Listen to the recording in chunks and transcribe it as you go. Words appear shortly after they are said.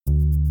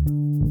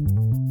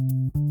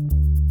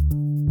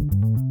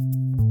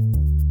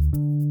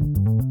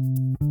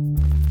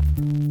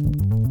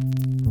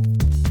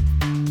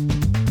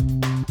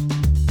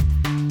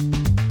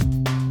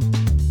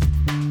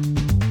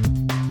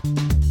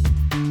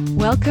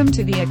Welcome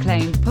to the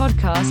acclaimed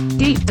podcast,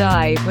 Deep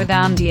Dive with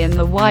Andy and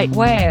the White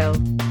Whale.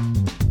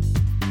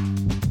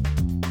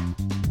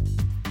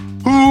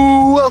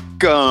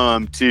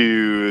 Welcome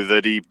to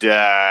the Deep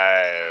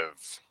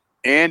Dive.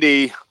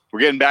 Andy,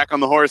 we're getting back on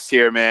the horse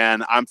here,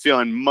 man. I'm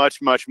feeling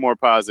much more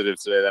positive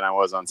today than I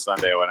was on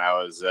Sunday when I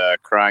was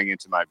crying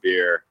into my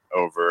beer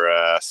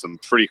over some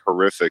pretty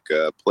horrific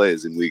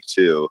plays in week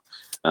 2.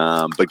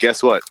 But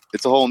guess what?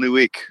 It's a whole new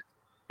week.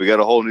 We got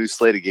a whole new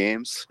slate of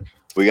games.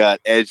 We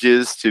got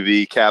edges to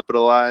be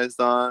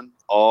capitalized on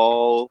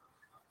all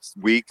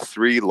week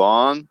 3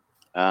 long.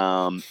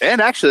 And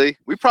actually,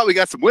 we probably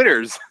got some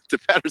winners to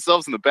pat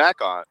ourselves in the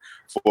back on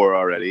for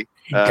already.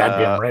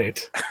 Goddamn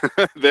right.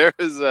 There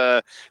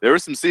were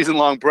some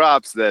season-long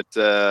props that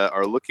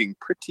are looking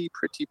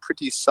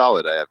pretty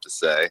solid, I have to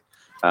say.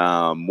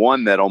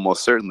 One that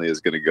almost certainly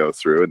is going to go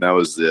through, and that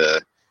was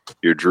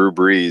your Drew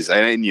Brees.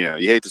 And you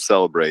hate to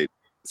celebrate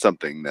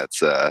something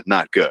that's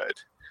not good.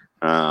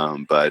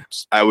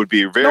 But I would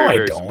be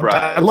very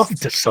surprised. I love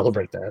to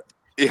celebrate that.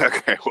 Yeah,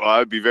 okay. Well,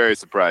 I'd be very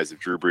surprised if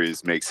Drew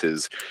Brees makes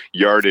his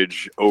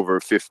yardage over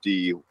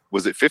 50.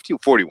 Was it 50?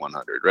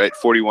 4,100, right?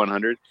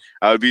 4,100.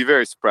 I would be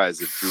very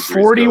surprised if Drew Brees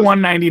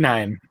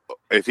 4,199.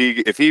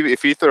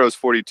 If he throws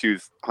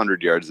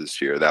 4,200 yards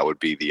this year, that would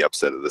be the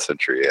upset of the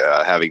century.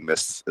 Having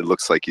missed, it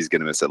looks like he's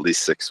going to miss at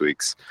least 6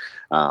 weeks.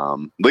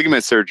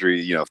 Ligament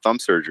surgery, thumb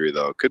surgery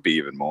though, could be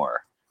even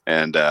more.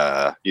 And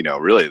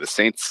really the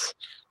Saints'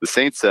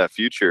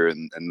 future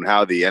and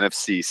how the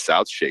NFC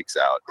South shakes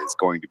out is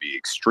going to be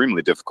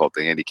extremely difficult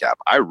to handicap.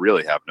 I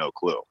really have no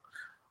clue.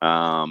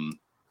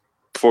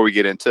 Before we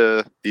get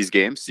into these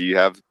games, do you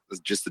have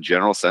just a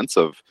general sense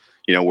of,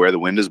 where the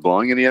wind is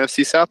blowing in the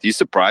NFC South? Are you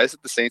surprised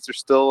that the Saints are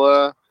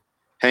still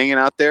hanging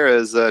out there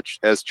as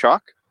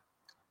chalk?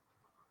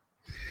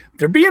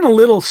 They're being a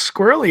little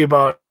squirrely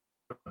about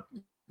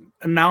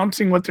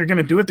announcing what they're going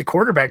to do at the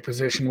quarterback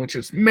position, which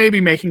is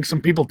maybe making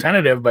some people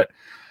tentative, but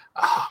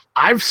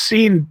I've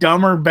seen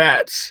dumber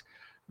bets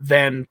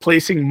than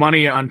placing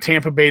money on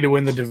Tampa Bay to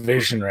win the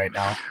division right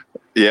now.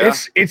 Yeah.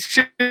 It's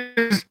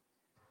just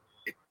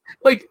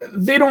like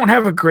they don't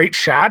have a great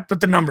shot, but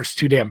the number's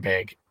too damn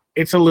big.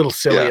 It's a little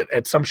silly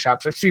at some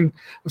shops. I've seen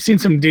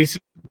some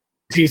decent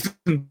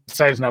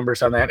size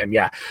numbers on that.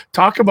 And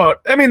talk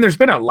about, there's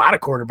been a lot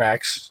of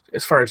quarterbacks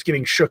as far as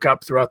getting shook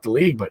up throughout the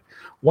league, but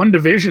one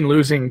division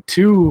losing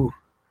 2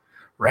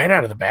 right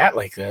out of the bat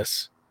like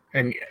this.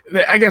 And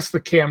I guess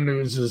the Cam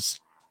news is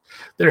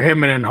they're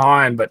hemming and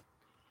hawing, but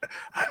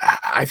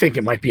I think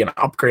it might be an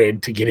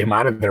upgrade to get him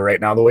out of there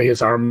right now, the way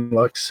his arm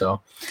looks.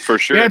 So for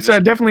sure. Yeah, it's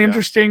definitely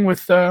interesting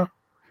with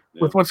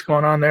what's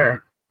going on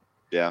there.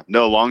 Yeah,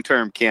 no,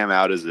 long-term Cam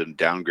out is a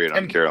downgrade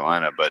on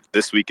Carolina, but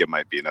this week it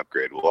might be an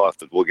upgrade.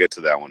 We'll get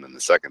to that one in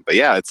a second. But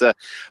yeah, it's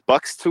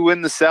Bucks to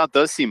win the South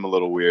does seem a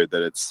little weird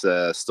that it's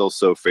still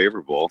so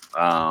favorable.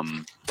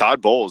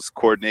 Todd Bowles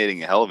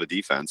coordinating a hell of a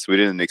defense. We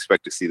didn't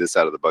expect to see this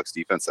out of the Bucks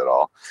defense at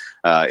all.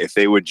 If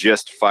they would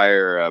just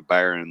fire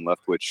Byron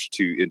Leftwich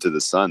into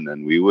the sun,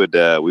 then we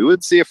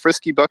would see a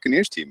frisky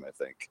Buccaneers team, I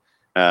think.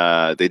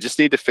 They just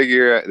need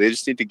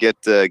to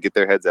get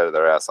their heads out of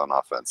their ass on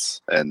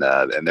offense, and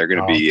they're going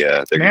to be.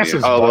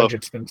 NASA's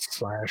budget's been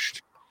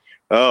slashed.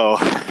 Oh,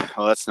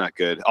 well, that's not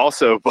good.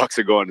 Also, Bucks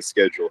are going to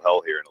schedule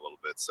hell here in a little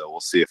bit, so we'll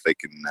see if they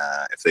can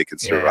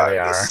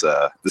survive this.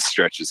 This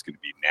stretch is going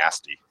to be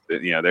nasty.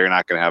 They're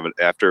not going to have it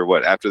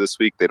after this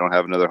week. They don't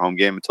have another home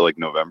game until like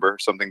November or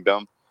something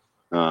dumb.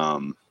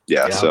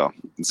 So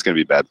it's going to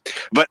be bad.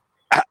 But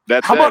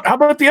that's how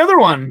about the other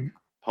one?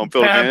 Home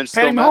field advantage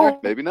still matter?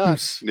 Maybe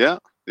not. Yeah.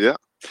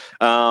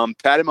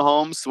 Patty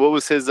Mahomes, what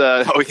was his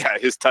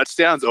his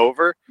touchdown's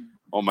over?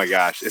 Oh my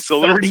gosh. It's a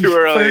little too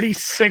early.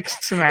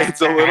 36 and a half.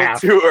 It's a little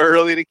too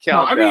early to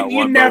count.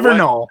 You never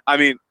know. I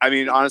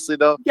mean honestly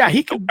though. Yeah,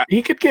 he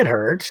could get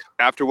hurt.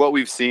 After what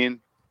we've seen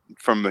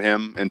from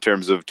him in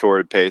terms of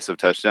torrid pace of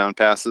touchdown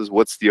passes,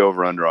 what's the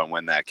over under on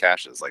when that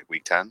cashes? Like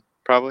week 10,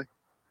 probably?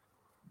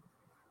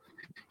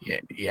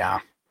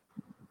 Yeah.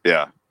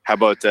 Yeah. How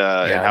about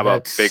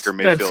Baker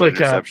Mayfield that's like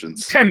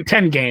interceptions?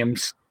 10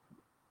 games.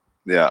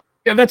 Yeah.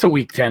 Yeah, that's a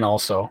week 10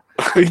 also.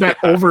 We bet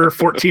over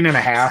 14 and a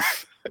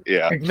half.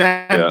 Yeah.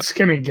 That's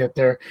going to get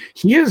there.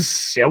 He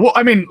is,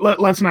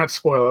 let's not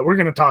spoil it. We're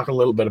going to talk a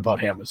little bit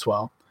about him as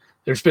well.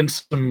 There's been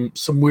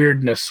some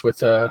weirdness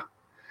with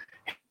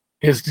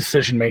his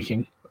decision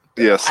making.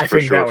 Yes, I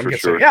think that one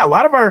gets there. Yeah, a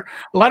lot of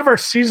our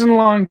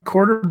season-long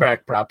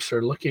quarterback props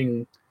are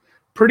looking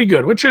pretty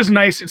good, which is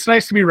nice. It's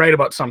nice to be right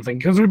about something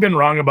because we've been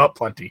wrong about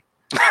plenty.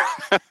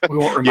 We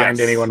won't remind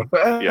anyone of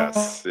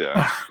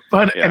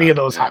any of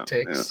those hot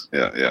takes.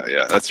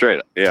 Yeah. That's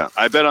right. Yeah,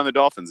 I bet on the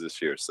Dolphins this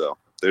year, so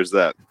there's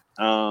that.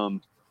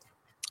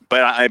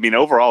 But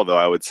overall, though,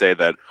 I would say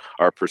that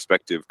our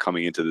perspective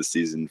coming into the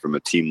season from a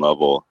team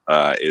level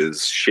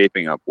is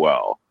shaping up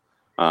well.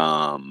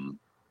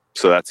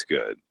 So that's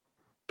good.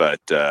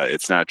 But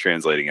it's not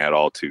translating at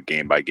all to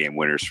game-by-game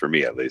winners for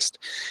me, at least.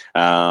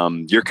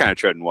 You're kind of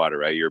treading water,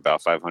 right? You're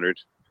about 500?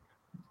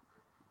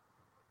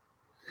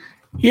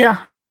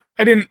 Yeah.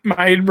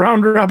 My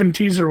round robin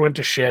teaser went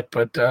to shit,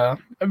 but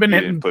I've been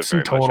hitting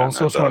some totals,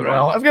 so it's went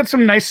well. I've got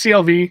some nice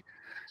CLV.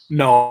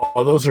 No,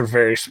 those are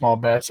very small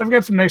bets. I've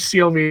got some nice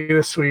CLV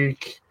this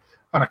week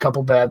on a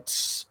couple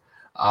bets.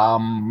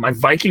 My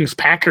Vikings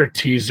Packer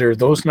teaser,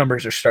 those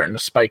numbers are starting to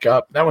spike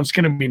up. That one's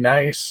going to be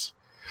nice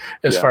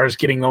as far as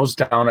getting those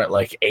down at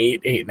like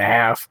 8,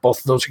 8.5. Both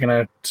of those are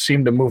going to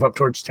seem to move up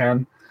towards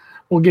 10.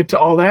 We'll get to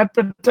all that,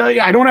 but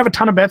I don't have a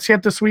ton of bets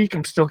yet this week.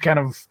 I'm still kind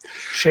of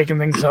shaking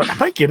things up. I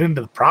might get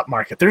into the prop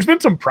market. There's been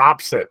some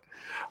props that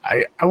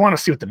I want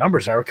to see what the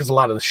numbers are because a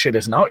lot of the shit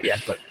isn't out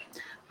yet, but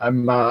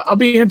I'll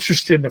be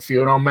interested in a few,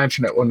 and I'll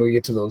mention it when we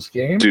get to those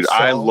games. Dude, so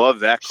I love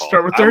that call.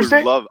 Start with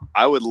Thursday.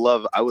 I would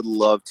love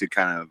to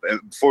kind of,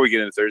 before we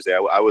get into Thursday,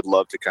 I would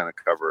love to kind of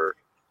cover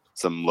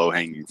some low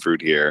hanging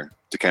fruit here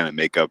to kind of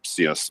make up,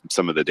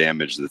 some of the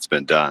damage that's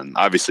been done.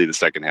 Obviously, the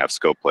second half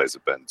scope plays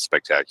have been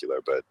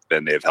spectacular, but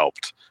then they've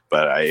helped.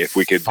 But if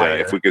we could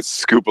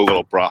scoop a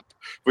little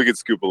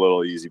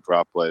easy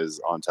prop plays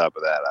on top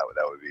of that,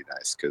 that would be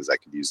nice because I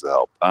could use the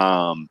help.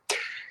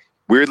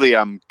 Weirdly,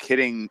 I'm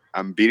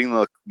beating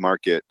the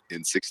market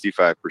in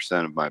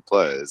 65% of my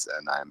plays,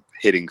 and I'm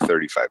hitting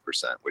 35%,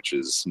 which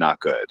is not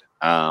good.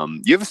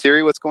 You have a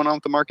theory what's going on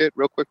with the market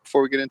real quick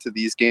before we get into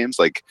these games?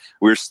 Like,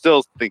 we're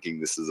still thinking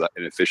this is an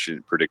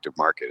efficient, predictive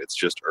market. It's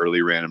just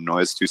early random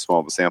noise, too small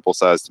of a sample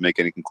size to make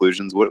any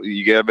conclusions. What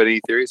you have any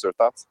theories or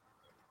thoughts?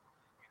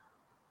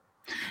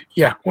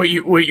 Yeah, what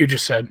you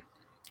just said.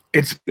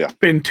 It's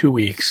been 2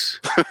 weeks.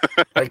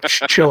 Like,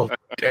 chill.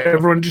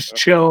 Everyone just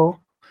chill.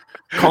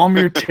 Calm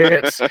your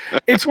tits.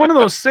 It's one of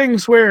those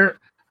things where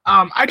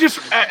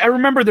I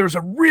remember there was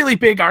a really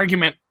big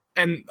argument,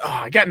 and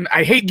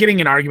I hate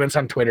getting in arguments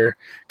on Twitter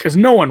because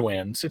no one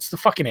wins. It's the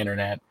fucking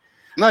internet.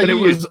 No, but it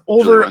was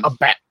over a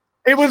bet.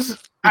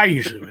 I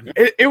usually win.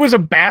 It was a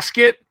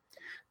basket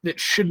that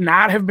should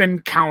not have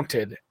been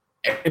counted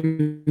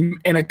in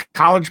a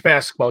college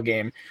basketball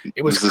game.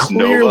 It was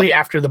clearly Nova?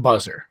 After the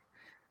buzzer.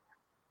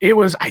 It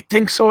was, I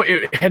think so.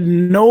 It had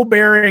no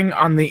bearing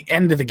on the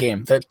end of the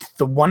game. That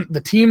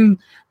the team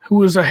who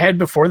was ahead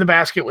before the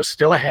basket was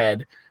still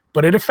ahead,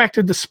 but it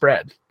affected the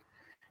spread.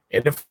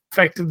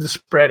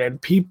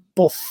 And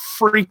people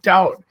freaked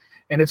out.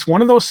 And it's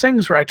one of those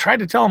things where I tried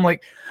to tell them,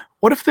 like,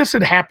 what if this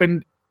had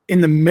happened in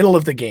the middle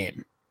of the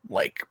game,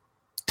 like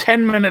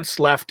 10 minutes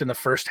left in the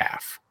first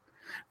half?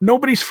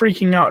 Nobody's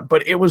freaking out,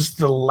 but it was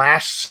the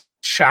last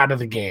shot of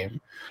the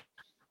game.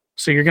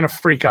 So you're going to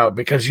freak out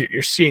because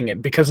you're seeing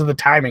it because of the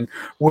timing,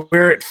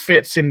 where it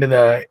fits into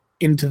the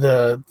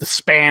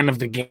span of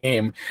the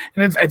game.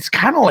 And it's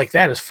kind of like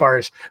that as far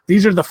as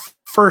these are the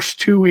first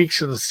 2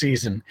 weeks of the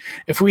season.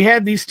 If we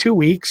had these 2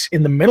 weeks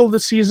in the middle of the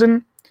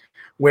season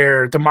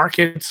where the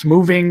markets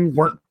moving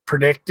weren't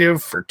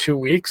predictive for 2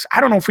 weeks, I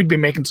don't know if we'd be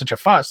making such a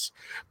fuss,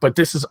 but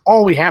this is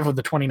all we have of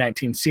the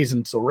 2019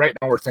 season. So right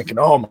now we're thinking,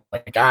 oh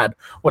my God,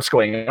 what's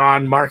going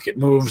on? Market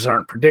moves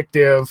aren't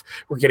predictive.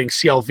 We're getting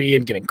CLV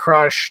and getting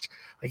crushed.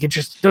 Like, it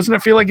just doesn't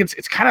it feel like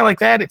it's kind of like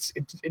that. It's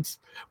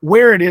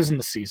where it is in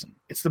the season.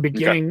 It's the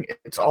beginning. Okay.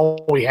 It's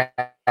all we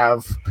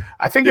have.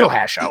 I think it'll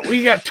hash out.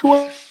 We got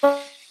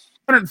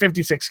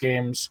 256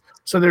 games.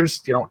 So there's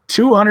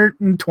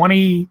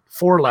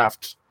 224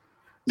 left.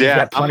 Yeah,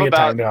 got plenty of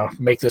time to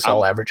make this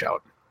all average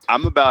out.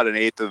 I'm about an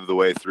eighth of the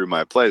way through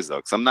my plays though,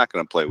 because I'm not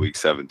going to play week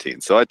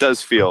 17. So it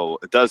does feel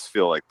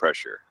like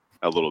pressure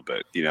a little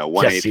bit.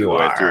 1/8 of the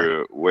way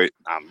through. Wait,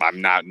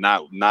 I'm not in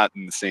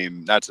the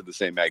same, not to the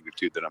same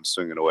magnitude that I'm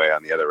swinging away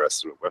on the other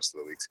rest of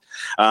the weeks.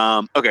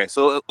 Okay,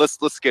 so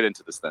let's get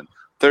into this then.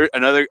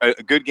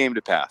 A good game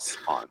to pass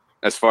on,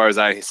 as far as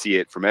I see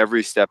it, from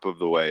every step of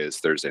the way, is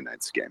Thursday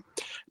night's game.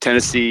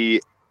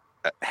 Tennessee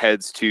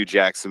heads to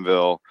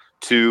Jacksonville.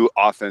 Two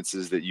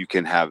offenses that you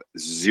can have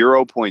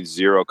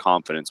 0.0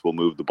 confidence will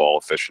move the ball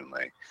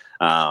efficiently.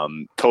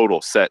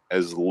 Total set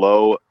as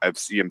low.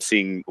 I'm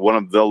seeing one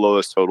of the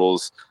lowest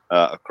totals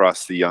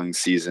across the young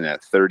season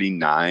at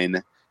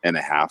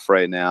 39.5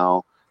 right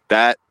now.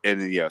 That,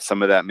 and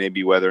some of that may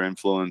be weather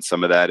influence.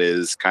 Some of that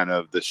is kind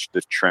of the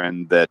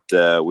trend that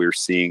we're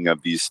seeing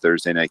of these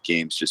Thursday night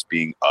games just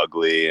being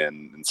ugly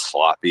and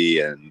sloppy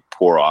and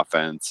poor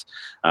offense.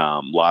 A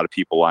lot of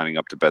people lining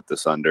up to bet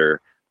this under.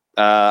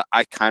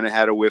 I kind of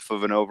had a whiff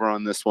of an over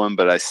on this one,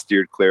 but I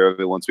steered clear of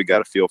it once we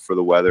got a feel for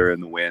the weather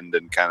and the wind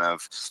and kind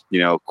of,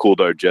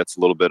 cooled our jets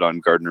a little bit on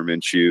Gardner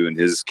Minshew and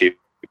his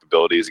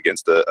capabilities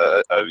against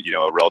a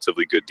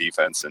relatively good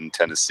defense in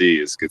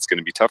Tennessee. It's going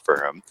to be tough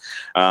for him.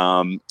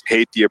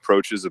 Hate the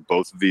approaches of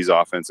both of these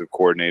offensive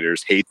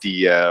coordinators. Hate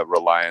the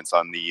reliance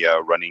on the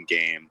running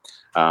game.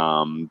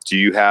 Do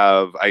you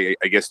have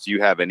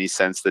any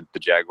sense that the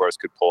Jaguars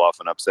could pull off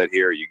an upset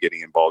here? Are you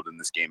getting involved in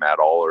this game at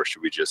all, or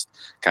should we just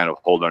kind of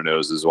hold our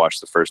noses, watch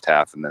the first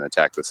half, and then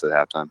attack this at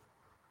halftime?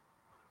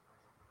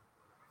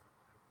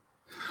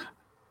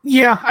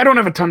 Yeah, I don't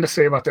have a ton to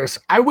say about this.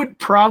 I would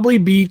probably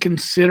be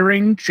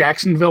considering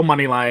Jacksonville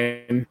money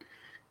line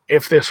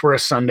if this were a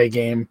Sunday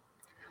game.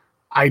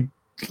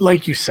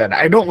 Like you said,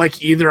 I don't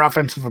like either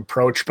offensive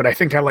approach, but I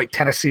think I like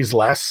Tennessee's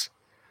less.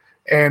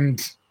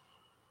 And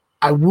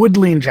I would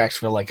lean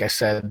Jacksonville, like I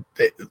said.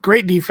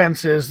 Great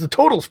defenses. The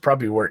total's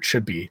probably where it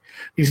should be.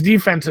 These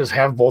defenses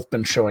have both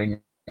been showing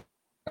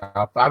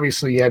up.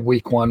 Obviously, you had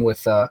week 1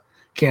 with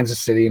Kansas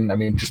City, and I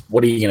mean, just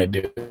what are you going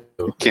to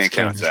do? Can't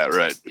count that,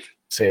 right?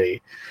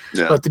 City.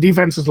 Yeah. But the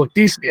defenses look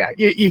decent. Yeah,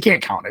 you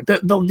can't count it.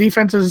 The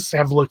defenses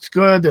have looked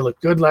good. They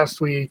looked good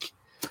last week.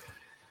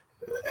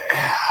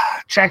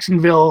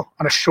 Jacksonville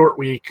on a short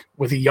week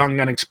with a young,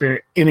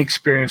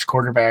 inexperienced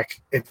quarterback.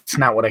 It's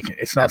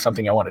not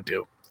something I want to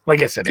do.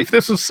 Like I said, if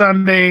this was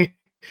Sunday,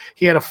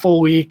 he had a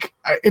full week.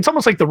 It's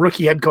almost like the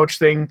rookie head coach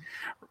thing,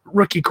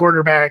 rookie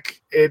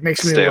quarterback. It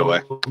makes me a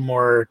little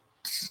more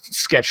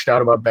sketched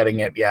out about betting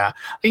it. Yeah,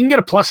 you can get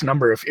a plus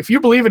number if you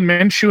believe in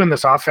Minshew in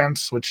this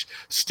offense, which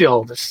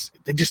still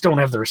they just don't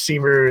have the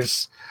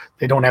receivers.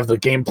 They don't have the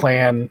game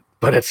plan.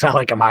 But it's not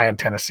like I'm high on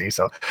Tennessee,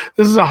 so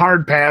this is a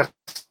hard pass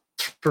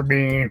for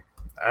me.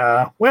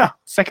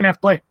 Second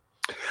half play.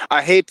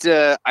 I hate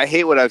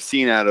what I've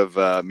seen out of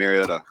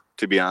Mariota,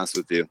 to be honest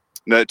with you.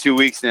 No, 2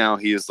 weeks now,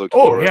 he has looked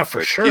horrific. Yeah,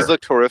 for sure. He's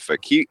looked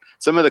horrific.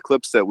 Some of the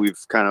clips that we've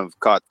kind of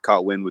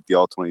caught wind with the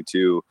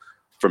All-22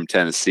 from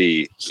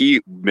Tennessee,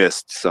 he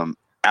missed some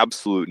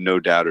absolute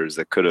no-doubters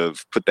that could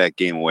have put that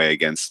game away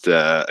against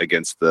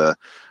the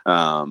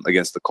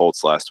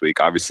Colts last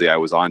week. Obviously, I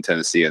was on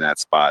Tennessee in that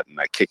spot, and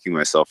I kicking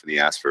myself in the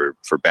ass for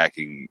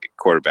backing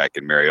quarterback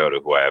in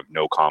Mariota, who I have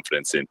no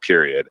confidence in.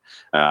 Period.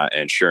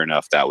 And sure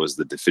enough, that was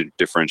the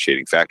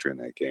differentiating factor in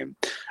that game.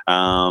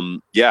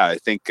 I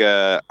think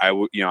I'm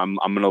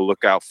going to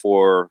look out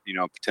for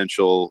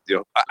potential.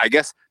 I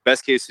guess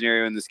best case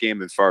scenario in this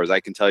game, as far as I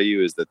can tell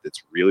you, is that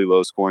it's really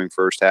low scoring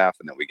first half,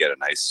 and then we get a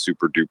nice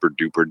super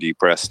duper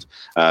depressed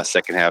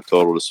second half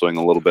total to swing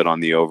a little bit on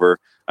the over.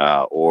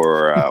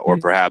 Or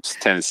perhaps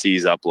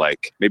Tennessee's up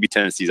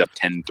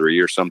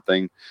 10-3 or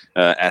something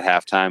at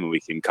halftime, and we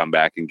can come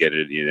back and get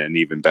it an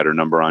even better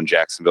number on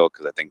Jacksonville,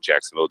 because I think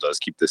Jacksonville does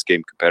keep this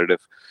game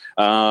competitive.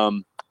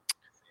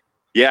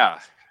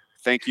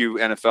 Thank you,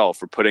 NFL,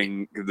 for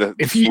putting the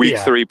week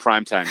 3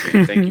 primetime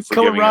game. Thank you for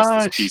giving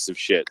us this piece of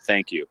shit.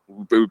 Thank you.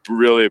 We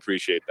really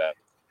appreciate that.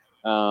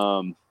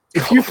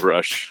 If you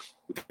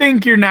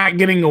think you're not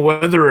getting a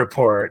weather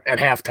report at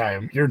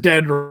halftime, you're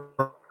dead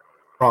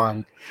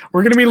wrong.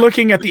 We're going to be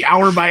looking at the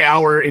hour by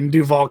hour in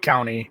Duval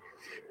County.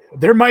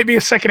 There might be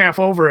a second half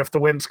over if the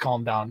winds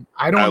calm down.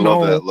 I don't know.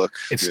 Love that look.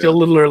 It's still a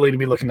little early to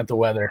be looking at the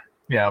weather.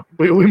 Yeah,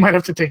 we might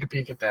have to take a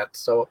peek at that.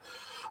 So,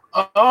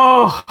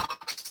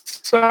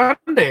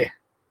 Sunday.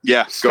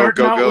 Yeah,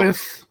 go.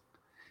 With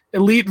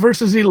elite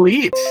versus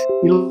elite.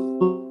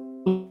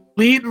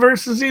 Elite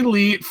versus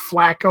elite.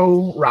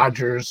 Flacco,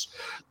 Rodgers.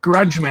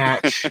 Grudge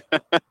match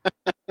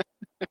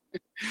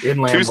in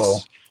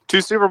Lambeau.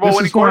 Two Super Bowl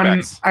winning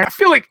quarterbacks. I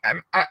feel like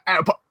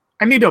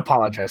I need to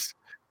apologize.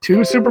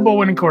 2 Super Bowl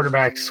winning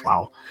quarterbacks.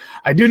 Wow.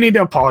 I do need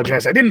to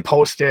apologize. I didn't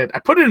post it. I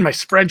put it in my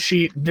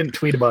spreadsheet and didn't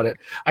tweet about it.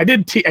 I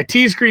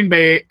teased Green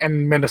Bay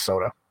and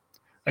Minnesota.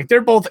 Like,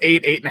 they're both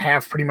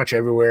 8.5 pretty much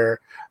everywhere.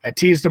 I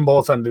teased them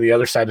both under the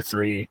other side of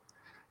 3.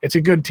 It's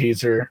a good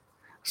teaser.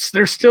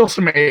 There's still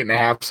some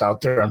 8.5s out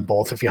there on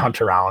both if you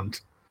hunt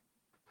around.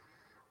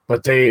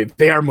 But they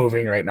are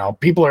moving right now.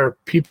 People are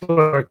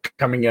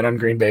coming in on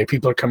Green Bay.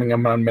 People are coming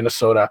in on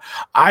Minnesota.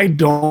 I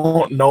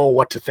don't know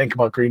what to think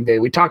about Green Bay.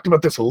 We talked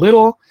about this a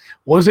little.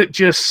 Was it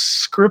just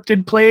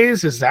scripted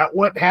plays? Is that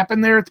what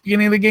happened there at the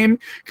beginning of the game?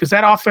 Because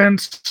that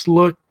offense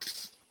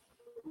looked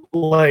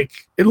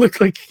like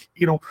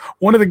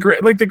one of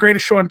the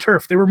greatest show on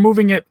turf. They were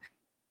moving it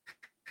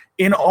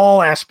in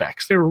all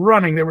aspects. They were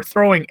running, they were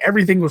throwing,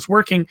 everything was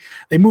working.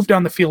 They moved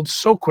down the field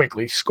so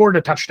quickly, scored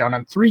a touchdown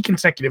on 3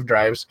 consecutive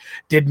drives,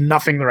 did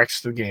nothing the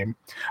rest of the game.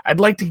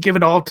 I'd like to give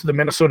it all to the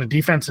Minnesota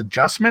defense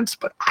adjustments,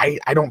 but I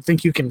don't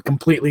think you can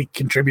completely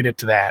attribute it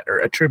to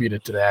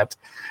that.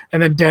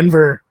 And then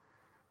Denver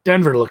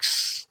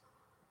looks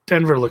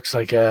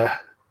like a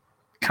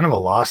kind of a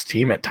lost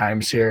team at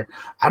times here.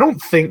 I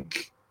don't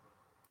think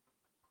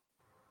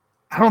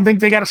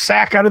they got a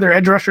sack out of their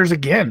edge rushers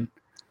again.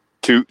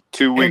 2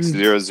 weeks,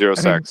 0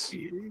 sacks.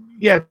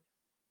 Yeah,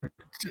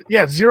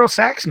 0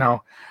 sacks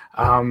now.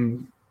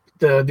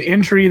 The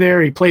injury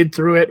there, he played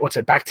through it. What's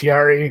it,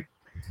 Bakhtiari?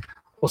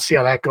 We'll see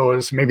how that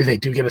goes. Maybe they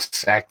do get a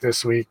sack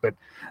this week, but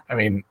I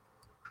mean,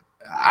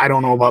 I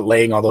don't know about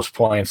laying all those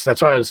points.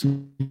 That's why I was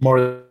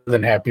more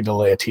than happy to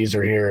lay a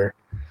teaser here.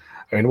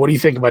 I mean, what do you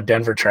think about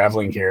Denver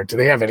traveling here? Do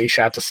they have any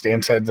shot to stay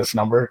inside this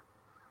number?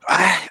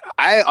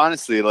 I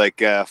honestly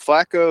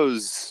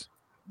Flacco's.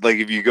 Like,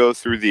 if you go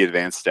through the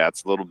advanced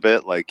stats a little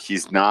bit, like,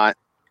 he's not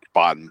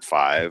bottom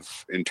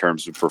 5 in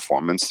terms of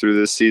performance through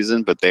this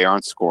season, but they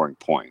aren't scoring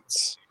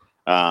points.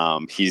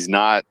 He's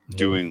not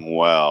doing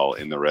well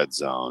in the red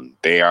zone.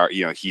 They are,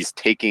 he's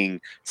taking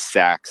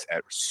sacks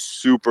at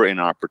super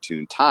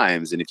inopportune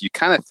times. And if you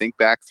kind of think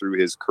back through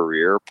his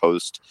career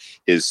post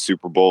his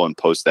Super Bowl and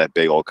post that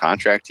big old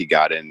contract he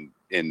got in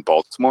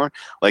Baltimore,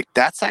 like,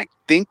 I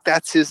think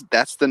that's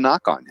the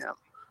knock on him.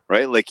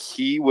 right? Like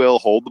he will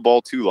hold the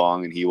ball too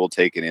long and he will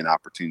take an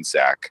inopportune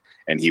sack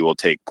and he will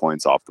take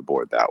points off the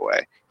board that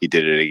way. He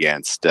did it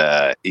against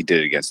the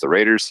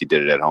Raiders. He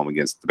did it at home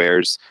against the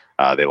Bears.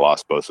 They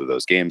lost both of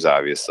those games,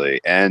 obviously.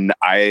 And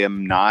I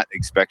am not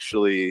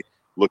especially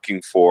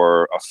looking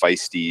for a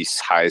feisty,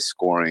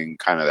 high-scoring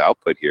kind of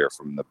output here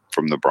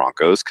from the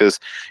Broncos because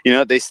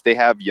they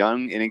have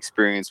young,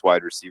 inexperienced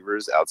wide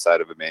receivers outside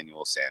of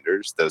Emmanuel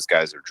Sanders. Those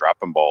guys are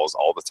dropping balls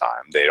all the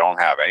time. They don't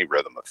have any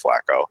rhythm with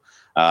Flacco,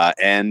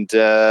 and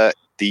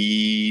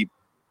the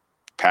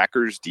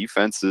Packers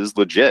defense is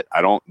legit.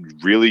 I don't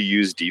really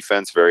use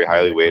defense very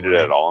highly weighted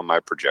at all in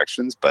my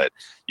projections, but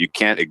you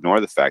can't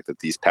ignore the fact that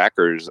these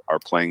Packers are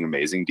playing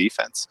amazing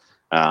defense.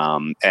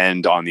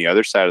 And on the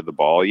other side of the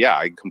ball, yeah,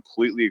 I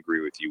completely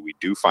agree with you. We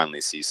do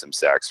finally see some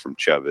sacks from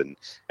Chubb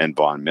and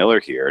Von Miller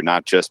here,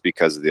 not just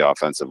because of the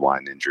offensive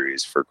line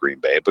injuries for Green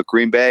Bay, but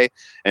Green Bay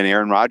and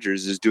Aaron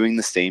Rodgers is doing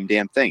the same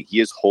damn thing. He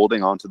is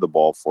holding onto the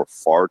ball for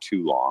far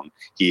too long.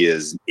 He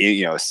is,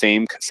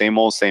 same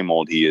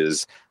old. He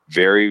is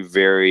very,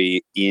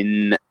 very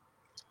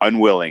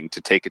unwilling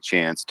to take a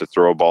chance to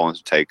throw a ball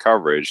into tight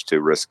coverage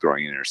to risk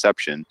throwing an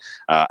interception.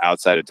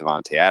 Outside of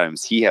Devontae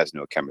Adams, he has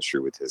no chemistry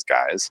with his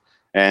guys.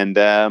 And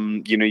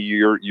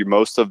you're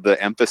most of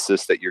the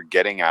emphasis that you're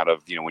getting out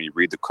of when you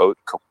read the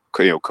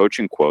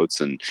coaching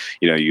quotes and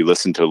you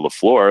listen to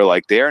LaFleur,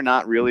 like they are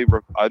not really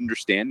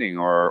understanding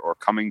or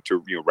coming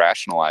to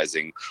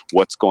rationalizing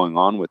what's going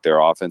on with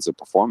their offensive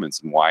performance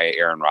and why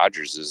Aaron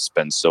Rodgers has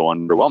been so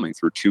underwhelming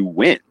through 2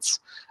 wins.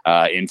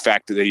 In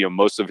fact,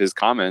 most of his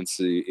comments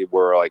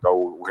were like,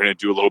 "Oh, we're going to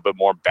do a little bit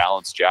more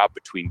balanced job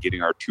between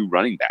getting our 2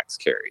 running backs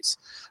carries."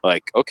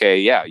 Like, okay,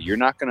 yeah, you're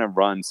not going to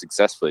run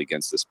successfully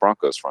against this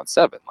Broncos front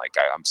 7. Like,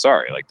 I'm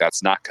sorry, like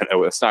that's not going to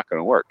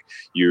work.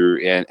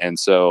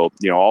 So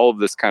all of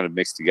this kind of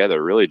mixed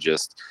together really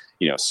just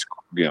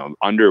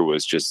under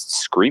was just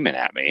screaming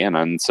at me,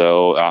 and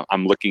so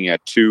I'm looking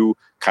at 2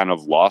 kind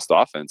of lost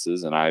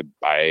offenses, and I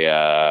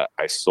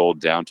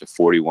sold down to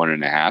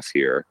 41.5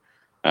 here.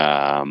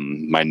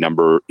 My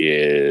number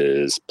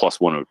is plus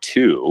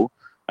 102.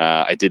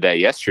 I did that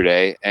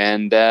yesterday,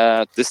 and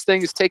this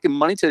thing is taking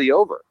money to the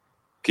over.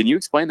 Can you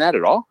explain that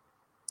at all?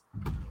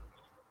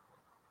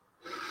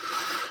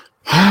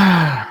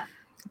 I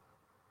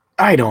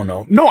don't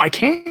know. No, I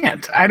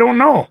can't. I don't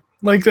know.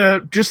 Like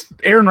just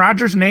Aaron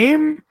Rodgers'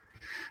 name.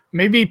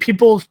 Maybe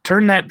people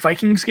turn that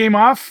Vikings game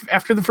off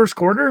after the first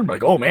quarter.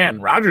 Like, oh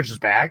man, Rodgers is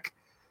back.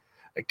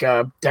 Like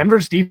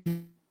Denver's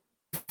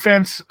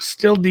defense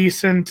still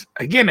decent.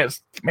 Again,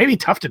 it's maybe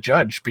tough to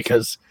judge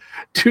because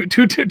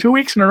two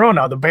weeks in a row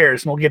now, the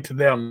Bears, and we'll get to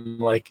them.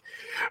 Like,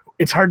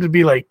 it's hard to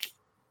be like,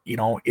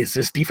 is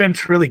this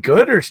defense really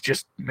good or is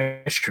just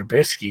Mitch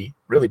Trubisky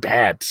really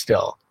bad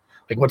still?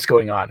 Like, what's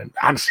going on? And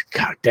honestly,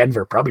 God,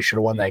 Denver probably should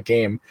have won that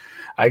game.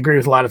 I agree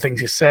with a lot of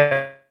things you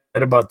said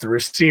about the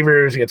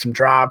receivers. You get some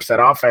drops. That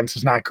offense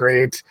is not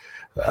great.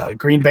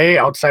 Green Bay,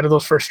 outside of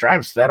those first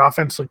drives, that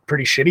offense looked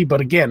pretty shitty.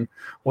 But again,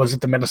 was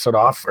it the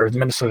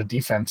Minnesota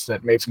defense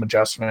that made some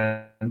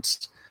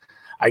adjustments?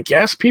 I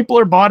guess people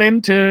are bought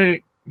into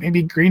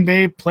maybe Green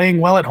Bay playing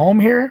well at home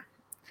here,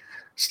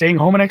 staying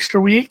home an extra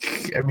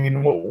week. I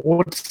mean,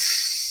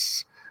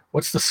 what's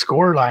the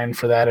score line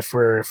for that? If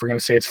we're going to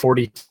say it's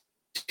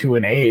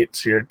 42-8,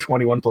 so you're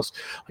 21 plus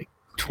like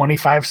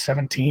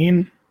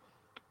 25-17.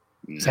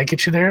 Does that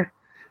get you there?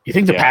 You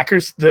think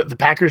the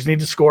Packers need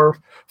to score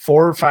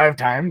 4 or 5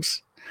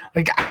 times?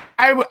 Like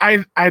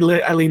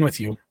I lean with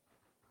you.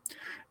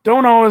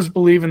 Don't always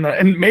believe in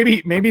and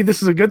maybe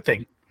this is a good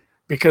thing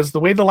because the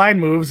way the line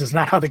moves is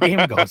not how the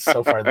game goes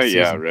so far this season.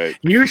 Yeah, right.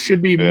 You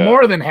should be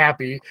more than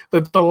happy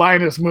that the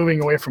line is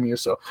moving away from you.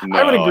 So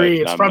I would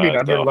agree. It's probably an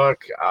underlook.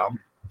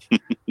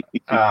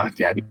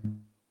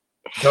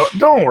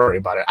 Don't worry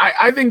about it.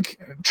 I think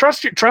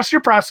trust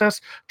your process,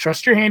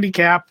 trust your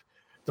handicap.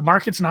 The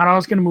market's not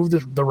always going to move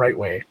the right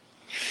way.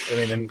 I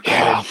mean,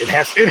 it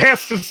has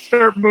to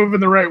start moving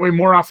the right way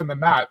more often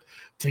than not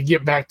to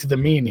get back to the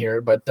mean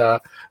here. But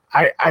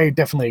I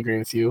definitely agree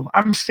with you.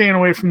 I'm staying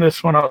away from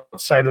this one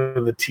outside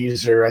of the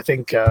teaser. I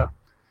think I'm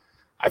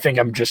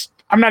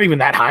not even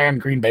that high on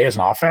Green Bay as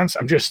an offense.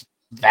 I'm just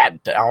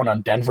that down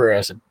on Denver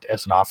as an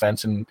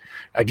offense and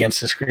against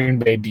this Green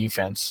Bay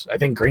defense. I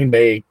think Green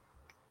Bay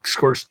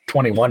scores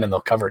 21 and they'll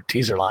cover a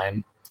teaser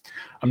line.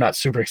 I'm not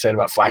super excited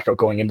about Flacco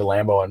going into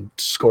Lambeau and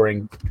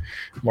scoring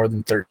more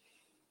than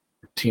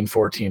 13,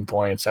 14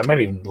 points. I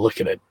might even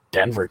look at a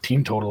Denver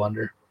team total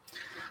under.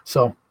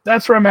 So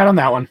that's where I'm at on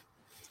that one.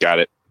 Got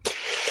it.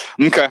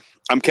 Okay.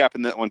 I'm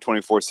capping that one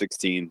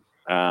 24-16.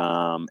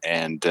 I'm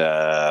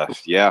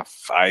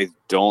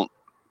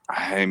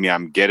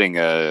getting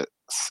a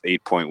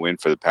 8-point win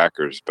for the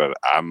Packers, but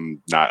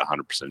I'm not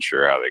 100%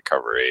 sure how they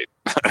cover 8.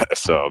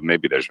 So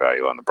maybe there's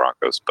value on the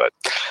Broncos, but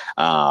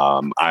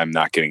I'm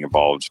not getting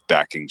involved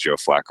backing Joe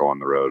Flacco on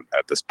the road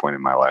at this point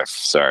in my life.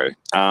 Sorry.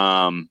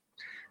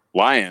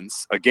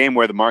 Lions, a game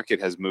where the market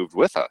has moved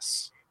with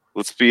us.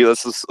 Let's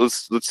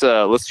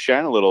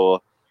shine a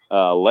little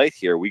light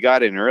here. We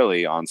got in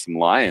early on some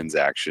Lions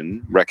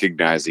action,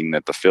 recognizing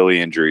that the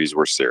Philly injuries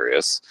were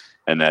serious.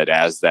 and that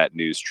as that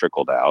news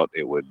trickled out,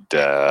 it would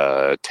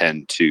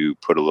tend to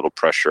put a little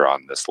pressure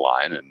on this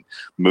line and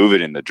move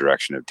it in the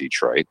direction of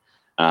Detroit.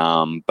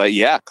 But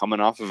yeah, coming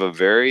off of a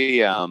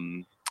very,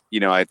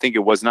 I think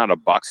it was not a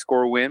box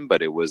score win,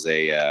 but it was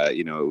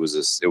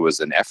it was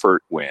an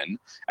effort win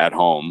at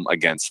home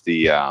against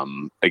the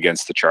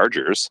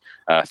Chargers,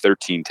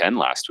 13-10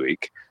 last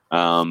week.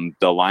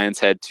 The Lions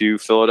head to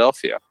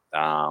Philadelphia,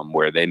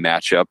 where they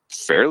match up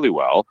fairly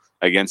well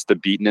against the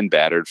beaten and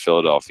battered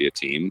Philadelphia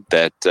team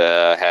that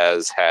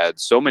has had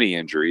so many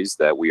injuries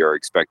that we are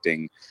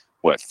expecting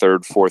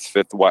third, fourth,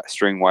 fifth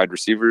string wide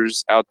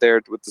receivers out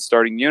there with the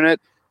starting unit.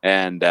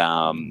 And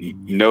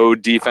no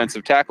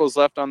defensive tackles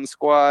left on the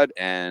squad,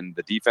 and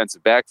the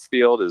defensive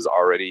backfield is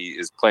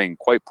playing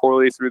quite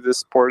poorly through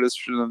this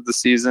portion of the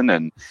season,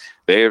 and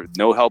they have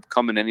no help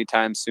coming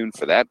anytime soon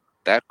for that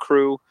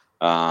crew,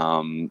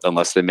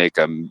 unless they make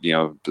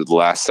the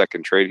last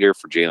second trade here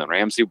for Jalen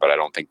Ramsey, but I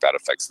don't think that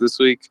affects this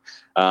week.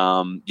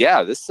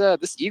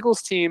 This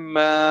Eagles team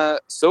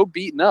so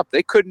beaten up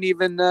they couldn't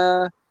even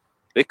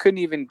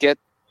get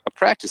a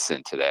practice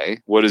in today.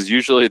 What is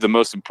usually the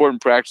most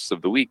important practice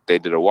of the week, they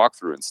did a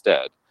walkthrough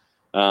instead.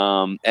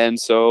 And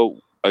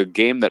so a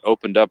game that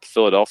opened up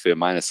Philadelphia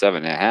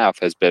 -7.5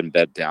 has been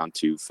bet down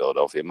to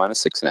Philadelphia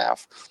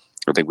 -6.5.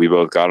 I think we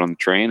both got on the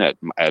train at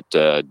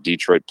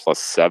Detroit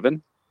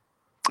 +7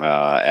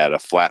 at a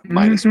flat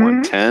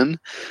 -110.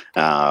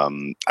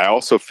 I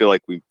also feel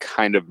like we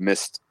kind of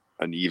missed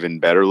an even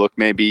better look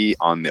maybe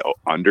on the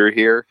under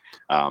here.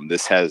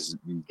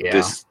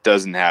 This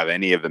doesn't have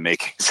any of the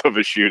makings of a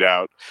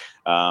shootout.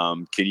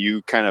 Can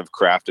you kind of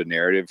craft a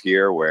narrative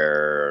here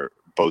where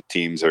both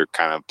teams are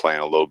kind of playing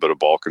a little bit of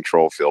ball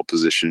control, field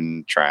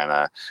position, trying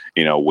to,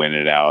 win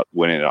it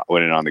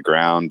on the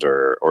ground,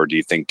 or do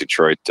you think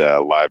Detroit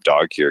live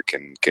dog here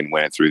can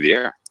win it through the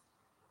air?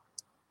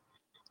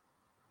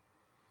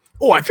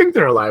 Oh, I think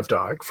they're a live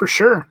dog for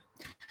sure.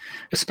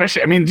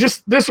 Especially,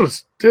 this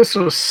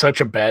was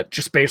such a bet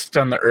just based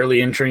on the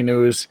early injury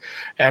news,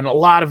 and a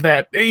lot of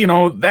that,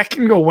 that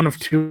can go one of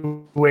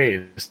two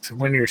ways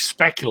when you're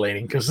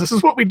speculating, because this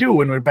is what we do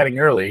when we're betting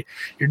early.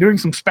 You're doing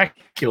some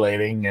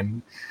speculating,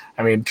 and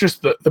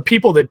just the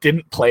people that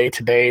didn't play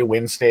today,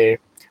 Wednesday,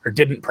 or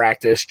didn't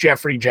practice: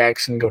 Jeffrey,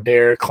 Jackson,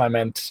 Goddard,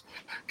 Clement,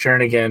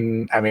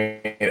 Jernigan.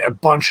 A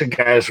bunch of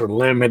guys were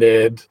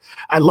limited.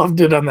 I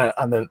loved it on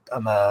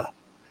the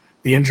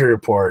injury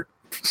report.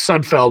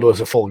 Sudfeld was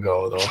a full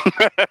go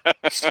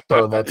though,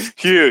 so that's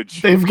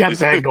huge. They've got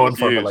that going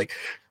for them. Like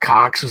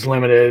Cox was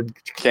limited.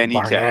 Kenny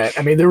Barnett.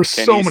 There were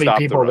so many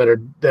people that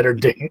are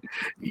ding.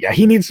 Yeah,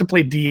 he needs to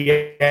play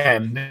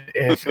DN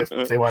if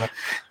they want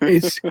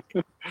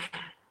to.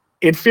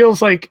 It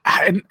feels like,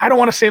 I don't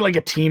want to say like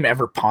a team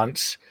ever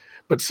punts,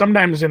 but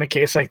sometimes in a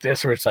case like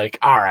this where it's like,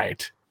 all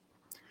right,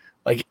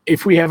 like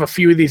if we have a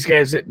few of these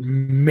guys that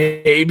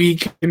maybe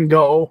can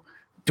go,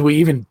 do we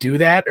even do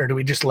that, or do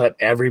we just let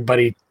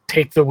everybody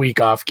take the week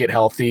off, get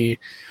healthy?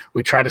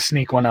 We try to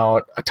sneak one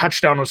out. A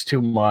touchdown was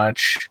too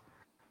much.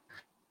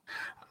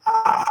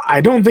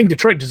 I don't think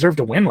Detroit deserved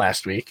to win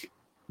last week.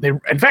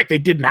 In fact, they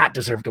did not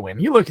deserve to win.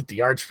 You look at the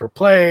yards per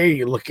play,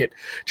 you look at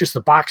just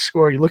the box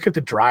score, you look at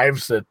the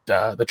drives that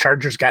the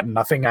Chargers got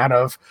nothing out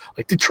of.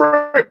 Like,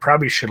 Detroit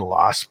probably should have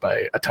lost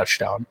by a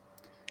touchdown.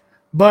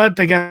 But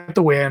they got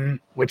the win,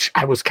 which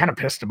I was kind of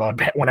pissed about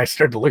when I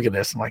started to look at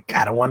this. I'm like,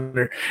 God, I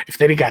wonder if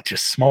they'd have got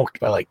just smoked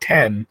by like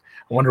 10.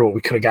 I wonder what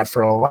we could have got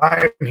for a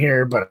line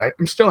here, but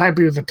I'm still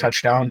happy with the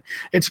touchdown.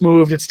 It's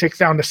moved. It's ticked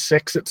down to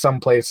 6 at some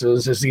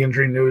places as the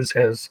injury news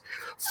has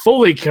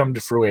fully come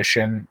to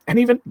fruition. And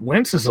even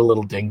Wentz is a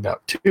little dinged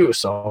up too.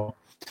 So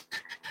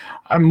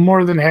I'm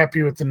more than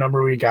happy with the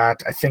number we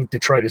got. I think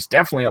Detroit is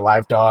definitely a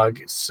live dog.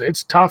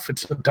 It's tough.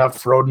 It's a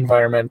tough road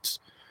environment.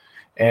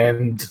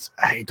 And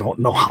I don't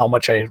know how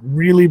much I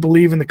really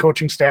believe in the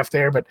coaching staff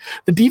there, but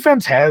the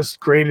defense has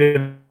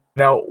graded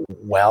out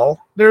well.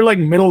 They're like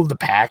middle of the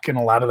pack in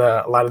a lot of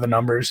the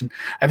numbers. And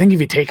I think if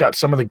you take out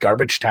some of the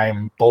garbage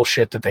time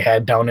bullshit that they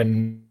had down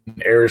in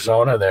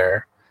Arizona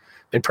there,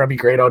 they'd probably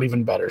grade out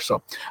even better.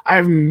 So I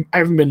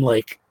haven't been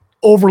like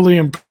overly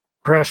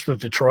impressed with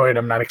Detroit.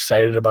 I'm not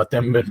excited about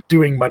them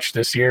doing much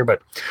this year,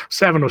 but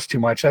 7 was too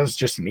much. That was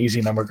just an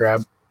easy number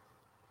grab.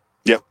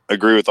 Yep,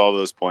 agree with all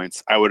those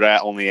points. I would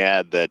only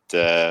add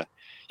that,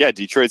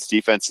 Detroit's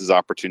defense is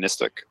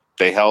opportunistic.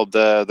 They held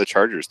the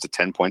Chargers to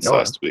 10 points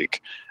last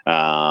week.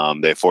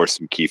 They forced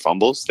some key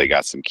fumbles. They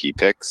got some key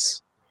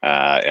picks.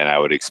 And I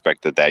would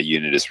expect that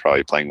unit is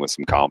probably playing with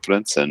some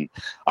confidence. And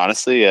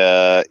honestly,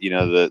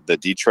 the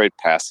Detroit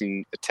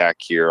passing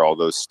attack here,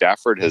 although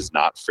Stafford has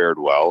not fared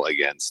well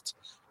against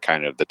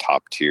kind of the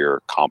top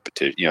tier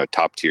competition,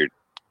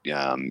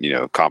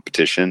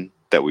 competition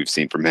that we've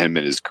seen from him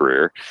in his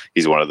career.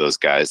 He's one of those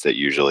guys that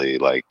usually,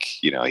 like,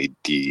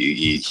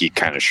 he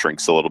kind of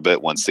shrinks a little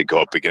bit once they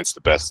go up against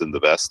the best and the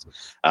best.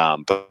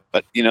 But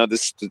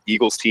this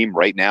Eagles team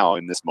right now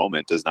in this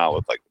moment does not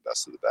look like the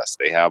best of the best.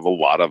 They have a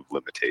lot of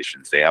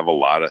limitations. They have a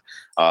lot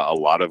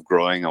of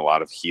growing, a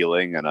lot of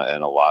healing, and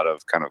a lot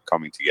of kind of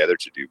coming together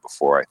to do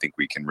before I think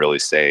we can really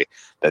say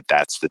that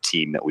that's the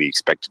team that we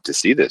expected to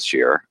see this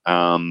year.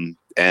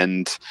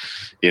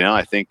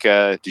 I think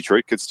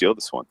Detroit could steal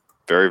this one.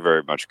 Very,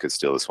 very much could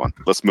steal this one.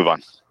 Let's move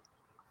on.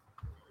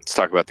 Let's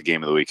talk about the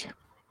game of the week.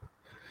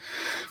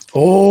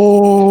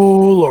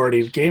 Oh,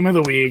 Lordy. Game of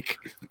the week.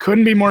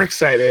 Couldn't be more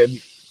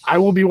excited. I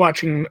will be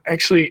watching.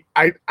 Actually,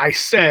 I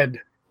said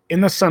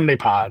in the Sunday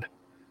pod,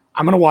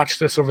 I'm going to watch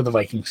this over the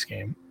Vikings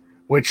game,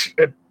 which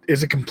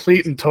is a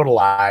complete and total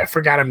lie. I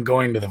forgot I'm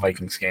going to the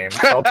Vikings game.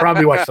 So I'll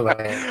probably watch the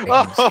Vikings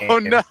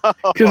game. No.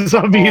 Because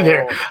I'll be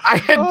there. I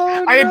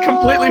had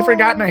completely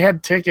forgotten I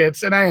had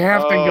tickets and I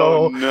have to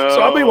go. No.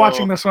 So I'll be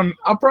watching this one.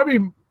 I'll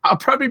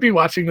probably be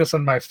watching this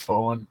on my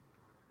phone.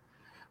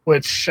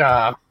 Which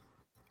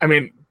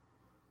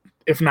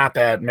if not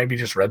that, maybe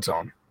just Red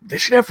Zone. They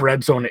should have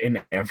Red Zone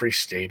in every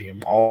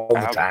stadium all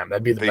the time.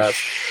 That'd be the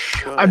best.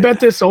 I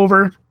bet this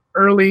over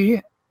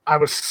early. I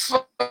was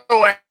so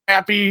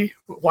happy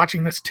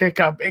watching this tick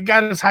up. It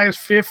got as high as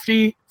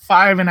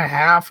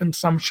 55.5 in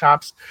some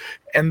shops,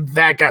 and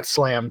that got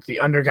slammed. The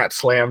under got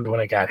slammed when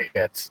it got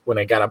hit, when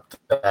it got up to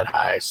that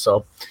high.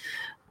 So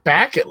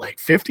back at like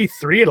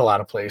 53 at a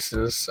lot of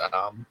places.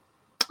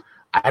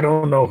 I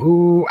don't know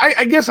who.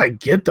 I guess I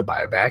get the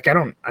buyback. I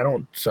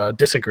don't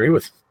disagree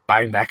with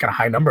buying back on a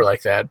high number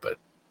like that, but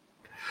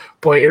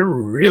boy, it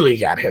really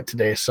got hit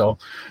today. So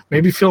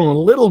maybe feeling a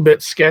little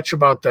bit sketch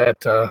about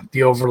that,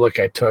 the overlook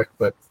I took.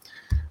 But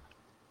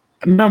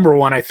number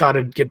one, I thought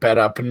it'd get bet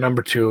up. And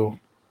number two,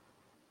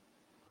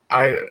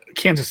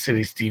 Kansas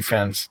City's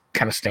defense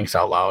kind of stinks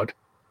out loud.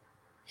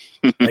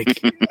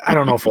 Like, I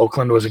don't know if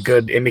Oakland was a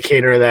good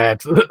indicator of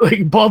that.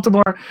 Like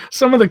Baltimore,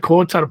 some of the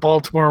quotes out of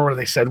Baltimore where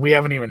they said, we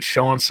haven't even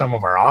shown some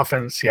of our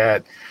offense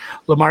yet.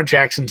 Lamar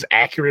Jackson's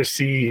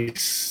accuracy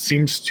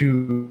seems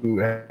to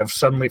have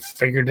suddenly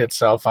figured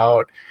itself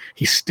out.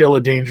 He's still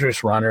a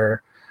dangerous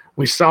runner.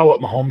 We saw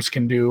what Mahomes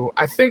can do.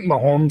 I think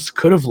Mahomes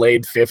could have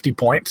laid 50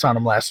 points on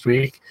him last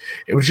week.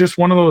 It was just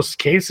one of those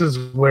cases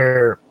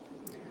where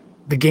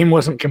the game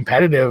wasn't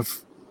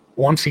competitive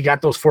once he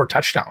got those 4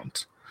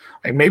 touchdowns.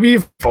 Like maybe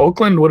if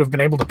Oakland would have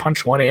been able to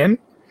punch one in,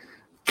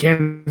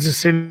 Kansas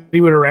City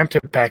would have ramped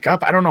it back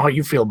up. I don't know how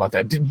you feel about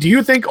that. Do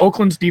you think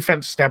Oakland's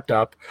defense stepped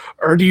up,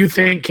 or do you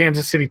think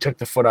Kansas City took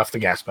the foot off the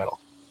gas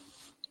pedal?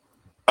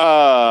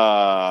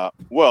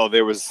 Well,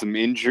 there was some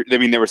injury. I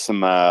mean, there was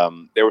some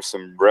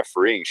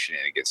refereeing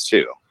shenanigans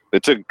too. They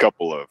took a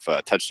couple of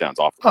touchdowns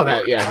off.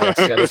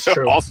 That's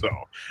true. Also,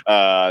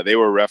 they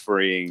were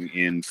refereeing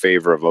in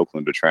favor of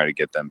Oakland to try to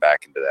get them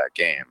back into that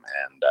game,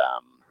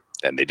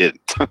 and they didn't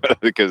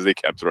because they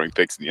kept throwing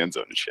picks in the end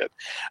zone and shit.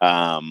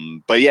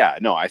 But yeah,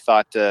 no, I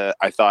thought that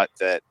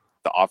the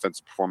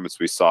offensive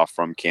performance we saw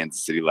from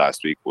Kansas City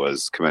last week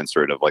was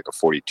commensurate of like a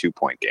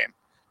 42-point game,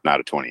 not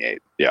a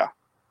 28. Yeah,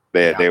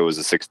 there was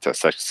a six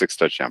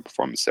touchdown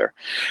performance there.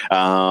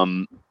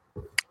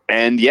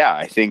 And yeah,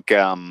 I think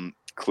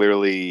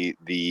clearly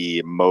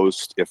the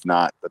most, if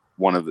not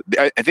one of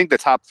the, I think the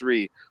top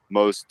 3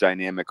 most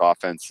dynamic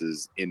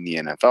offenses in the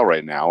NFL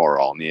right now are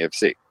all in the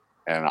AFC.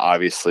 And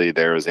obviously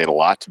there is a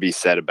lot to be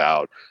said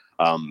about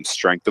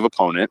strength of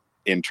opponent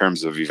in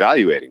terms of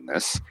evaluating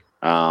this.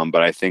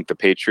 But I think the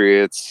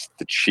Patriots,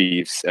 the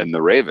Chiefs, and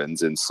the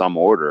Ravens in some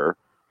order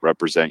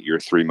represent your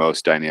 3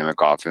 most dynamic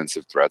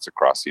offensive threats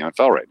across the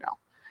NFL right now.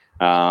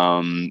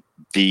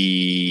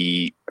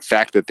 The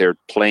fact that they're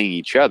playing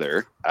each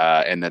other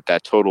and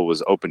that total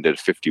was opened at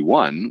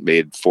 51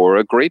 made for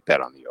a great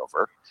bet on the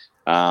over.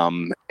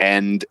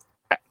 And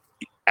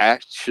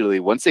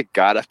actually, once it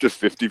got up to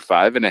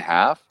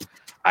 55.5,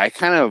 I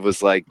kind of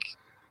was like,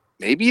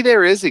 maybe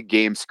there is a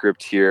game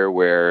script here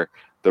where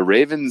the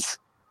Ravens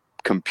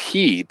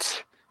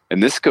compete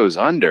and this goes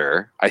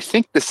under. I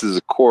think this is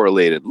a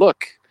correlated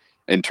look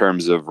in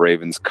terms of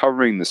Ravens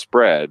covering the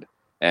spread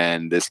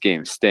and this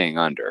game staying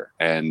under.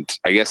 And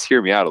I guess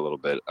hear me out a little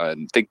bit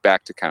and think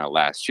back to kind of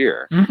last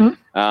year.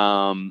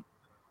 Mm-hmm.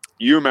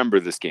 You remember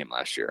this game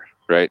last year,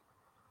 right?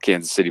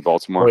 Kansas City,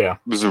 Baltimore. Oh, yeah.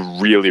 It was a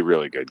really,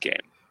 really good game.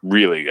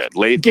 Really good.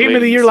 Late of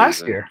the year season.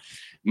 last year.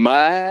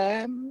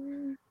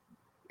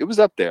 It was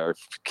up there.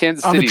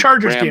 Kansas City. The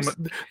Chargers Rams,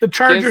 game. The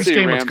Chargers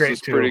game was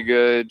great too. Pretty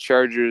good.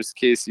 Chargers,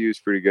 KC was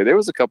pretty good. There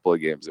was a couple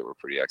of games that were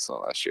pretty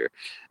excellent last year.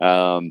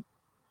 A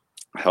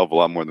hell of a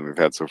lot more than we've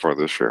had so far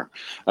this year.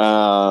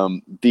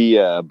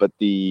 But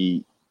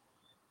the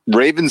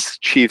Ravens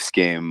Chiefs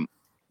game,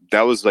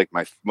 that was like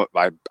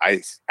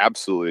I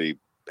absolutely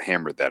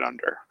hammered that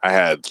under. I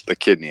had the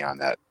kidney on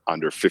that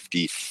under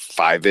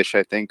 55-ish,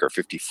 I think, or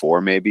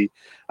 54 maybe.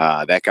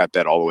 That got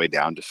bet all the way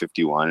down to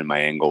 51, and my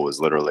angle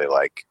was literally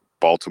like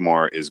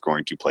Baltimore is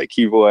going to play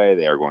Kivoi.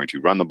 They are going to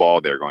run the ball.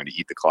 They're going to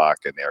eat the clock,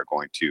 and they are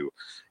going to,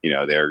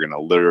 they're going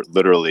to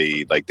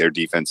literally, like, their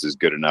defense is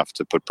good enough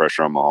to put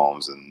pressure on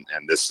Mahomes, and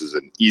this is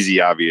an easy,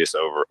 obvious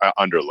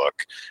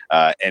underlook.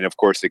 And of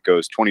course, it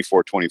goes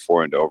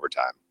 24-24 into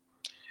overtime.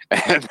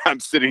 And I'm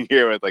sitting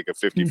here with like a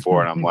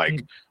 54, and I'm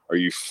like, are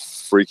you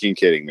freaking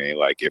kidding me?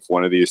 Like, if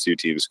one of these two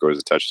teams scores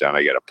a touchdown,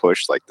 I get a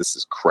push. Like, this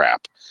is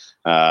crap.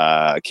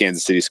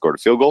 Kansas City scored a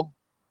field goal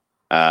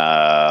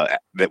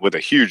with a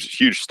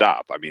huge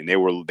stop. I mean, they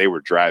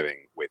were driving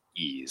with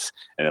ease,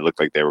 and it looked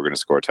like they were going to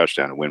score a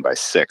touchdown and win by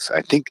 6.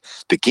 I think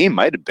the game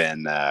might have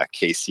been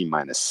KC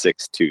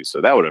 -6 too, so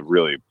that would have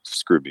really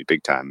screwed me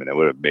big time, and it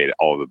would have made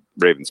all the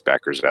Ravens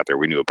backers out there.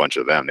 We knew a bunch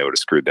of them; they would have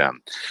screwed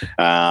them.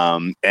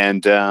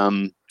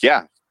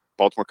 Yeah,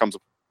 Baltimore comes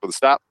up with a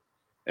stop,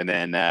 and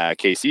then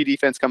KC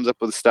defense comes up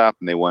with a stop,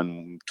 and they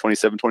won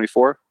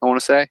 27-24. I want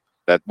to say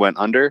that went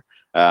under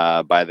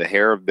by the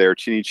hair of their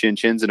chinny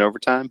chins in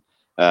overtime.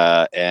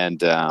 I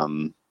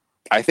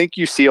think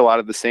you see a lot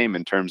of the same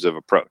in terms of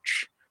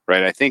approach,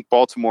 right? I think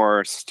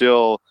Baltimore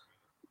still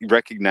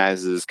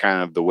recognizes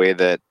kind of the way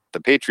that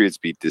the Patriots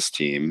beat this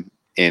team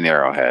in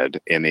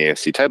Arrowhead in the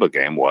AFC title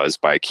game was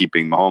by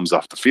keeping Mahomes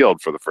off the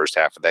field for the first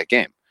half of that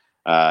game.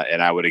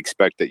 And I would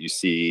expect that you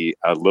see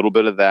a little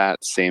bit of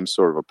that same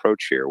sort of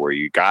approach here, where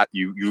you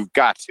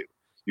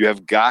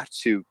have got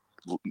to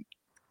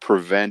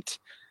prevent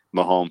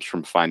Mahomes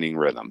from finding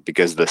rhythm,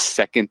 because the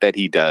second that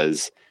he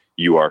does,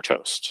 you are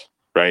toast,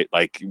 right?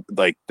 Like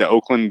the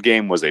Oakland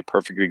game was a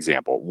perfect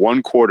example.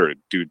 One quarter,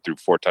 dude threw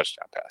 4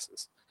 touchdown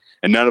passes,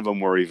 and none of them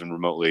were even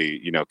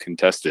remotely,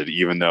 contested,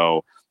 even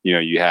though,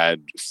 you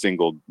had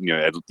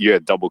you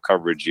had double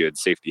coverage, you had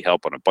safety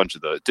help on a bunch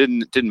of those.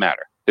 It didn't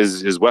matter.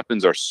 His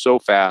weapons are so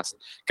fast,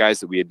 guys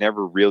that we had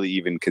never really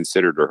even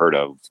considered or heard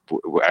of.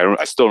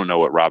 I still don't know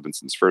what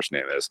Robinson's first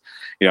name is.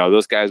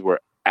 Those guys were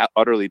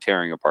utterly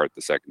tearing apart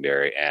the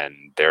secondary, and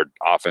their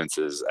offense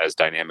is as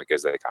dynamic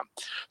as they come.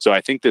 So I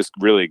think this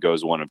really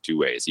goes one of two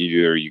ways.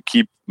 Either you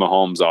keep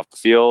Mahomes off the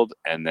field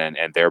and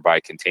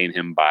thereby contain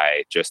him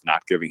by just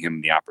not giving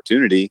him the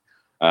opportunity.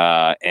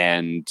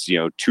 And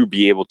to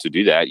be able to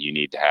do that, you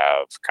need to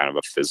have kind of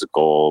a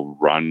physical,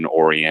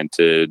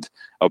 run-oriented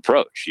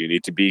approach. You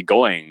need to be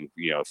going,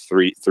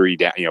 3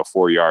 down,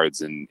 4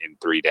 yards in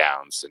 3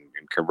 downs,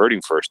 and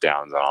converting first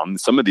downs on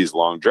some of these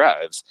long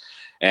drives.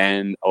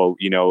 And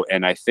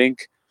and I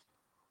think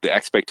the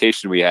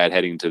expectation we had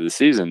heading to the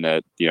season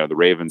that the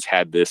Ravens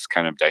had this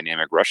kind of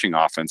dynamic rushing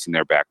offense in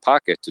their back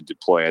pocket to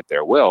deploy at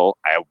their will.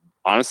 I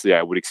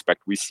would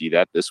expect we see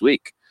that this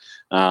week.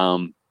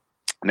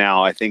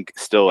 Now, I think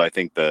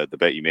the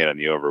bet you made on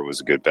the over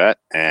was a good bet,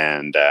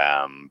 and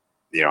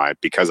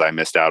because I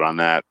missed out on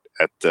that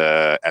at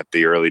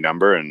the early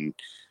number, and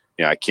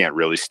I can't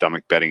really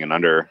stomach betting an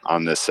under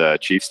on this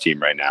Chiefs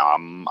team right now.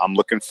 I'm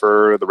looking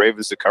for the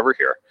Ravens to cover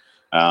here.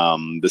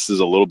 This is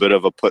a little bit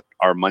of a put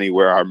our money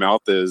where our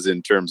mouth is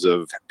in terms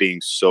of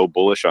being so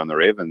bullish on the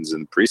Ravens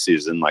in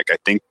preseason. Like, I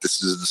think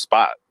this is the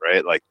spot,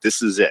 right? Like,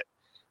 this is it.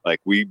 Like,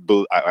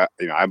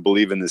 I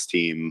believe in this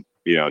team,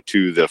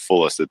 to the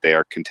fullest, that they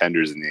are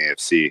contenders in the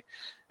AFC.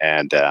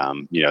 And,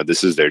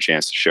 this is their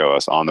chance to show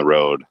us on the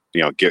road,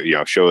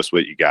 show us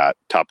what you got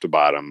top to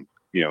bottom,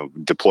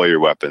 deploy your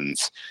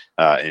weapons,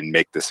 and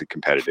make this a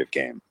competitive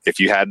game. If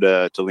you had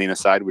to lean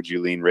aside, would you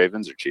lean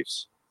Ravens or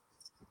Chiefs?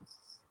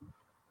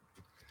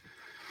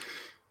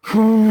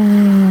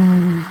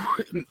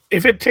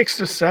 If it takes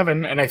to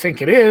 7, and I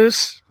think it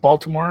is,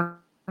 Baltimore,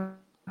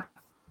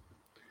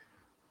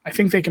 I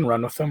think they can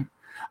run with them.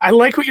 I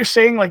like what you're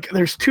saying. Like,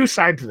 there's two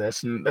sides to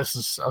this, and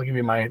I'll give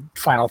you my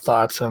final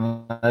thoughts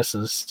on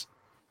this.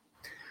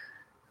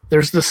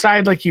 There's the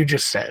side, like you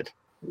just said,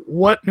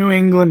 what New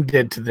England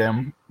did to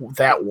them,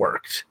 that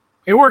worked.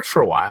 It worked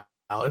for a while.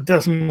 It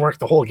doesn't work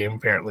the whole game,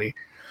 apparently.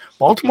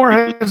 Baltimore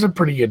has a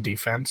pretty good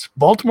defense.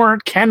 Baltimore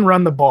can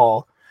run the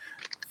ball.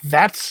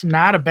 That's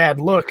not a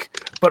bad look.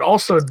 But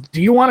also,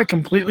 do you want to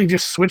completely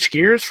just switch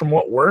gears from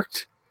what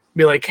worked?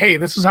 Be like, hey,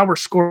 this is how we're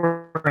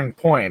scoring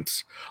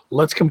points.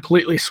 Let's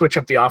completely switch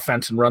up the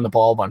offense and run the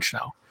ball a bunch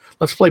now.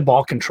 Let's play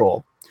ball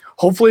control.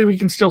 Hopefully we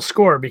can still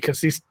score,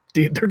 because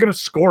they're going to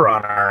score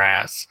on our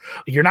ass.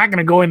 You're not going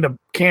to go into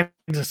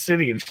Kansas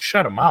City and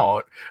shut them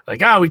out.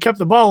 Like, we kept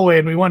the ball away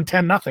and we won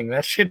 10-0.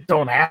 That shit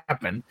don't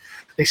happen.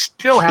 They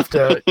still have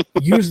to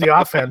use the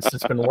offense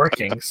that's been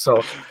working.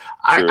 So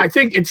I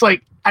think it's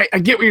like, I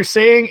get what you're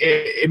saying.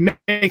 It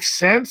makes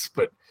sense,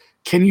 but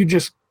can you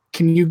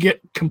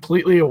get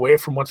completely away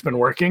from what's been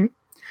working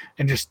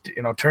and just,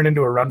 turn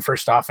into a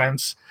run-first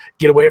offense,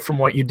 get away from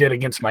what you did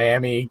against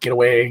Miami, get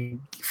away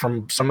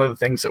from some of the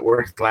things that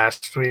worked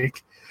last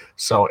week?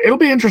 So it'll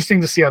be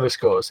interesting to see how this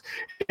goes.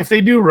 If they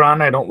do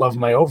run, I don't love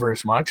my over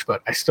as much,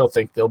 but I still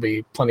think there'll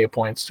be plenty of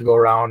points to go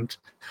around.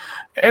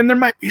 And there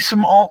might be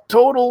some alt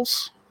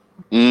totals.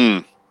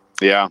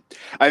 Yeah.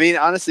 I mean,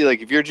 honestly,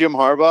 like, if you're John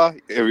Harbaugh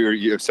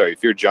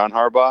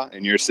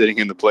and you're sitting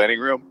in the planning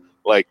room,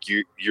 like,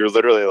 you're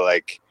literally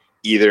like,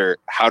 either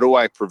how do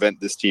I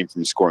prevent this team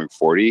from scoring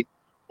 40,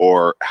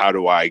 or how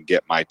do I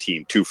get my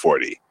team to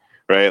 40,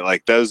 right?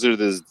 Like this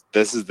is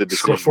the Score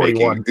decision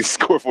making. 41.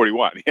 Score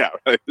 41. Yeah,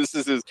 right? This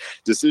is his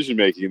decision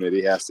making that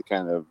he has to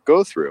kind of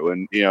go through,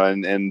 and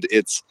and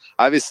it's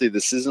obviously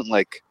this isn't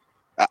like,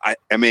 I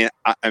mean,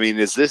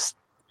 is this?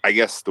 I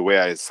guess the way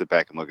I sit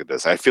back and look at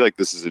this, I feel like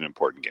this is an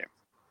important game.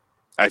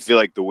 I feel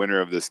like the winner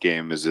of this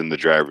game is in the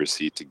driver's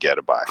seat to get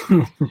a bye,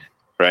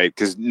 right?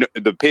 Because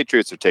the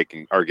Patriots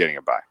are getting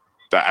a bye.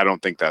 I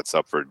don't think that's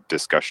up for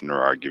discussion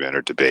or argument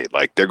or debate.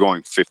 Like they're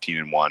going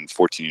 15-1,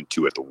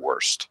 14-2 at the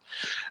worst.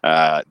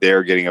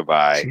 They're getting a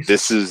bye.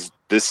 Jesus.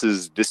 This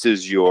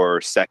is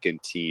your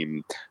second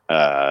team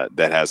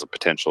that has a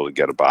potential to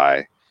get a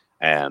bye,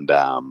 and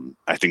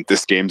I think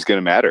this game's going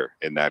to matter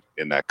in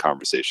that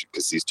conversation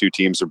because these two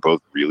teams are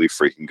both really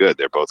freaking good.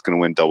 They're both going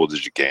to win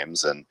double-digit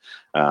games, and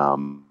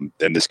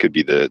this could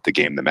be the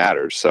game that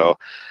matters. So.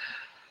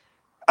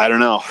 I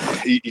don't know.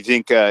 You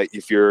think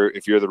if you're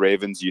the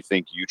Ravens, you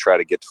think you try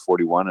to get to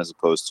 41 as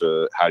opposed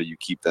to how do you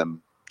keep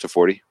them to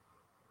 40?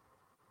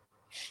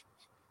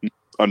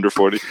 Under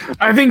 40?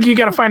 I think you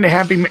got to find a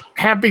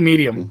happy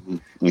medium.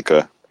 Mm-hmm.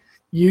 Okay.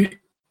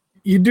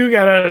 You do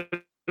got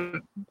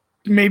to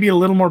maybe a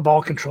little more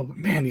ball control, but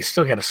man, you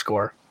still got to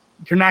score.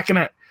 You're not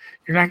gonna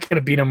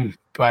beat them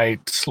by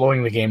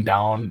slowing the game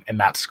down and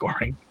not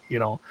scoring.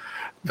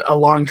 A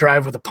long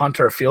drive with a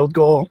punt or a field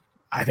goal.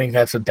 I think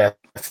that's a death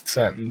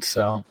sentence.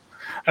 So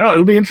I don't know.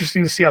 It'll be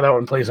interesting to see how that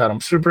one plays out.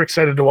 I'm super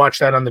excited to watch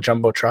that on the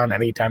Jumbotron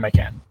anytime I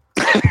can.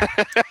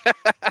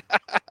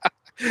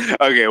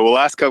 Okay, well,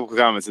 last couple of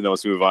comments and then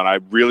let's move on. I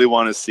really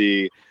want to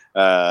see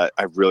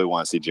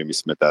Jimmy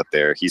Smith out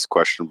there. He's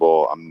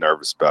questionable. I'm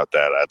nervous about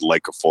that. I'd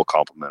like a full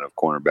complement of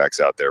cornerbacks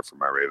out there for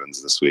my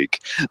Ravens this week.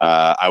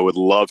 I would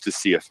love to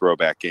see a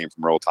throwback game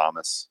from Earl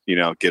Thomas.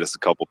 Get us a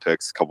couple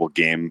picks, a couple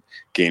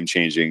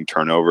game-changing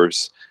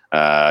turnovers.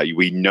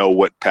 We know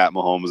what Pat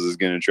Mahomes is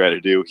going to try to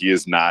do. He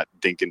is not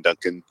dink and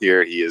dunking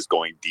here. He is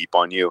going deep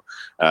on you.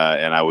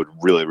 And I would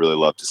really, really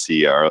love to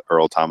see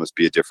Earl Thomas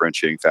be a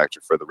differentiating factor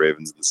for the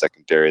Ravens in the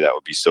secondary. That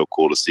would be so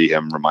cool to see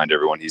him remind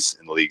everyone he's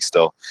in the league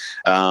still.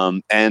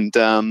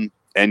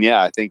 And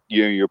yeah, I think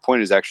your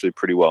point is actually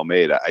pretty well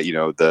made.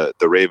 The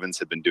Ravens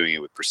have been doing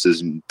it with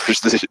precision,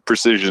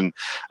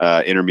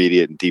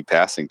 intermediate and deep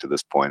passing to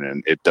this point,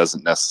 and it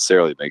doesn't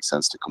necessarily make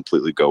sense to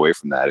completely go away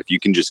from that. If you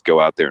can just go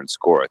out there and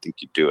score, I think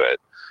you do it.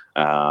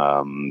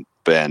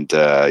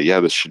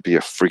 This should be a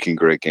freaking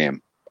great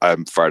game.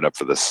 I'm fired up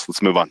for this.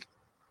 Let's move on.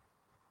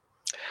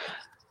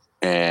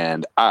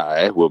 And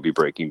I will be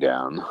breaking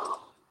down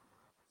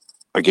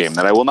a game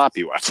that I will not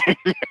be watching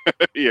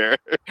here,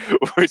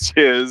 which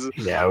is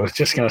I was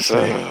just gonna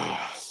say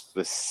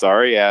the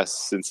sorry ass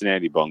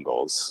Cincinnati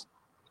Bengals,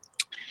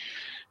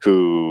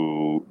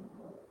 who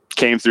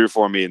came through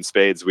for me in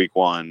spades week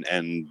 1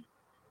 and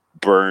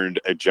burned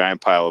a giant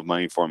pile of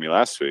money for me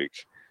last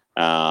week.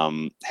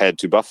 Head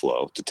to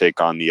Buffalo to take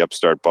on the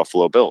upstart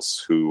Buffalo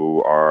Bills,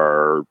 who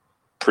are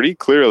pretty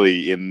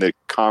clearly in the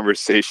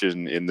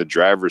conversation in the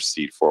driver's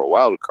seat for a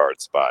wild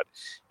card spot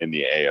in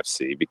the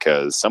AFC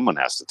because someone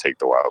has to take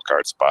the wild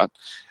card spot.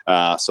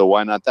 So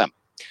why not them?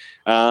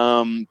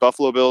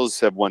 Buffalo Bills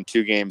have won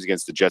 2 games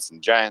against the Jets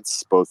and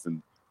Giants, both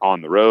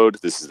on the road.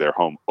 This is their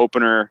home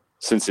opener.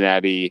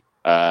 Cincinnati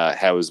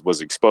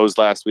was exposed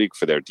last week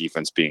for their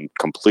defense being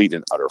complete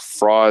and utter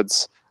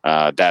frauds.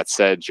 That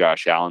said,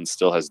 Josh Allen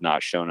still has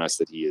not shown us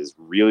that he is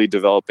really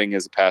developing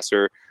as a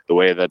passer the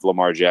way that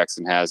Lamar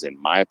Jackson has.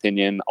 In my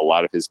opinion, a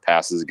lot of his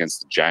passes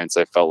against the Giants,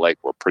 I felt like,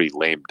 were pretty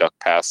lame duck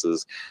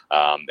passes,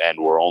 and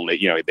were only,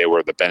 they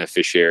were the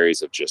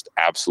beneficiaries of just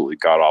absolutely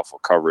god-awful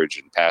coverage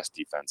and pass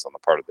defense on the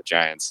part of the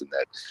Giants, and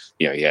that,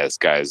 he has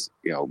guys,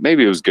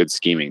 maybe it was good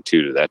scheming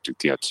too to that,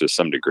 to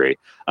some degree.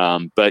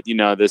 But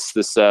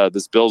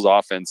this Bills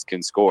offense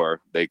can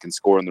score. They can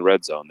score in the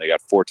red zone. They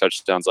got 4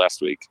 touchdowns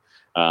last week.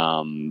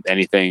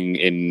 Anything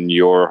in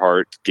your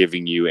heart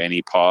giving you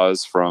any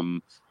pause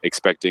from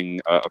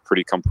expecting a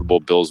pretty comfortable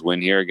Bills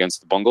win here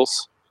against the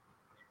Bengals?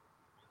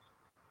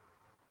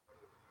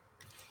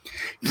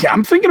 Yeah,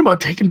 I'm thinking about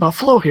taking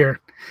Buffalo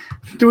here.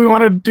 Do we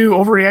want to do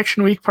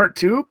overreaction week part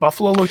 2?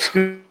 Buffalo looks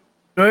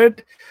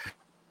good.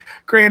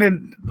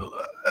 Granted,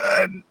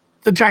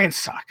 the Giants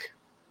suck.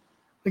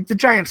 Like, the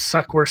Giants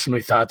suck worse than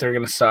we thought they were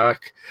going to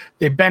suck.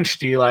 They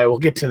benched Eli. We'll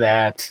get to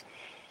that.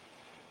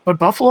 But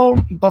Buffalo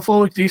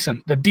looked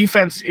decent. The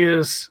defense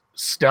is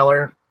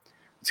stellar.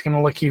 It's going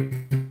to look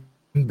even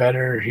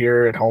better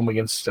here at home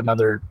against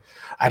another.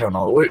 I don't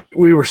know.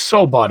 We were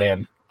so bought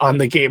in on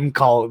the game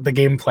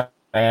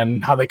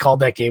plan, how they called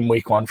that game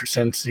week 1 for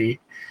Cincy.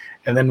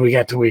 And then we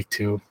got to week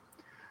 2.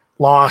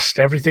 Lost.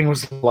 Everything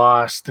was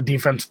lost. The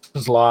defense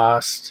was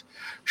lost.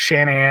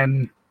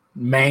 Shanahan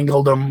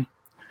mangled them.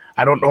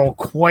 I don't know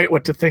quite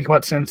what to think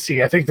about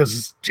Cincy. I think this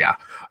is,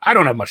 I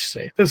don't have much to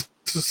say. This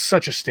is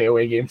such a stay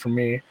away game for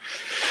me.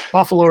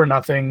 Buffalo or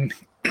nothing.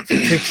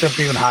 Takes up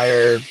even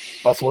higher.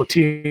 Buffalo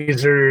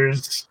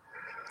teasers.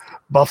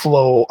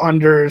 Buffalo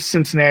under.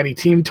 Cincinnati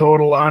team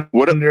total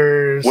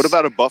unders. What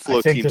about a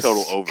Buffalo team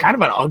total over? Kind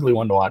of an ugly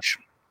one to watch.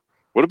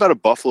 What about a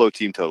Buffalo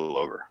team total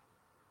over?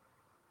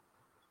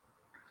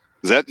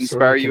 Does that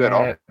inspire you at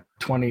all?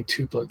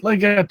 22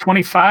 like a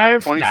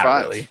 25? 25.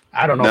 Not really.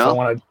 I don't know if I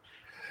want to.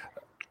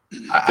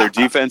 Their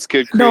defense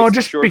could create no, some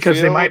just short because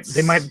fields.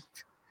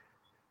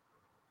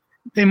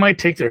 they might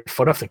take their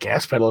foot off the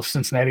gas pedal if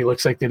Cincinnati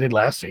looks like they did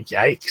last week.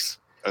 Yikes.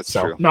 That's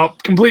So true. no,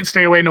 complete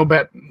stay away. No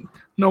bet.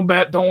 No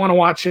bet. Don't want to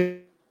watch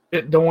it.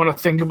 Don't want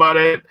to think about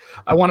it.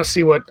 I want to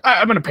see what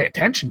I'm going to pay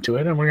attention to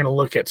it, and we're going to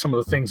look at some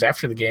of the things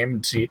after the game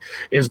and see,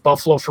 is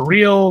Buffalo for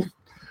real?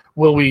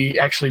 Will we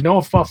actually know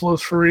if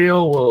Buffalo's for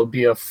real? Will it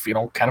be a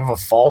kind of a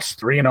false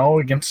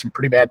 3-0 against some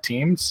pretty bad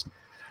teams?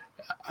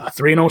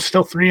 3-0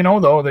 still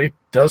 3-0 though. They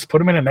does put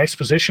them in a nice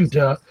position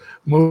to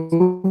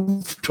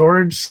move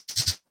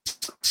towards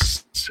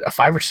a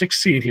 5 or 6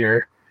 seed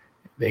here.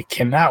 They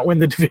cannot win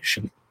the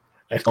division,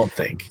 I don't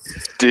think.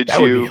 Would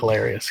be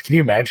hilarious. Can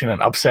you imagine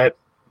an upset?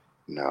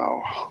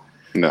 No.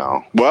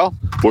 Well,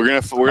 we're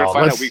gonna find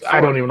out week 4.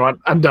 I don't even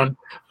want. I'm done.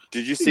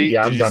 Did you see?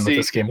 Yeah, I'm done with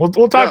this game. We'll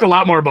talk a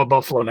lot more about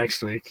Buffalo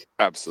next week.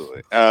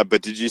 Absolutely.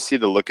 But did you see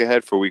the look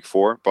ahead for week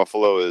 4?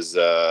 Buffalo is,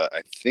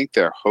 I think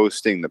they're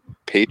hosting the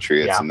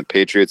Patriots, and the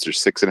Patriots are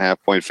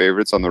 6.5-point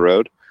favorites on the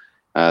road.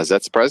 Does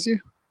that surprise you?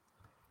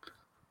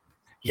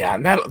 Yeah,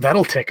 and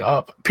that'll tick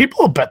up. People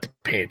will bet the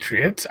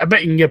Patriots. I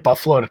bet you can get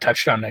Buffalo at a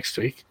touchdown next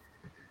week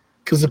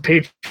because the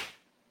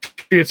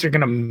Patriots are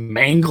going to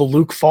mangle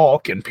Luke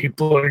Falk, and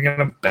people are going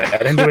to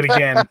bet into it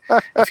again.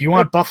 If you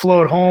want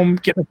Buffalo at home,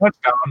 get a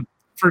touchdown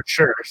for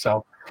sure.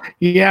 So,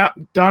 yeah,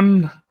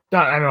 done.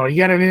 I don't know. You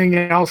got anything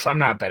else? I'm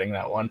not betting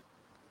that one.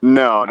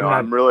 No.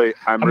 I'm going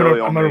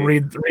to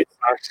read the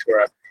box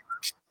score.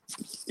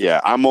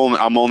 Yeah, I'm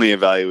only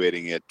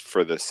evaluating it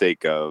for the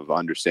sake of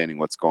understanding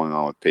what's going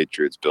on with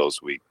Patriots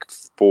Bills week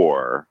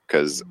 4,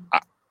 because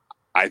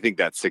I think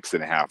that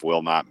 6.5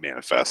 will not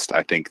manifest.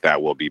 I think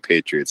that will be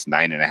Patriots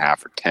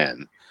 9.5 or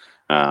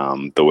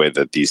 10. The way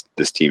that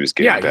this team is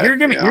getting. Yeah, you're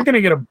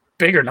gonna get a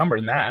bigger number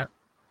than that.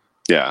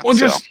 Yeah. Well,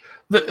 just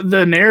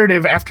the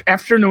narrative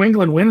after New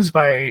England wins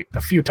by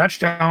a few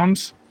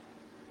touchdowns.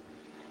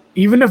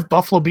 Even if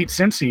Buffalo beats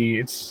Cincy,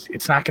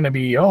 it's not going to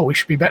be we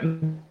should be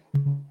betting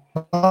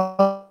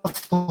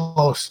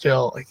Buffalo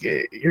still. Like,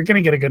 you're going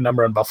to get a good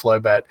number on Buffalo, I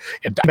bet.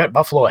 And I bet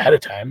Buffalo ahead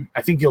of time.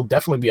 I think you'll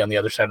definitely be on the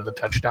other side of the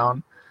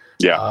touchdown.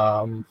 Yeah.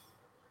 All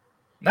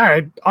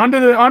right, onto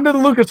the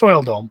Lucas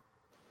Oil Dome.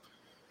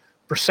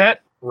 Brissett,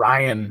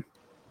 Ryan.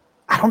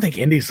 I don't think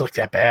Indy's looked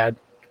that bad.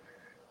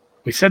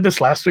 We said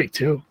this last week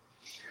too.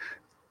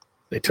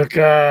 They took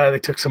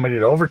somebody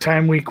to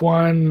overtime week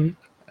 1.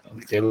 I don't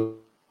think they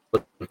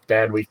looked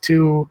bad week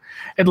 2.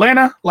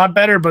 Atlanta, a lot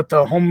better, but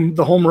the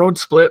home road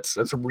splits,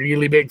 that's a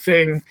really big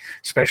thing,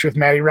 especially with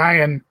Matty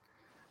Ryan.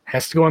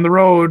 Has to go on the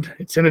road.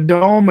 It's in a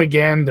dome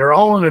again. They're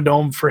all in a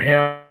dome for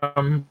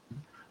him,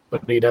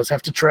 but he does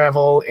have to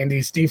travel.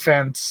 Indy's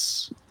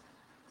defense,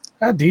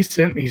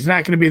 decent. He's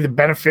not going to be the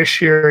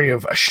beneficiary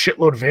of a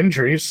shitload of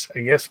injuries, I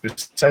guess,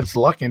 besides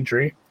the luck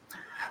injury.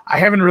 I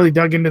haven't really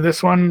dug into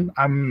this one.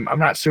 I'm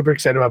not super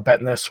excited about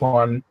betting this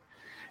one.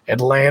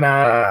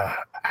 Atlanta,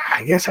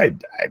 I guess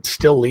I'd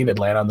still lean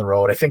Atlanta on the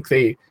road. I think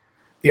the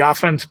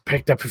offense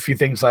picked up a few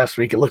things last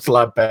week. It looked a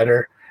lot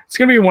better. It's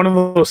going to be one of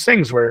those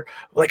things where,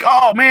 like,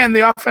 oh, man,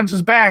 the offense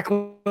is back.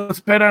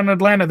 Let's bet on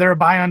Atlanta. They're a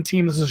buy-on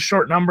team. This is a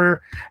short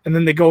number. And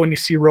then they go and you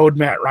see road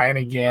Matt Ryan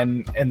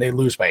again, and they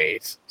lose by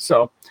 8.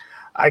 So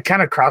I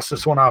kind of crossed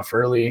this one off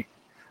early.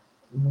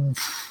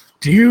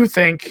 Do you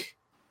think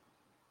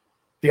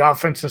the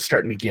offense is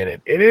starting to get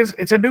it?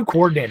 It's a new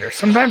coordinator.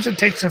 Sometimes it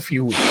takes a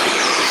few weeks.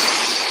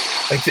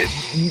 Like,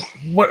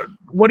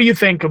 what do you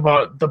think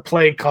about the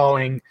play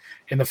calling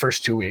in the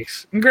first 2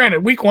 weeks? And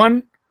granted, week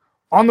 1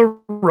 on the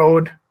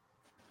road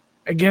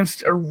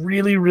against a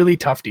really, really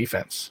tough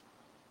defense.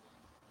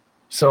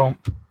 So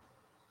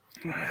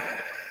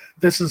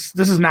this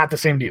is not the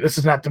same. This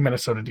is not the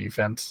Minnesota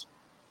defense.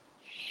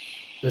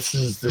 This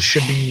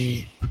should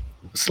be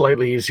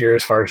slightly easier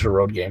as far as the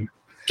road game.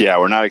 Yeah,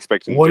 we're not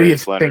expecting. What do you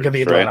think of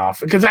the Atlanta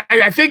offense? Because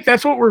I think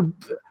that's what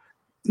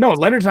No,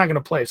 Leonard's not going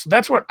to play. So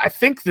that's what I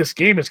think this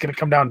game is going to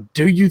come down.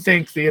 Do you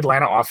think the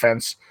Atlanta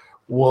offense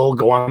will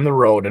go on the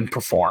road and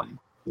perform?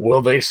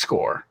 Will they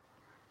score?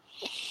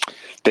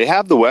 They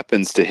have the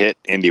weapons to hit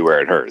Indy where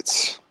it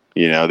hurts.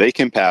 They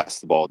can pass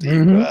the ball deep.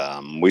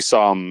 Mm-hmm. We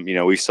saw them.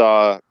 We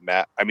saw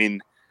Matt. I mean,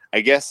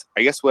 I guess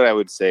what I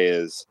would say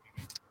is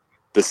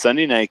the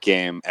Sunday night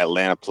game,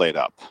 Atlanta played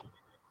up.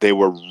 They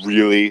were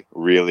really,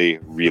 really,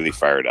 really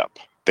fired up.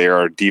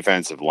 Their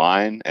defensive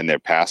line and their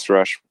pass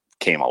rush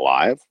came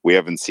alive. We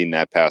haven't seen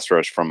that pass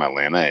rush from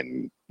Atlanta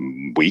in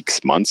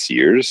weeks, months,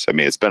 years. I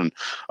mean, it's been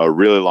a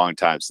really long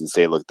time since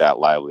they looked that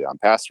lively on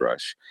pass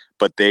rush.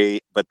 But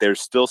there's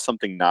still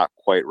something not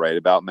quite right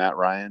about Matt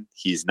Ryan.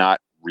 He's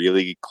not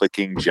really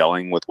clicking,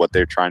 gelling with what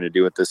they're trying to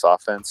do with this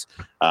offense.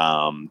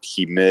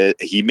 He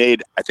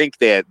made. I think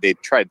they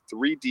tried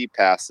 3 deep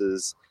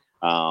passes.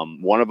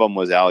 One of them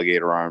was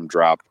alligator arm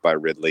dropped by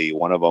Ridley.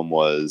 One of them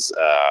was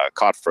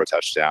caught for a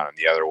touchdown, and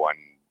the other one,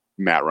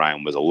 Matt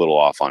Ryan was a little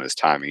off on his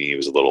timing. He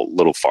was a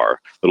little far, a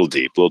little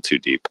deep, a little too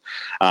deep.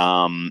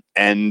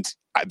 And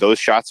those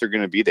shots are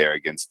going to be there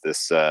against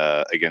this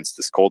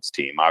Colts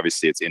team.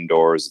 Obviously, it's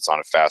indoors. It's on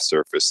a fast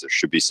surface. There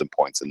should be some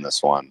points in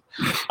this one.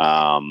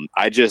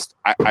 I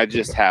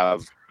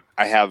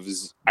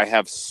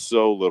have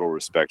so little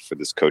respect for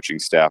this coaching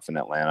staff in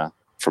Atlanta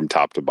from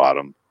top to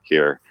bottom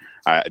here.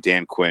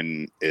 Dan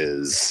Quinn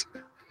is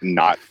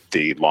not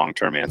the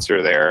long-term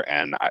answer there,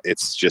 and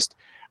it's just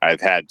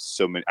I've had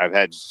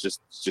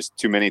just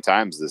too many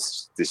times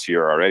this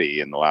year already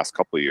in the last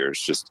couple of years,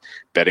 just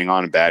betting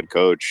on a bad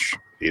coach,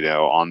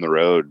 on the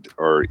road,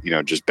 or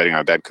just betting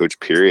on a bad coach,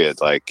 period.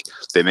 Like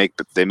they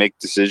make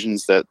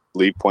decisions that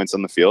leave points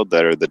on the field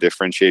that are the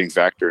differentiating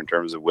factor in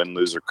terms of win,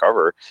 lose, or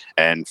cover.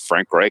 And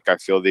Frank Reich, I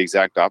feel the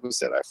exact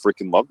opposite. I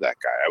freaking love that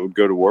guy. I would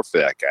go to war for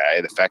that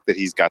guy. The fact that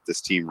he's got this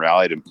team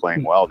rallied and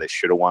playing well, they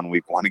should have won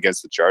week 1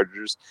 against the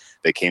Chargers.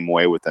 They came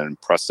away with an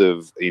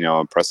impressive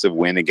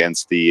win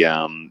against the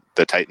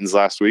Titans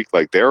last week.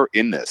 Like they're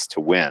in this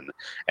to win.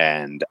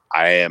 And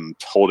I am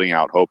holding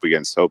out hope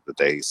against hope that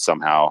they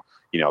somehow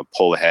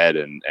pull ahead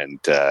and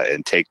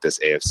take this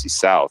AFC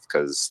South,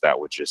 because that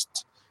would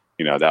just,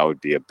 that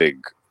would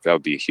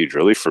be a huge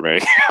relief for me,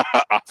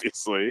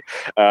 obviously.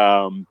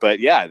 But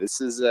yeah,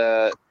 this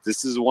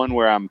is one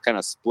where I'm kind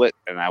of split,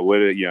 and I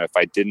would, if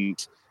I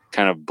didn't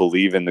kind of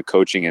believe in the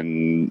coaching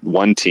in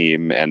one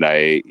team and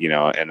I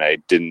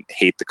didn't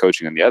hate the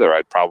coaching in the other,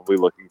 I'd probably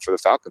looking for the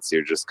Falcons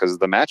here just because of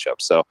the matchup.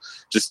 So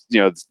just,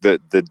 the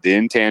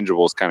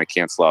intangibles kind of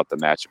cancel out the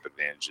matchup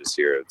advantages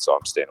here. And so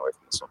I'm staying away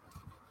from this one.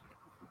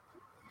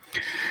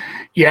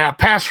 Yeah,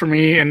 pass for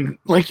me. And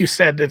like you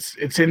said,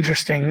 it's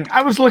interesting.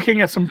 I was looking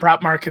at some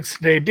prop markets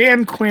today.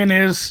 Dan Quinn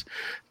is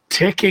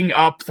ticking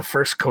up the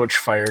first coach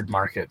fired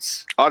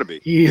markets. Ought to be.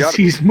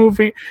 He's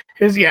moving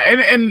his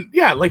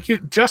like you,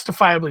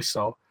 justifiably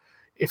so.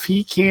 If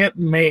he can't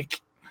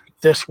make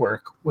this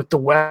work with the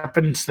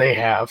weapons they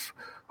have,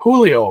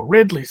 Julio,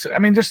 Ridley, I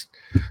mean, just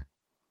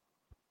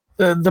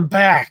the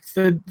back,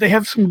 they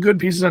have some good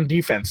pieces on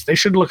defense. They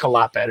should look a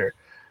lot better.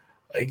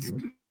 Like,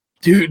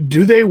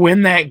 do they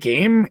win that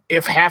game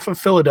if half of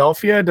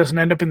Philadelphia doesn't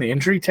end up in the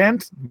injury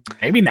tent?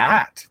 Maybe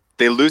not.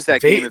 They lose that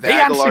game if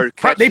Aguilar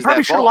catches they probably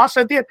that should have ball. lost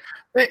at the end.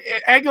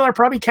 Aguilar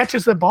probably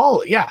catches the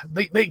ball. Yeah,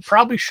 they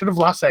probably should have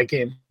lost that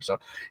game. So,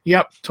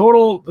 yep,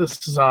 total.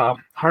 This is a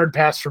hard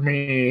pass for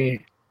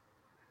me.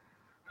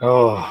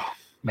 Oh,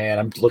 man,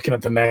 I'm looking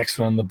at the next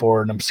one on the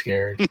board, and I'm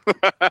scared.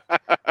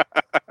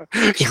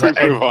 Because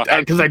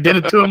I did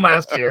it to him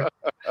last year.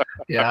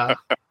 Yeah.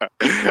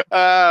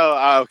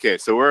 Okay.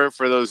 So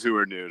for those who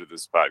are new to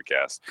this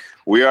podcast,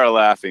 we are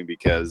laughing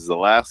because the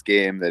last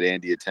game that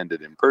Andy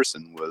attended in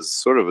person was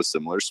sort of a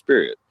similar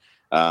spirit.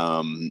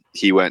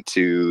 He went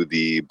to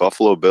the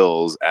Buffalo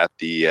Bills at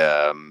the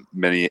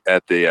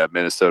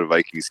Minnesota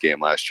Vikings game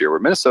last year, where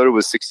Minnesota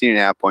was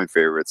 16.5-point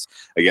favorites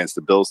against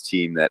the Bills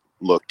team that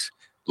looked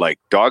like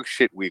dog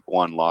shit week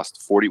 1,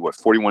 lost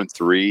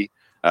 41-3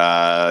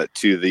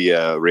 to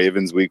the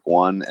Ravens week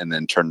 1, and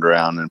then turned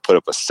around and put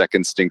up a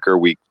second stinker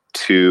week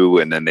 2,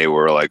 and then they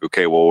were like,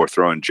 okay, well, we're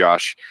throwing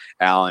Josh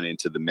Allen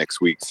into the mix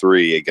week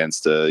 3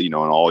 against an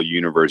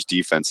all-universe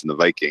defense in the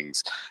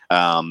Vikings.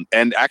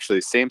 And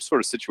actually, same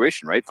sort of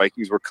situation, right?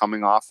 Vikings were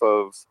coming off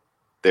of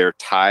their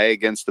tie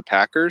against the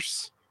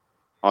Packers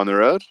on the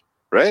road,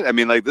 right? I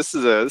mean, like this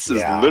is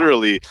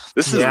literally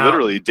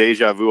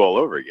deja vu all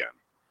over again.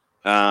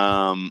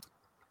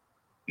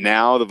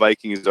 Now the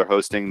Vikings are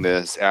hosting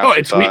this.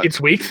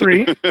 It's week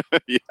 3.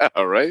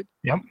 Yeah, right.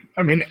 Yep.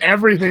 I mean,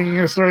 everything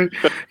is right.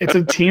 It's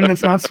a team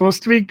that's not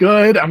supposed to be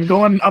good. I'm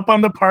going up on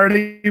the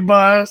party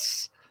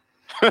bus.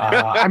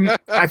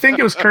 I think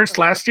it was cursed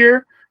last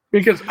year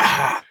because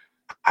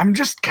I'm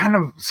just kind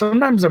of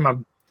sometimes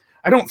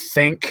I don't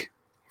think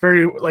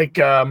very like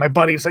my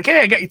buddy's like,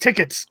 hey, I got you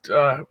tickets.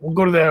 We're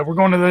going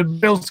to the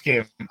Bills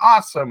game.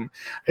 Awesome.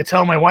 I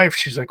tell my wife,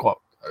 she's like,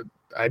 well,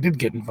 I did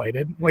get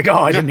invited. I'm like,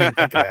 oh, I didn't even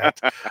think of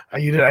that. I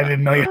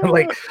didn't know you.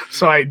 Like,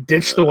 so I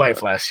ditched the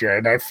wife last year,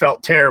 and I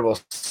felt terrible.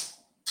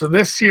 So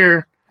this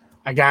year,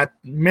 I got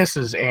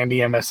Mrs. Andy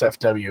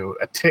MSFW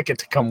a ticket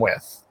to come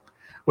with,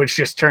 which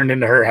just turned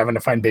into her having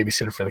to find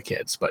babysitter for the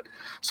kids. But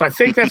so I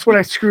think that's what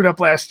I screwed up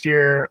last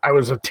year. I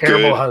was a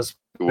terrible husband.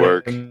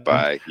 Work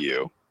by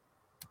you.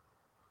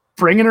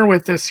 Bringing her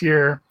with this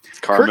year.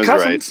 Karma's Kirk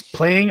Cousins right.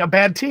 Playing a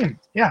bad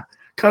team. Yeah.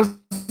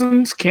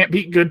 Cousins can't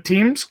beat good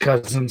teams.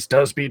 Cousins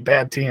does beat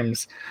bad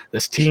teams.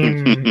 This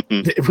team,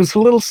 it was got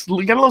a little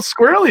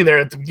squirrely there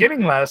at the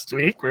beginning last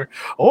week. We're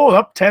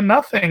up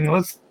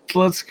 10-0.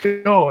 Let's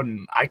go.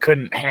 And I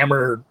couldn't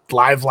hammer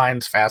live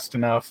lines fast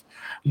enough,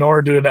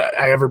 nor did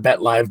I ever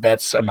bet live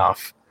bets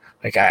enough.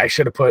 Like I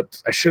should have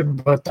put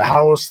the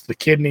house, the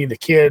kidney, the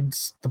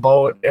kids, the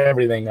boat,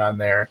 everything on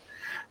there.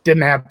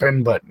 Didn't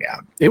happen, but yeah,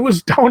 it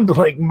was down to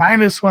like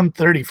minus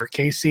 130 for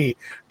KC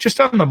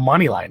just on the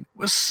money line.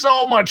 With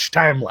so much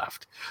time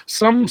left.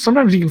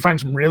 Sometimes you can find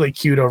some really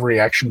cute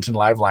overreactions in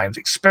live lines,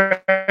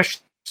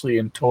 especially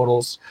in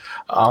totals.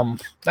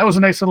 That was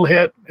a nice little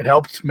hit. It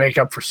helped make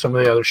up for some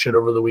of the other shit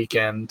over the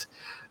weekend.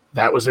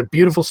 That was a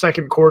beautiful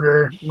second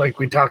quarter, like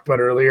we talked about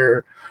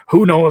earlier.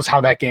 Who knows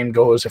how that game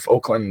goes if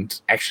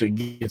Oakland actually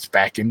gets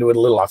back into it a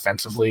little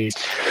offensively.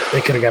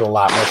 They could have got a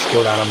lot more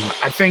scored on them.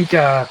 I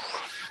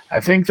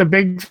think the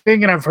big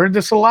thing, and I've heard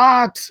this a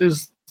lot,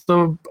 is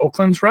the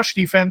Oakland's rush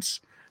defense.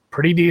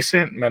 Pretty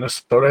decent.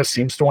 Minnesota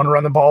seems to want to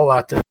run the ball a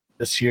lot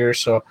this year,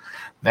 so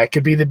that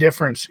could be the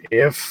difference.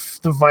 If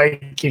the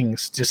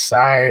Vikings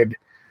decide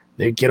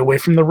they get away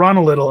from the run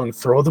a little and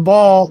throw the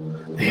ball,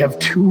 they have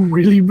two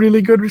really,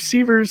 really good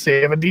receivers.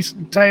 They have a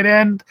decent tight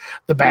end.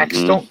 The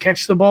backs don't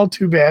catch the ball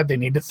too bad. They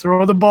need to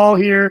throw the ball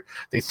here.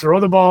 They throw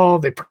the ball.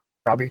 They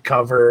probably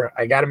cover.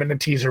 I got them in the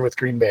teaser with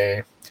Green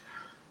Bay.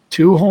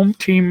 Two home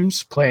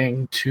teams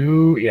playing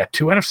two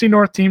NFC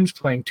North teams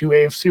playing two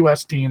AFC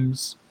West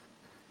teams.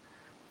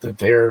 That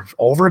they're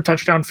over a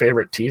touchdown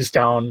favorite, teased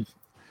down.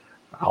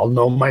 I'll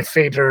know my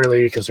fate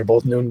early because they're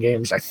both noon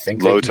games. I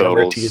think Low they can cover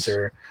a totals.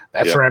 teaser.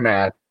 That's Yep. where I'm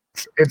at.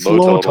 It's Low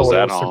low totals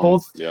at totals. They're home.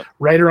 both Yep.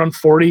 right around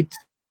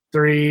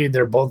 43.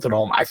 They're both at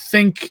home. I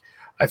think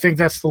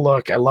that's the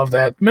look. I love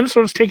that.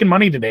 Minnesota's taking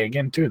money today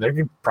again too. They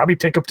could probably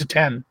take up to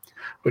 10,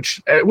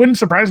 which it wouldn't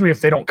surprise me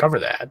if they don't cover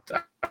that.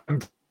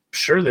 I'm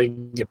sure they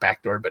can get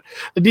backdoored, but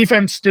the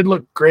defense did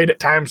look great at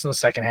times in the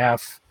second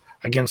half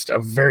against a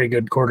very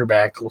good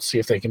quarterback. We'll see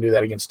if they can do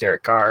that against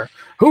Derek Carr,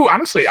 who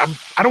honestly, I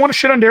don't want to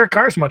shit on Derek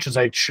Carr as much as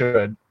I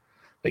should.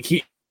 Like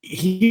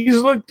he's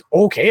looked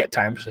okay at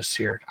times this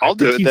year. I'll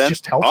do it he's then.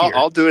 just healthier.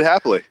 I'll do it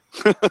happily.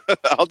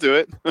 I'll do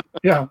it.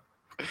 Yeah.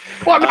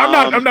 Well,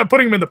 I'm not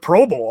putting him in the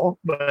Pro Bowl,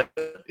 but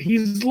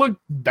he's looked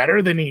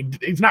better than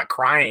he's not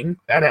crying.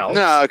 That helps.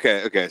 No,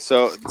 okay.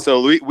 So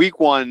week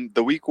one,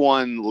 the week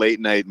one late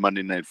night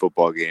Monday night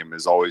football game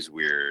is always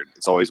weird.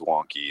 It's always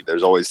wonky.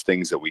 There's always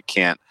things that we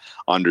can't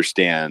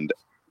understand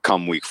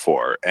come week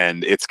 4,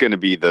 and it's going to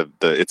be for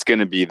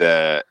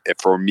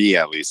me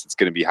at least, it's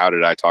going to be how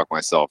did I talk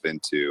myself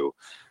into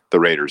the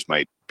Raiders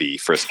might be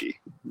frisky,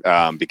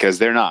 because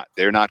they're not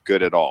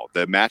good at all.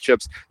 The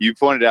matchups you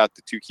pointed out,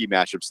 the two key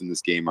matchups in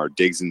this game are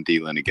Diggs and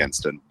Thielen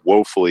against a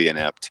woefully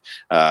inept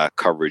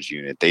coverage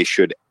unit. They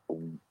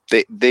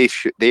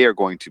are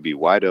going to be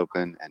wide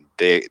open, and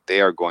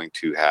they are going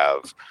to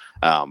have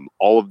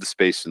all of the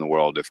space in the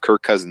world. If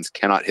Kirk Cousins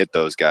cannot hit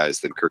those guys,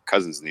 then Kirk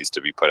Cousins needs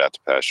to be put out to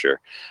pasture.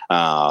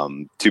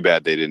 Too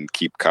bad they didn't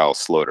keep Kyle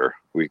Sloter.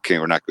 We're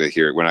not going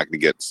to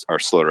get our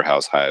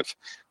Slaughterhouse Hive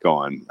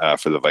going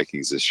for the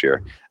Vikings this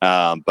year.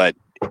 But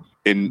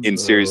in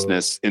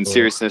seriousness,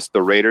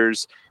 the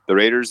Raiders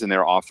and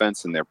their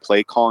offense and their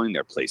play calling,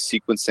 their play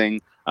sequencing,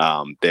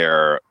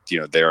 their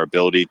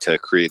ability to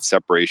create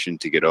separation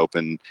to get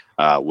open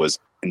was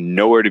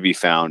nowhere to be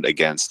found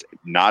against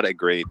not a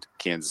great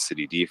Kansas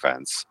City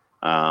defense.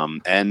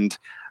 And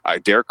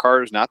Derek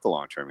Carr is not the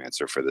long-term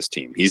answer for this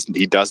team.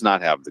 He does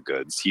not have the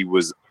goods. He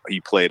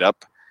played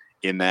up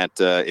in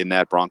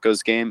that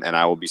Broncos game, and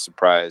I will be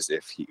surprised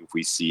if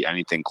we see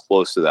anything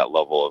close to that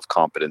level of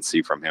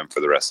competency from him for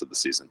the rest of the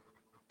season.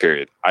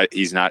 Period.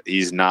 He's not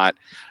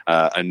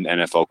an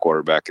NFL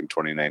quarterback in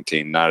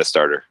 2019. Not a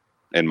starter,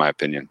 in my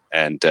opinion.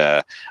 And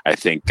I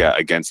think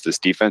against this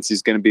defense,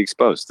 he's going to be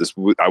exposed.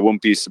 I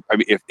won't be. I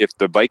mean, if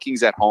the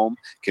Vikings at home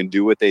can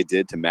do what they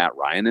did to Matt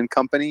Ryan and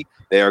company,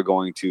 they are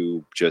going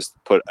to just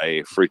put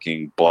a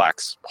freaking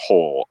black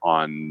hole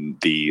on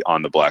the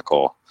black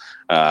hole.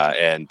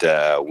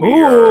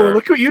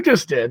 Look what you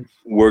just did.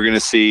 We're going to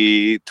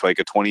see like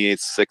a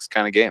 28-6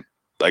 kind of game.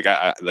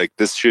 Like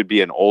this should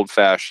be an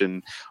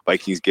old-fashioned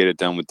Vikings get it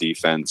done with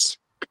defense,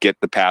 get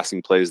the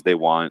passing plays they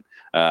want,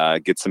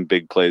 get some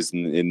big plays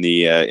in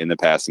the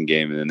passing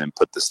game, and then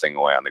put this thing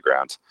away on the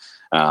ground.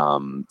 I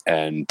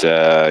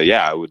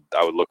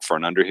would look for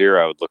an under here.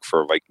 I would look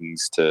for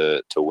Vikings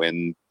to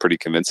win pretty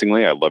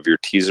convincingly. I love your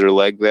teaser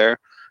leg there,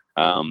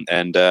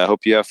 and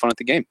hope you have fun at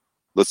the game.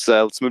 Let's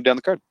move down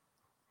the card.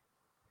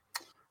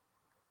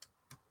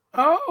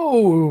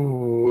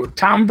 Oh,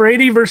 Tom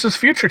Brady versus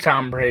future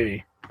Tom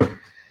Brady.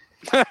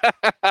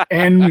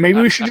 And maybe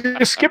we should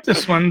just skip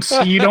this one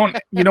so you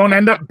don't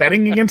end up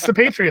betting against the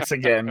Patriots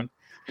again.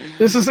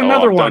 This is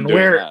another one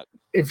where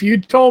if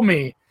you told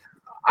me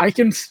I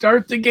can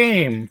start the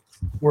game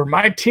where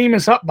my team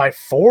is up by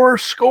 4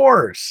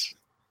 scores,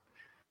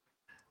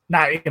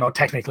 not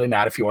technically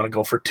not if you want to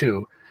go for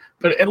 2,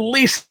 but at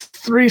least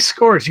 3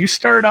 scores. You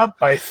start up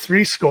by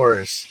 3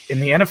 scores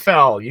in the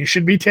NFL. You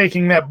should be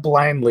taking that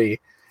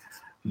blindly.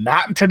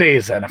 Not in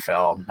today's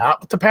NFL,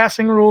 not with the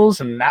passing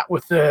rules and not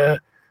with the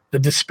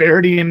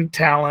disparity in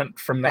talent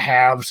from the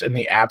haves and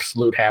the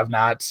absolute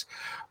have-nots.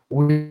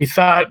 We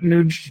thought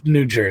New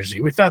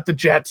Jersey, we thought the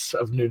Jets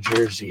of New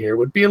Jersey here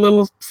would be a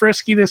little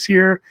frisky this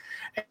year,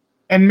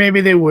 and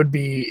maybe they would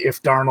be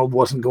if Darnold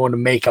wasn't going to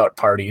make-out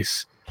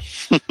parties.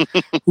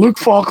 Luke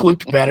Falk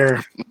looked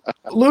better.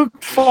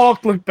 Luke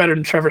Falk looked better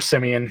than Trevor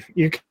Siemian.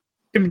 You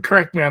can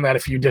correct me on that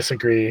if you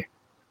disagree.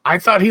 I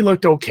thought he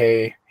looked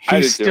okay.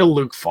 He's still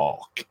Luke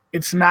Falk.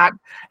 He's not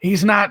a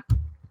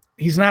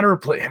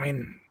replay. I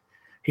mean,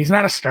 he's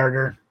not a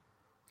starter.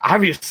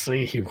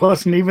 Obviously, he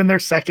wasn't even their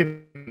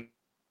second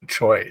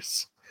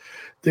choice.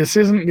 This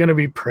isn't going to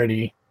be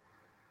pretty.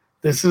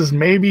 This is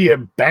maybe a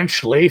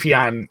bench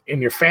Le'Veon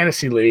in your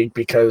fantasy league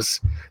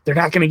because they're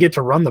not going to get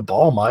to run the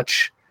ball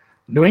much.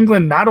 New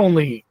England not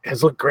only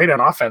has looked great on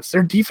offense,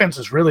 their defense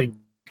is really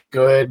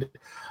good.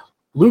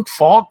 Luke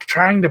Falk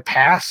trying to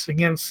pass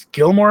against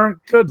Gilmore,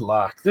 good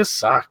luck. This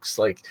sucks.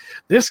 Like,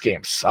 this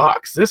game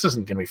sucks. This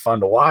isn't going to be fun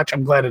to watch.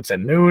 I'm glad it's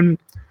at noon,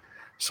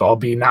 so I'll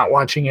be not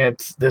watching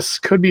it. This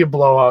could be a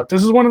blowout.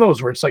 This is one of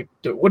those where it's like,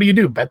 what do you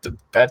do? Bet the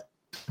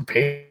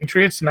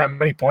Patriots not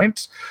many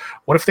points?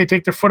 What if they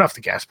take their foot off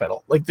the gas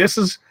pedal? Like, this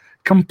is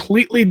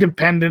completely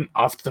dependent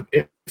off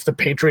if the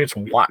Patriots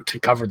want to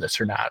cover this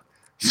or not.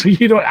 So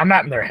I'm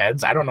not in their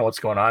heads. I don't know what's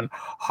going on.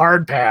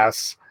 Hard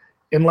pass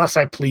unless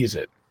I please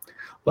it.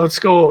 Let's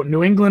go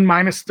New England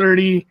minus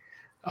 30,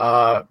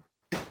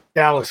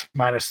 Dallas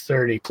minus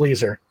 30.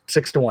 Pleaser,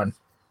 6-1.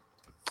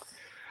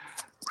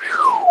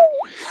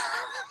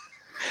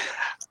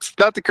 It's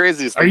not the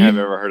craziest thing I've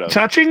ever heard of.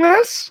 Touching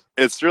this?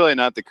 It's really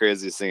not the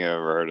craziest thing I've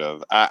ever heard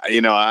of.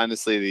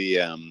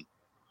 Honestly,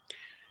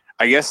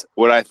 I guess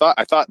what I thought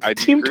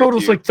team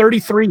total's like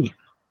 33.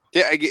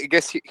 Yeah, I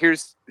guess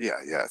here's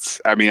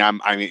I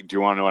mean, do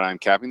you want to know what I'm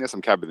capping this?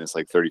 I'm capping this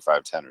like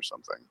 35-10 or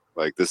something.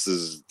 Like this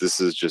is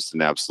just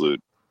an absolute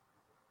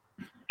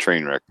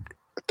train wreck.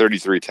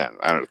 33-10.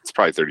 I don't know. It's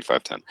probably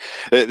 35-10.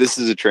 This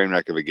is a train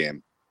wreck of a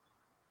game.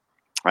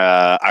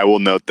 I will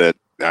note that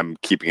I'm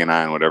keeping an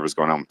eye on whatever's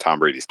going on with Tom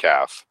Brady's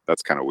calf.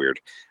 That's kind of weird.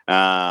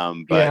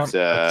 And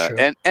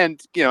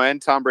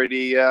Tom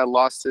Brady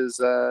lost his.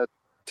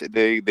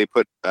 They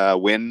put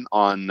Win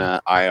on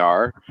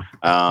IR.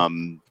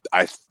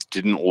 I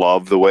didn't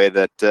love the way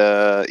that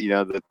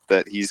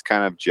that he's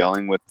kind of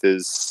gelling with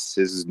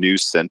his new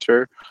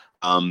center.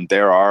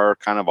 There are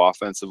kind of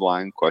offensive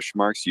line question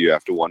marks. You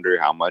have to wonder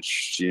how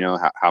much,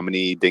 how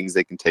many dings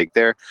they can take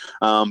there.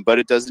 But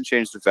it doesn't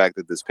change the fact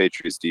that this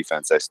Patriots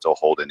defense I still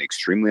hold in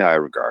extremely high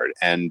regard.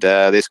 And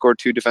they scored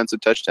 2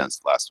 defensive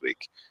touchdowns last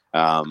week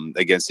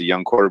against a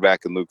young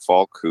quarterback in Luke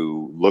Falk,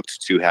 who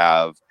looked to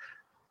have,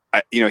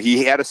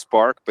 he had a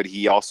spark, but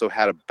he also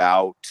had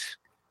about,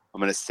 I'm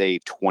going to say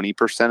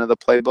 20% of the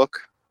playbook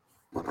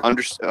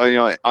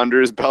under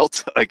his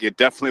belt. Like, it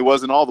definitely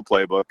wasn't all the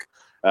playbook.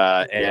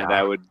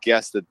 I would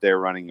guess that they're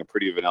running a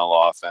pretty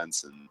vanilla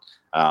offense,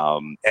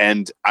 I'm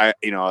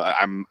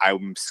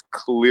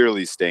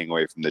clearly staying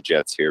away from the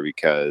Jets here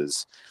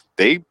because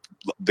the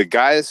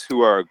guys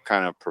who are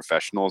kind of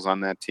professionals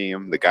on that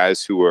team, the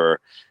guys who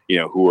are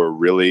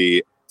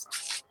really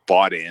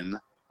bought in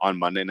on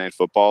Monday Night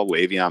Football,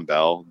 Le'Veon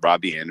Bell,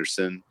 Robbie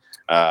Anderson,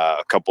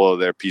 a couple of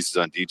their pieces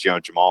on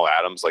DJ, Jamal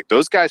Adams, like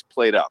those guys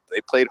played up.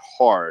 They played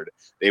hard.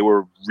 They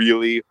were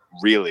really,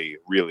 really,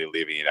 really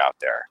leaving it out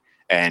there.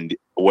 And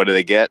what do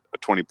they get? A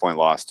 20-point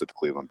loss to the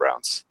Cleveland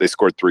Browns. They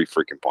scored 3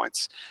 freaking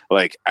points.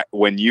 Like,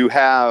 when you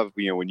have,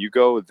 when you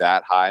go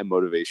that high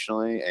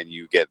motivationally and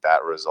you get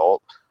that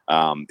result,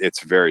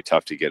 it's very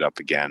tough to get up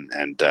again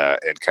and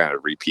kind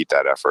of repeat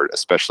that effort,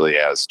 especially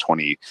as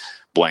 20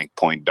 blank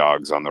point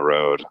dogs on the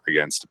road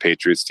against a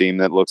Patriots team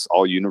that looks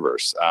all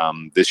universe.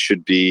 This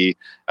should be,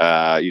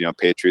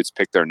 Patriots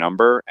pick their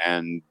number,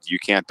 and you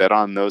can't bet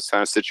on those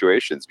kind of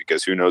situations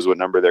because who knows what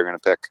number they're going to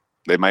pick.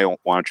 They might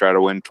want to try to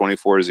win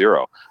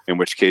 24-0, in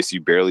which case you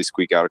barely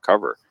squeak out a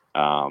cover.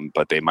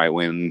 But they might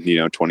win,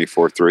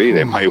 24-3.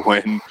 They might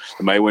win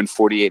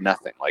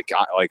 48-0. Like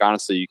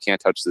honestly, you can't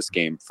touch this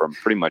game from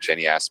pretty much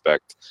any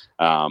aspect.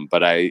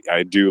 But I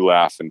do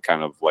laugh and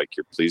kind of like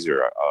your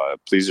pleaser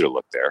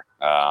look there.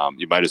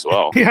 You might as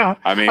well. Yeah.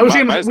 I mean,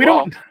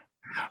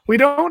 we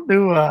don't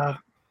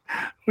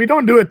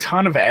do a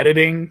ton of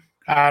editing.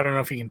 I don't know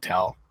if you can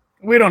tell.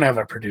 We don't have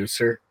a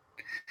producer.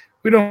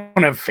 We don't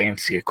have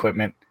fancy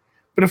equipment.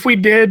 But if we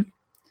did,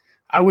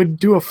 I would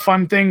do a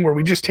fun thing where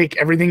we just take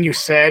everything you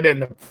said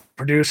and the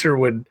producer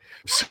would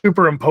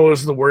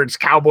superimpose the words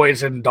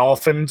Cowboys and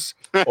Dolphins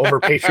over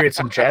Patriots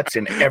and Jets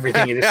and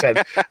everything you just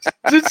said.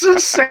 It's the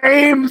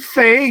same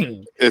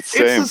thing. It's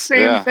the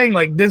same thing.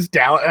 Like this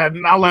Dallas,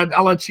 and I'll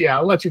let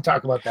you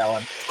talk about that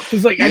one.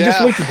 Because I just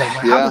looked at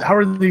them. Like, how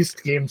are these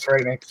games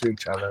right next to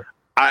each other?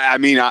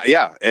 And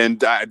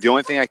the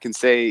only thing I can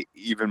say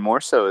even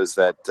more so is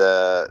that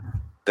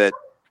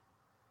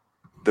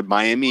the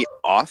Miami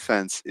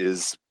offense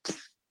is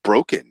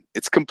broken.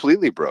 It's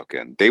completely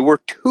broken. They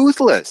were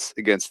toothless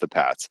against the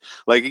Pats.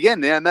 Like, again,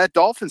 man, that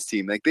Dolphins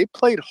team, like, they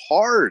played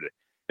hard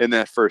in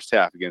that first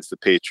half against the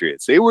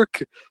Patriots. They were,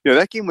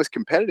 that game was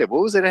competitive.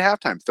 What was it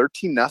at halftime?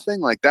 13-0?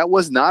 Like, that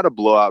was not a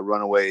blowout,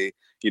 runaway,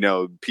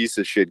 piece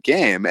of shit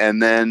game.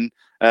 And then,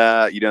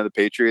 the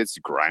Patriots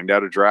grind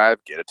out a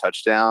drive, get a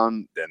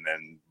touchdown, and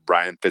then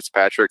Ryan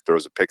Fitzpatrick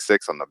throws a pick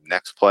six on the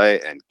next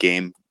play, and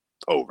game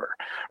over,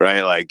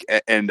 right? Like,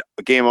 and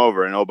game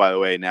over. And oh, by the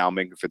way, now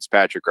Minka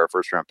Fitzpatrick, our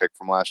first round pick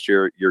from last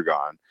year, you're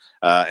gone.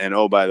 And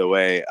oh, by the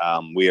way,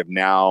 we have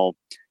now,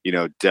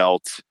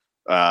 dealt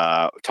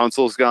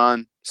Tunsil's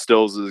gone,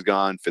 Stills is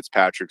gone,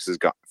 Fitzpatrick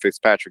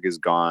is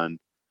gone.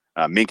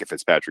 Minka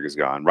Fitzpatrick is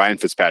gone. Ryan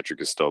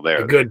Fitzpatrick is still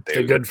there. The good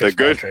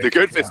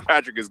Fitzpatrick.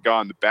 Fitzpatrick is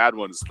gone. The bad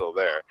one is still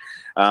there.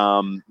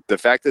 The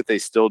fact that they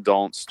still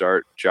don't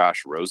start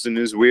Josh Rosen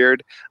is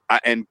weird.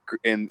 And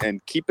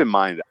keep in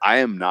mind, I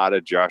am not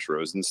a Josh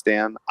Rosen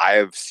stan. I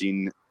have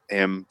seen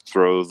him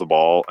throw the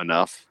ball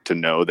enough to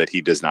know that he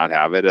does not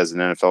have it as an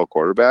NFL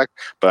quarterback,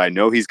 but I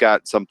know he's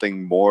got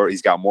something more.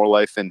 He's got more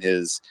life in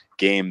his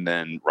game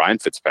than Ryan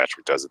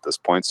Fitzpatrick does at this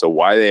point. So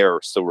why they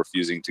are still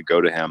refusing to go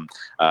to him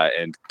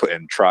and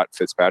trot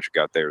Fitzpatrick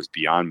out there is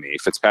beyond me.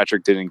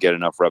 Fitzpatrick didn't get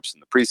enough reps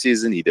in the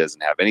preseason. He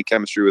doesn't have any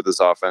chemistry with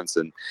this offense,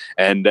 and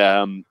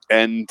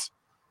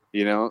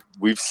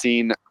we've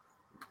seen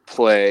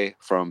play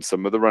from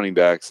some of the running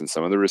backs and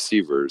some of the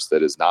receivers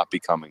that is not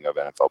becoming of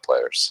NFL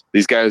players.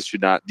 These guys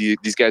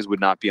would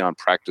not be on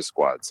practice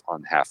squads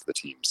on half the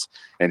teams.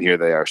 And here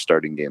they are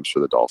starting games for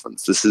the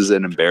Dolphins. This is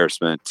an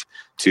embarrassment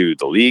to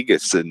the league.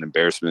 It's an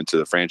embarrassment to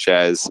the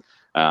franchise.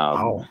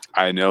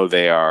 I know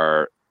they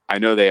are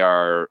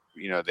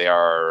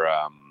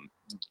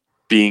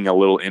being a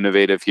little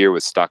innovative here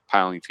with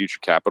stockpiling future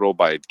capital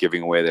by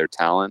giving away their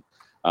talent.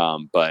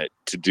 But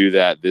to do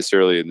that this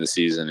early in the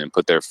season and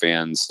put their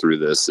fans through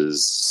this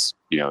is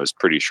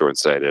pretty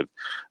short-sighted.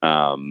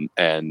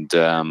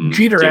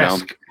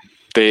 Jeter-esque.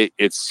 It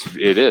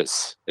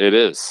is.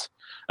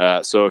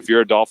 So if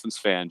you're a Dolphins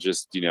fan,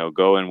 just,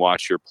 go and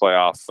watch your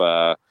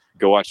playoff,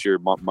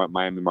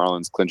 Miami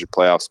Marlins clinch a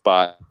playoff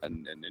spot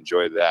and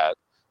enjoy that.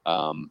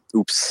 That's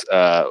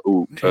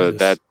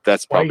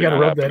probably you gotta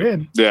rub that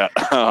in. Yeah.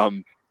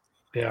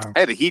 Yeah.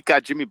 Hey, the Heat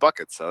got Jimmy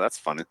Buckets, so that's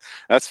fun.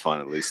 That's fun,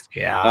 at least.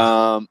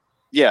 Yeah.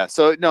 Yeah.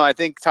 So no, I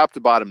think top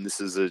to bottom,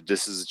 this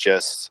is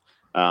just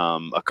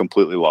a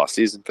completely lost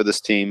season for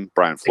this team.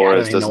 Brian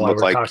Flores doesn't look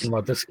like talking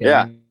about this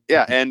game.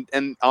 Yeah. And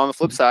on the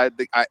flip side,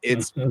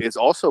 it's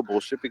also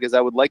bullshit because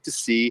I would like to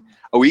see.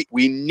 We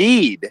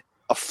need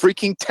a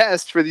freaking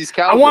test for these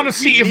Cowboys. I want to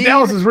see if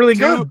Dallas is really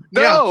good.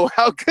 Know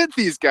how good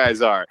these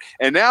guys are.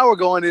 And now we're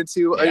going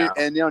into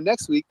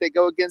next week they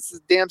go against the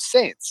damn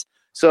Saints.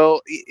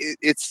 So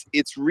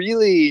it's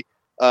really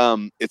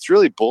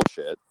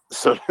bullshit.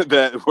 So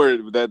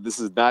that this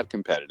is not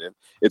competitive.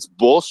 It's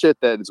bullshit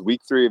that it's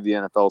week 3 of the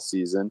NFL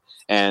season,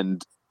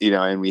 and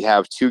we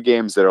have 2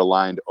 games that are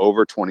lined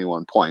over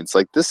 21 points.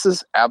 Like, this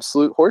is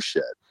absolute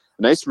horseshit.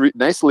 Nice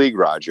league,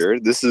 Roger.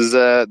 This is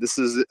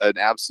an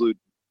absolute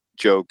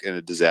joke and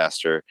a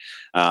disaster.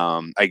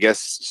 I guess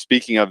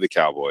speaking of the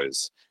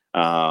Cowboys,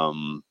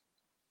 and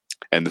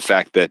the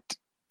fact that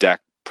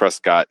Dak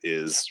Prescott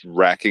is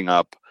racking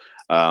up.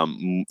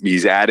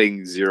 He's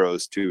adding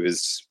zeros to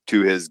his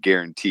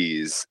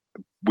guarantees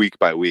week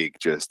by week,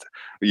 just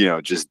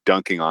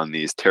dunking on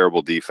these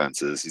terrible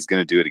defenses. He's going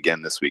to do it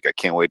again this week. I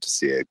can't wait to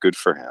see it. Good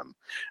for him.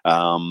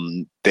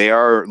 They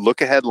are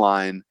look ahead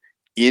line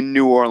in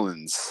New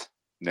Orleans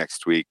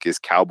next week is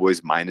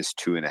Cowboys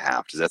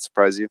 -2.5. Does that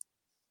surprise you?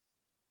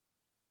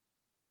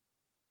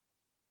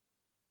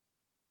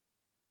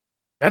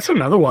 That's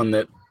another one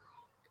that,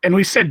 and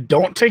we said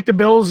don't take the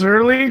Bills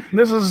early.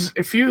 This is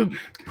if you're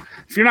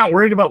not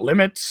worried about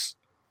limits,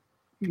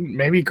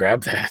 maybe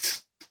grab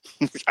that.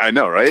 I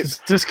know, right?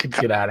 This could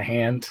get out of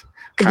hand.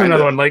 There's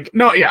another one.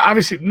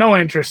 Obviously no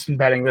interest in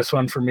betting this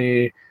one for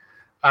me.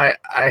 I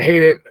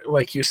hate it,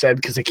 like you said,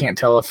 because I can't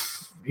tell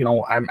if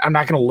I'm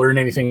not going to learn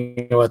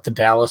anything about the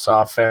Dallas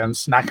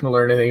offense. Not going to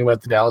learn anything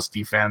about the Dallas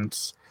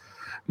defense.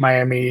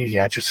 Miami,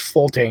 just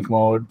full tank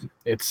mode.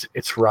 It's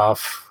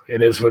rough.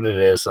 It is what it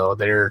is, though.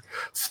 They're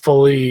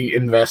fully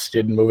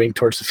invested in moving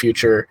towards the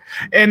future.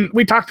 And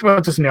we talked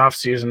about this in the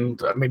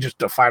offseason. I mean,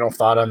 just a final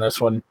thought on this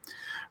one.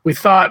 We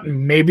thought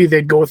maybe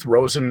they'd go with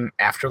Rosen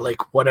after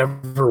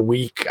whatever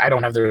week. I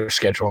don't have their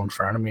schedule in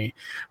front of me.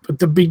 But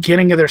the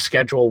beginning of their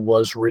schedule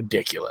was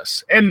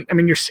ridiculous. And, I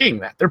mean, you're seeing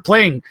that. They're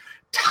playing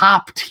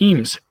top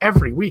teams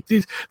every week.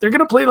 They're going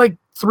to play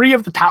 3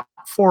 of the top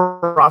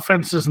 4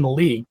 offenses in the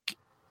league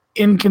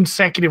in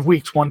consecutive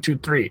weeks, 1, 2,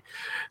 3,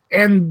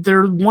 and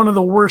they're one of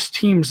the worst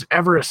teams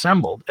ever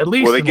assembled. At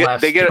least in the last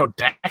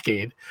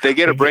decade. They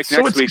get a break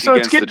next week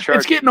against the Chargers.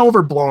 It's getting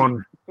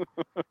overblown.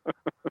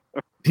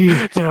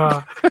 If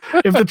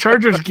the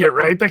Chargers get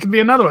right, that could be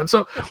another one.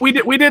 So we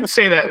did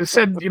say that. It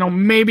said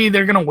maybe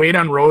they're going to wait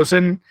on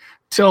Rosen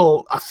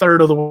till a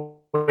third of the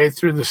way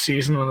through the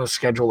season when the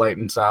schedule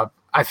lightens up.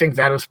 I think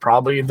that is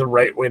probably the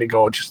right way to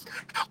go. Just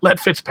let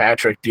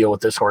Fitzpatrick deal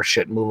with this horse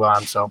shit and move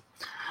on. So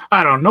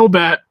I don't know. No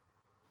bet.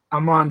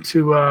 I'm on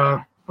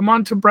to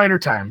brighter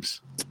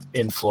times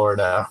in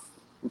Florida.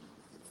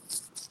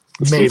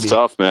 Maybe. It's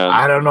tough, man.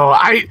 I don't know.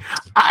 I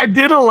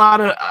did a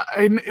lot of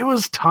it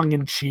was tongue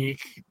in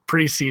cheek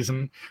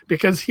preseason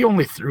because he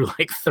only threw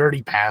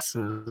 30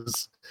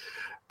 passes.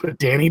 But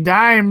Danny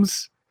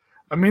Dimes,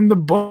 I mean, the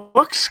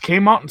books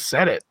came out and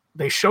said it.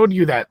 They showed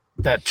you that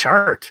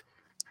chart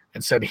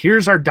and said,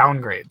 here's our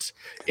downgrades.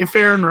 If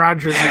Aaron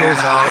Rodgers goes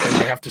out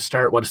and they have to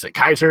start, what is it,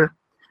 Kaiser?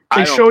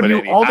 They showed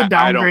you all the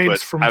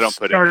downgrades from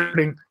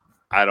starting.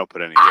 I don't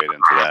put any weight into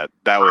that.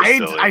 That was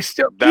silly.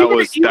 That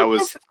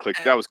was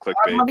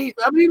clickbait.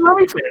 Let me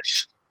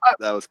finish.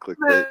 That was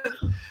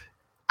clickbait.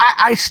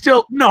 I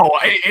still no.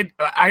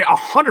 I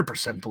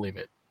 100% believe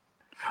it.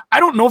 I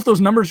don't know if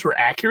those numbers were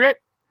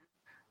accurate,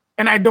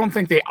 and I don't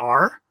think they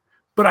are.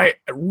 But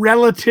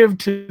relative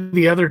to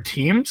the other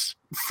teams,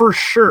 for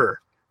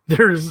sure,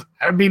 there's.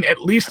 I mean,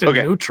 at least a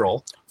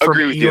neutral from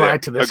Eli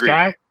to this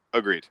guy.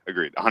 Agreed.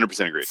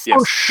 100% agreed. For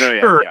Yes.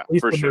 sure. Yeah.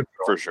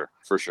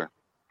 For sure.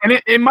 And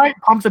it might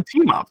pump the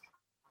team up.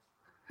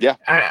 Yeah.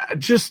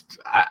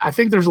 I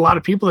think there's a lot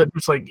of people that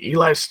just like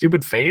Eli's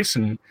stupid face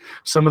and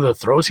some of the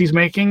throws he's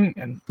making.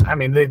 And I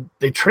mean,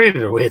 they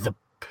traded away the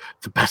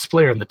best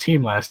player on the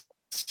team last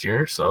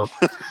year. So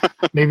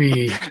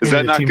maybe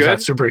the team's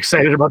not super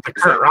excited about the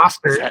current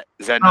roster.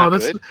 Is that not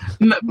good?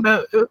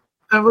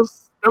 That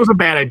was a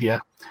bad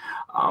idea.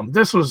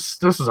 This was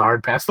a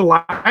hard pass. The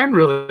line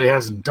really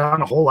hasn't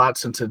done a whole lot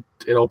since it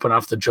opened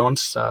off the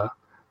Jones,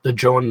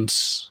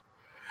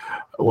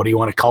 what do you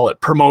want to call it,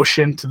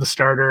 promotion to the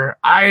starter.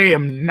 I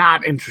am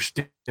not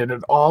interested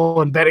at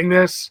all in betting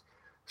this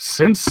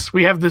since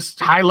we have this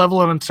high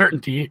level of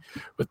uncertainty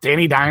with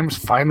Danny Dimes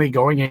finally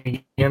going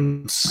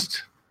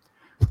against,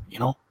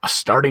 a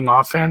starting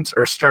offense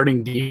or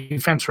starting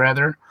defense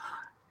rather.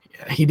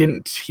 He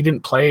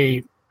didn't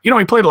play.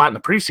 He played a lot in the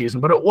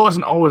preseason, but it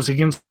wasn't always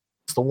against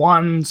the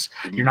ones.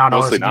 You're not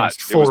always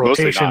against full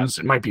rotations.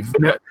 It might be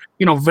vanilla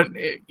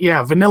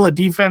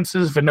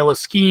defenses, vanilla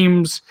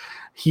schemes.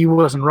 He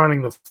wasn't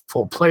running the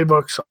full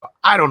playbook, so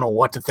I don't know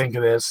what to think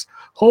of this.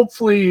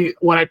 Hopefully,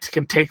 what I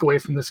can take away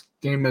from this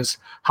game is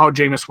how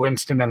Jameis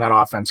Winston and that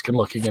offense can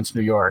look against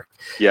New York.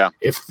 Yeah.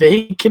 If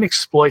they can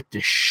exploit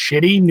the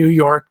shitty New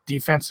York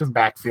defensive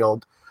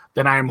backfield,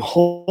 then I'm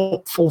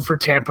hopeful for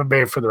Tampa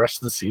Bay for the rest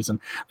of the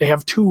season. They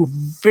have two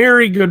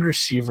very good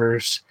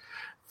receivers.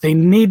 They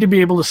need to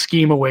be able to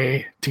scheme a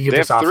way to get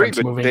this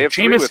offense moving. They have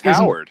three with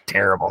Howard.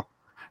 Terrible.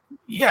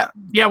 Yeah.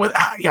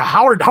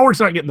 Howard's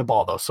not getting the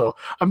ball though, so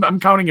I'm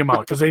counting him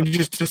out because they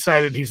just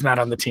decided he's not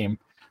on the team.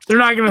 They're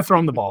not going to throw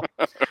him the ball.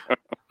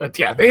 But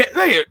yeah,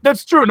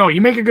 that's true. No,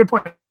 you make a good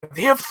point.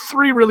 They have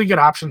three really good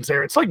options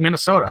there. It's like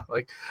Minnesota.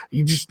 Like,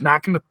 you just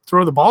not going to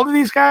throw the ball to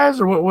these guys,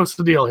 or what's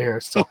the deal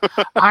here? So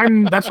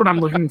that's what I'm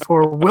looking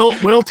for.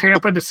 Will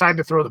Tampa decide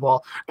to throw the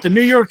ball? The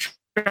New York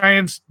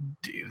Giants,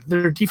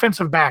 their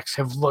defensive backs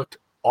have looked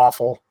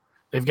awful.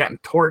 They've gotten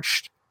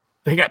torched.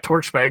 They got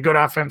torched by a good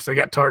offense. They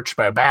got torched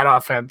by a bad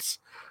offense.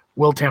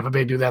 Will Tampa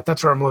Bay do that?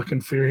 That's what I'm looking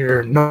for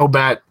here. No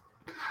bet.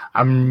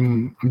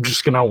 I'm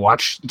just gonna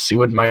watch and see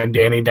what my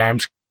Danny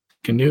Dimes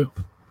can do.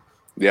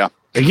 Yeah.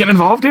 Are you getting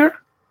involved here?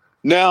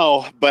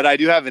 No, but I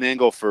do have an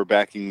angle for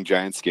backing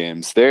Giants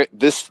games. I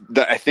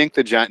think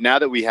the Giants, now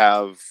that we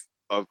have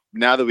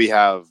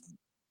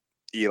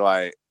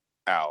Eli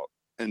out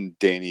and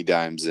Danny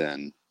Dimes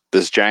in,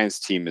 this Giants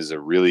team is a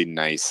really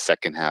nice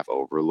second half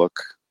overlook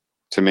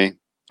to me.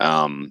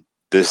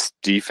 This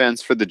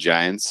defense for the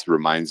Giants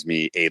reminds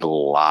me a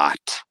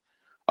lot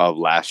of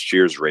last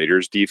year's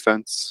Raiders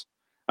defense.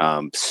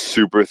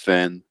 Super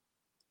thin.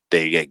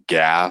 They get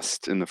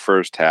gassed in the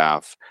first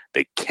half.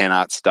 They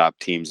cannot stop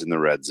teams in the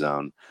red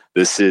zone.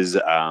 This is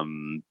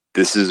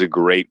a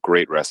great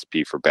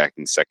recipe for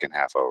backing second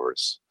half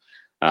overs.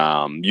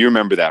 You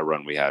remember that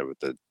run we had with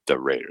the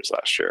Raiders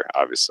last year,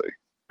 obviously,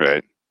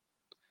 right?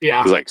 Yeah.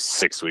 It was like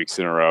 6 weeks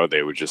in a row.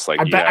 They would just like,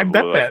 I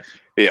bet that.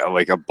 Yeah,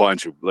 like a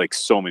bunch of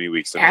so many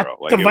weeks in a row.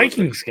 Like the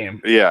Vikings game.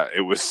 Yeah,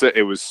 it was so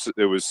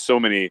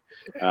many.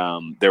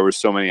 There were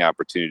so many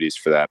opportunities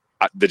for that.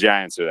 The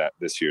Giants are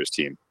this year's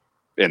team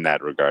in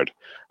that regard.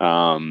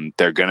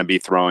 They're going to be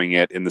throwing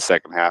it in the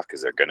second half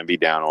because they're going to be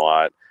down a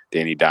lot.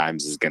 Danny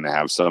Dimes is going to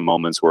have some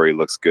moments where he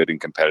looks good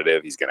and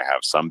competitive. He's going to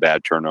have some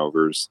bad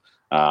turnovers.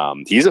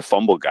 He's a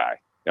fumble guy.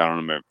 I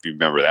don't know if you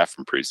remember that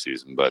from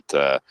preseason, but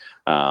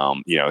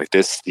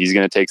he's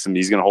going to take some.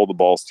 He's going to hold the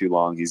balls too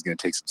long. He's going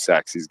to take some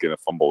sacks. He's going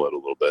to fumble it a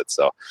little bit.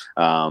 So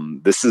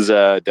this is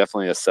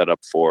definitely a setup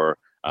for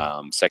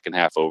second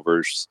half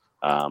overs.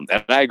 And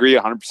I agree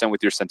 100%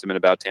 with your sentiment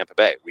about Tampa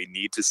Bay. We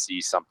need to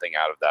see something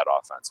out of that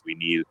offense. We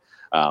need,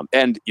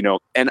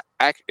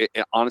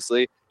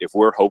 honestly, if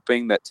we're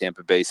hoping that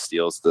Tampa Bay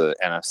steals the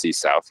NFC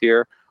South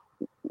here,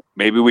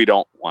 maybe we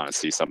don't want to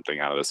see something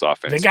out of this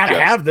offense. They got to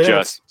have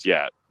this.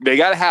 They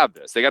got to have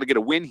this. They got to get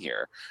a win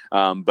here.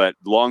 But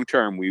long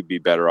term, we'd be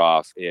better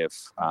off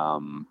if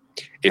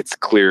it's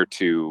clear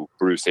to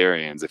Bruce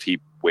Arians if he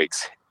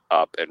wakes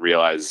up and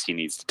realizes he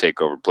needs to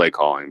take over play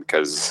calling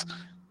because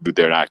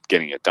they're not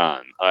getting it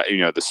done.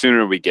 The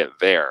sooner we get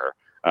there,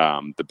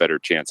 the better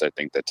chance I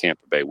think that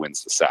Tampa Bay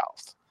wins the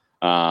South.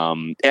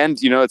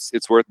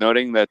 It's worth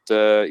noting that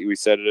we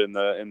said it in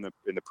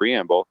the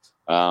preamble.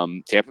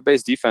 Tampa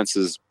Bay's defense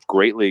has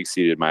greatly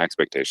exceeded my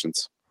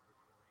expectations.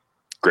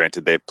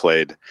 Granted, they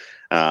played,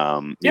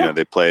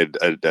 they played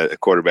a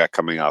quarterback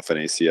coming off an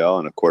ACL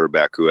and a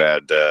quarterback who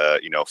had,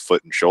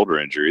 foot and shoulder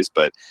injuries,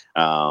 but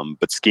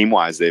scheme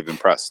wise, they've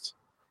impressed.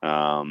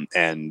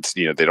 And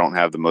they don't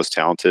have the most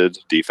talented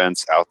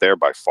defense out there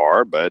by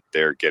far, but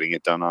they're getting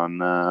it done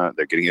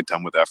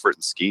with effort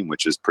and scheme,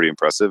 which is pretty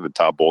impressive. And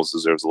Todd Bowles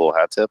deserves a little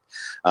hat tip.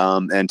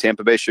 And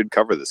Tampa Bay should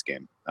cover this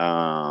game.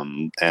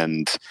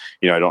 And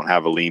I don't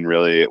have a lean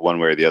really one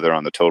way or the other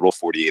on the total.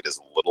 48 is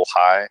a little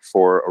high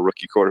for a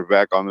rookie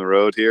quarterback on the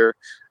road here.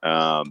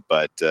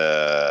 But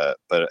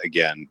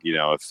again,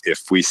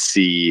 if we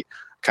see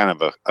kind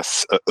of a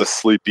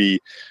sleepy,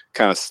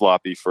 kind of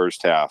sloppy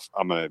first half,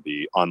 I'm going to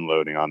be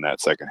unloading on that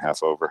second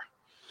half over.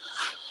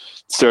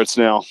 Starts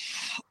now.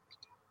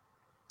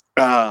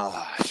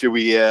 Should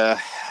we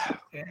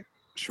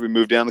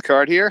move down the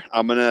card here?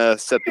 I'm going to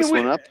set this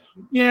one up.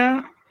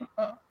 Yeah.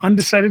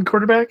 Undecided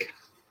quarterback.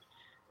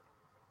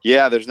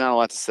 Yeah, there's not a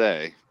lot to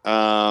say.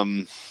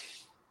 I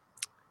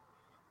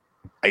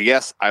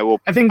guess I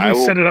will. I think we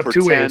set it up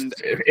two ways.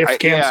 If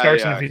Cam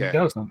starts and if he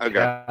doesn't. Okay.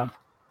 Yeah.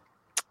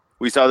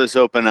 We saw this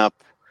open up.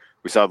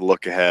 We saw the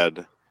look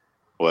ahead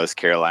was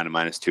Carolina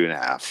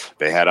 -2.5.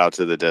 They head out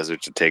to the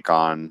desert to take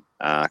on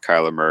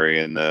Kyler Murray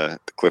and the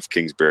Cliff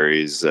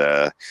Kingsbury's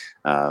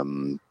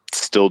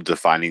still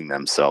defining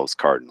themselves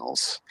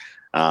Cardinals.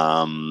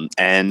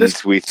 And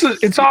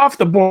it's off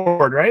the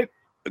board, right?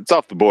 It's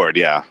off the board,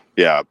 yeah.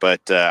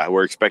 But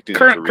we're expecting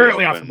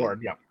currently off the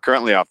board, yeah.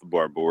 Currently off the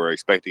board, but we're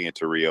expecting it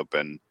to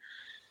reopen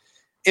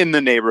in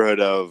the neighborhood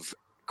of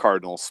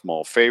Cardinals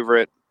small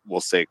favorite. We'll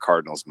say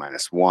Cardinals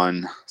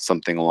 -1,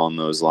 something along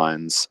those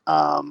lines,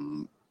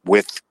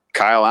 with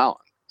Kyle Allen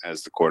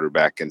as the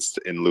quarterback in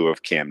lieu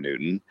of Cam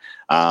Newton.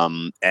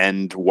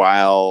 And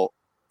while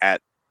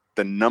at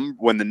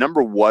when the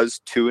number was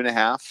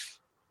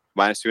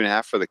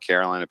 -2.5 for the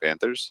Carolina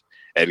Panthers,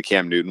 and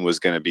Cam Newton was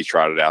going to be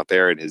trotted out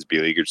there in his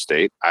beleaguered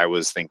state, I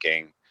was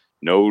thinking,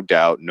 no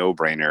doubt, no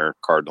brainer,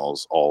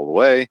 Cardinals all the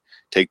way.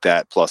 Take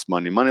that plus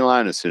money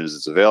line as soon as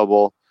it's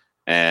available.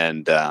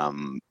 And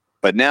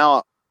but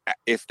now,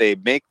 if they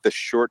make the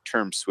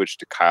short-term switch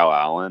to Kyle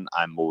Allen,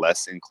 I'm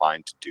less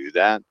inclined to do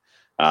that.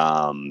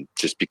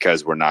 Just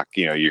because we're not,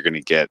 you're going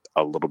to get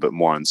a little bit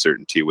more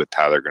uncertainty with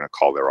how they're going to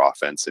call their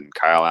offense. And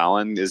Kyle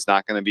Allen is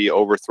not going to be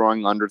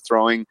overthrowing,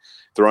 underthrowing,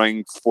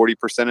 throwing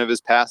 40% of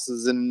his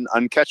passes in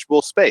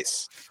uncatchable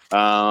space.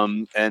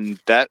 And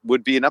that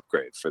would be an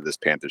upgrade for this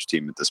Panthers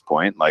team at this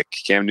point. Like,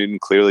 Cam Newton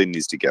clearly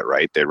needs to get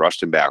right. They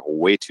rushed him back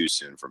way too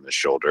soon from his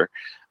shoulder.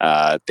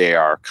 They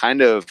are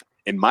kind of,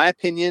 in my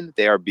opinion,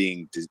 they are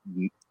being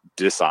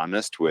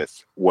dishonest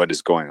with what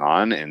is going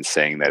on and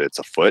saying that it's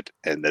a foot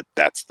and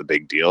that's the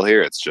big deal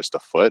here. It's just a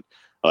foot.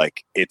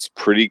 Like, it's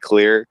pretty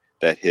clear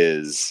that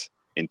his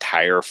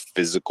entire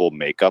physical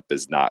makeup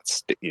is not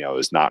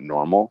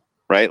normal,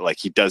 right? Like,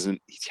 he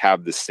doesn't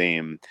have the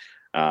same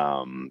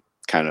kind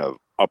of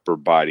upper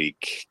body,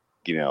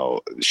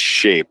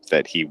 shape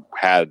that he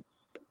had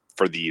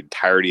for the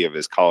entirety of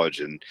his college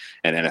and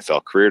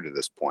NFL career to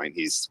this point.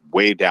 He's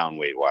way down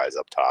weight-wise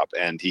up top,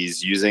 and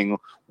he's using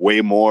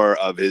way more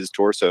of his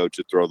torso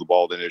to throw the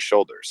ball than his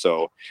shoulder.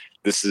 So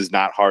this is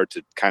not hard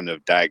to kind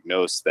of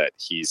diagnose that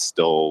he's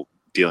still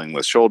dealing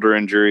with shoulder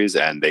injuries,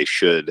 and they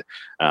should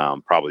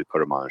probably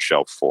put him on a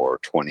shelf for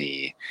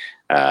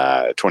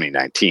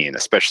 2019,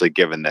 especially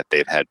given that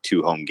they've had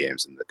 2 home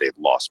games and that they've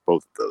lost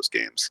both of those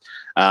games.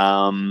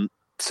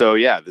 So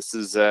yeah, this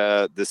is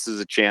a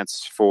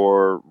chance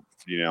for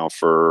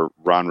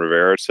Ron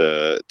Rivera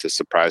to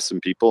surprise some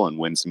people and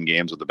win some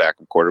games with a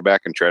backup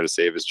quarterback and try to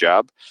save his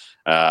job,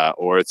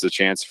 or it's a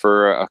chance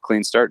for a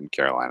clean start in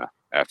Carolina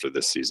after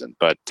this season.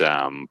 But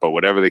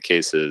whatever the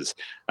case is,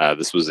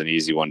 this was an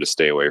easy one to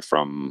stay away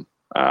from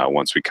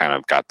once we kind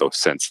of got the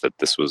sense that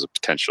this was a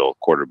potential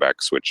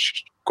quarterback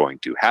switch going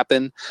to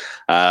happen.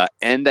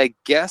 And I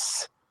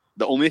guess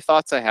the only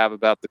thoughts I have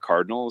about the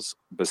Cardinals,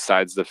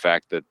 besides the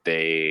fact that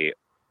they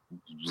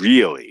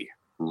really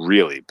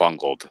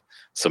bungled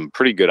some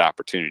pretty good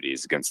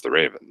opportunities against the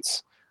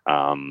Ravens.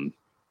 I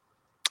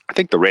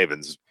think the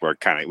Ravens were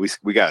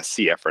we got a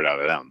C effort out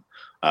of them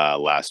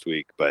last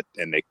week,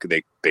 and they could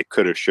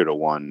have, should have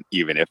won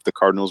even if the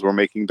Cardinals were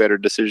making better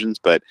decisions.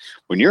 But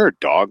when you're a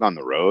dog on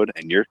the road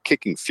and you're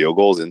kicking field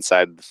goals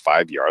inside the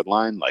 5-yard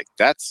line, like,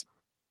 that's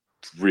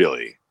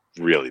really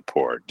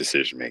poor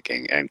decision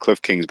making. And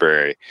Cliff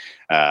Kingsbury,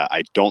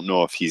 I don't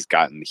know if he's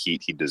gotten the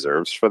heat he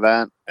deserves for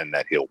that, and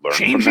that he'll learn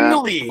changing from that.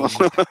 The league.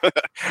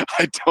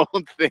 I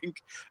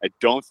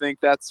don't think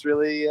that's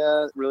really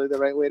the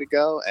right way to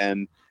go.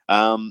 And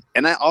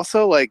I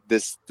also like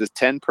the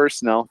 10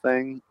 personnel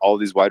thing. All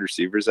these wide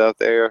receivers out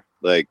there,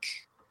 like,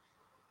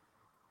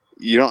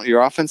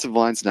 your offensive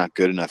line's not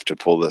good enough to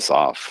pull this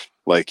off.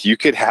 Like, you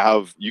could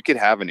have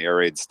an air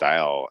raid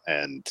style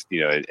and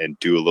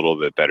do a little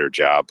bit better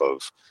job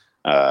of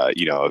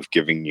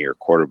giving your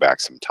quarterback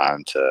some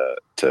time to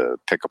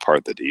pick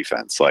apart the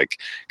defense. Like,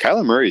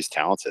 Kyler Murray's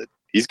talented.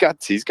 He's got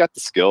the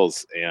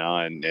skills,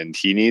 and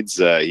he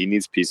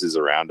needs pieces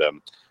around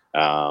him.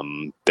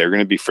 They're going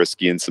to be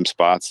frisky in some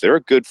spots. They're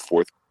a good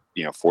fourth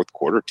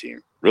quarter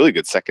team. Really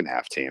good second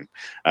half team.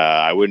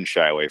 I wouldn't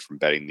shy away from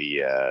betting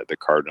the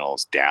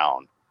Cardinals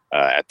down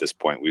at this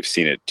point. We've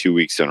seen it 2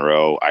 weeks in a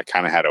row. I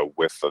kind of had a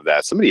whiff of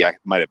that. Somebody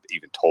might have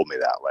even told me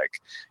that,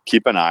 like,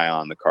 keep an eye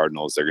on the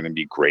Cardinals. They're going to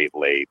be great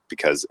late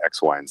because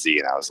X, Y, and Z.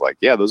 And I was like,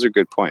 yeah, those are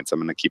good points. I'm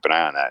going to keep an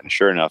eye on that. And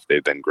sure enough,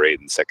 they've been great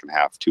in the second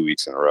half 2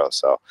 weeks in a row.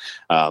 So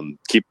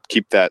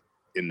keep that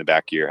in the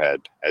back of your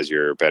head as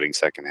you're betting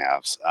second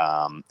halves.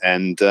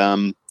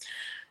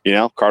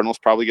 Cardinals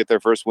probably get their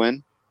first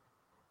win.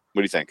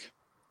 What do you think?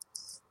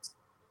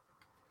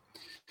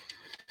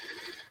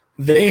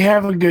 They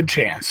have a good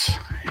chance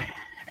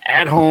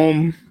at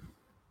home.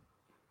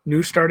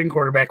 New starting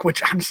quarterback,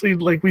 which honestly,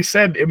 like we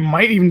said, it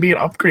might even be an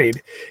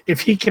upgrade if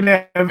he can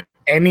have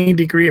any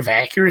degree of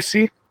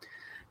accuracy.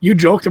 You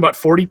joked about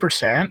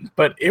 40%,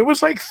 but it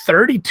was like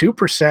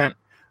 32%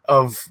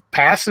 of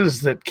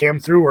passes that came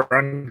through were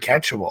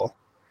uncatchable,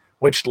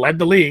 which led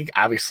the league.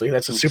 Obviously,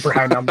 that's a super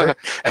high number.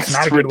 That's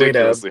not a good way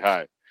to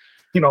high.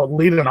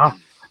 Lead it off.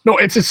 No,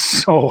 it's just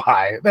so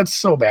high. That's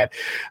so bad.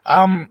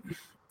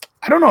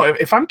 I don't know.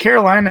 If I'm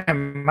Carolina,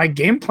 my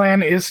game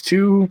plan is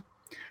to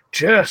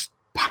just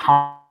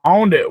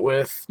pound it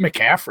with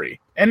McCaffrey.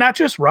 And not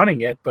just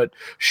running it, but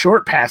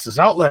short passes,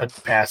 outlet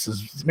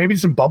passes, maybe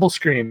some bubble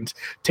screens.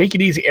 Take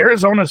it easy.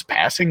 Arizona's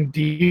passing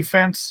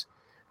defense,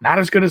 not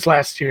as good as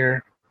last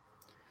year.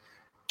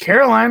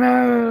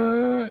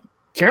 Carolina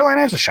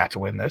has a shot to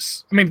win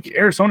this. I mean,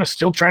 Arizona's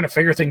still trying to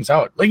figure things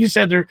out. Like you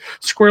said, they're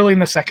squirrely in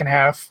the second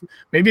half.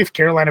 Maybe if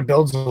Carolina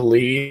builds a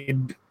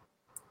lead,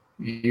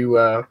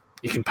 you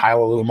can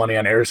pile a little money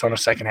on Arizona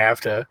second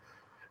half to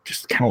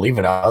just kind of leave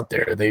it out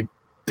there.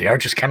 They are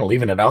just kind of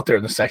leaving it out there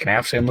in the second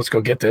half, saying, let's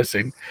go get this,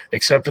 and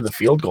except for the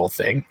field goal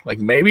thing. Like,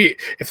 maybe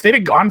if they'd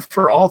have gone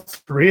for all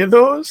three of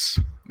those,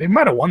 they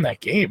might have won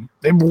that game.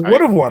 They would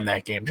have won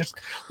that game. Just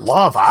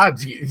law of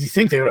odds. You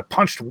think they would have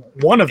punched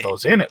one of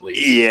those in at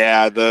least.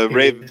 Yeah, the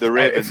Ravens.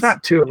 It's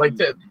not two. Like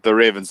the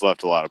Ravens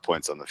left a lot of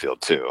points on the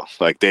field too.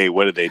 Like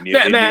what did they need?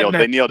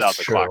 They kneeled out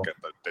the clock at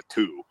the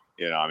two.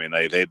 I mean,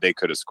 they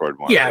could have scored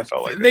more. Yeah,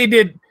 they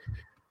did.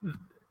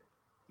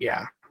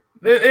 Yeah,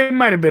 it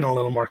might have been a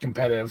little more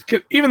competitive,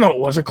 even though it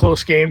was a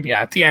close game.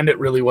 Yeah, at the end, it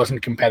really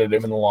wasn't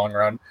competitive in the long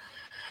run.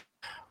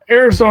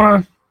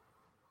 Arizona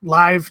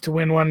live to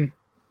win one,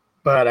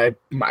 but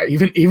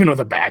even with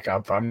a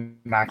backup, I'm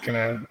not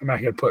gonna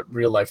put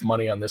real life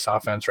money on this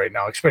offense right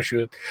now,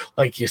 especially with,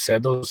 like you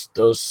said, those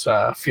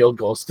field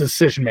goals,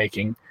 decision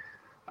making.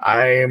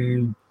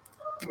 I'm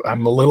a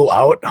little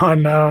out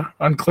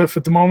on Cliff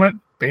at the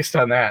moment. Based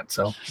on that,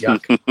 so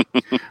yuck.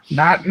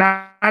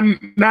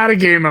 not a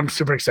game I'm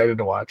super excited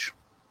to watch.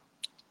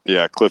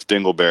 Yeah, Cliff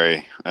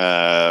Dingleberry.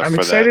 I'm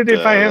excited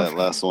if I have that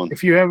last one.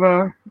 If you have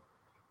a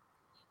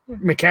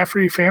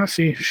McCaffrey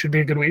fantasy, should be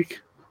a good week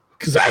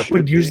because I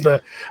would use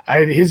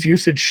his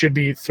usage should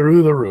be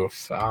through the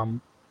roof.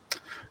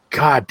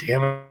 God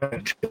damn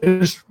it!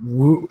 Just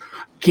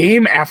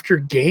game after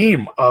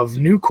game of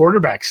new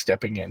quarterbacks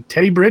stepping in.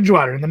 Teddy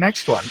Bridgewater in the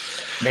next one,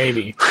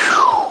 maybe.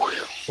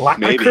 A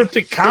lot of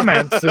cryptic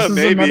comments. This is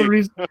another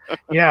reason.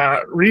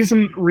 Yeah,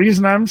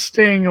 reason I'm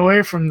staying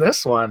away from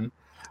this one.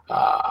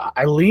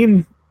 I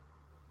lean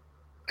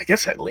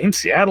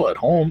Seattle at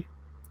home.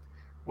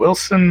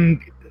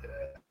 Wilson.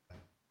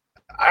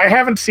 I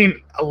haven't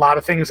seen a lot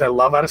of things I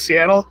love out of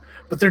Seattle,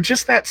 but they're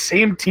just that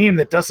same team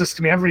that does this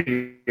to me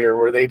every year,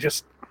 where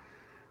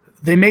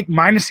they make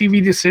minus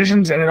EV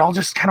decisions and it all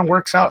just kind of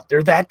works out.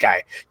 They're that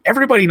guy.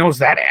 Everybody knows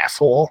that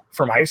asshole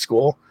from high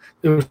school.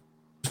 It was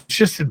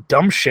just a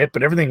dumb shit,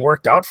 but everything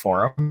worked out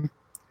for him.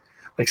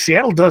 Like,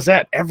 Seattle does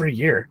that every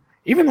year.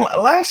 Even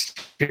last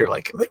year,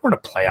 like, they weren't a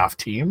playoff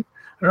team.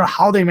 I don't know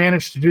how they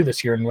managed to do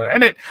this year.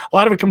 And a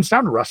lot of it comes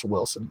down to Russell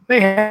Wilson.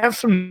 They have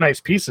some nice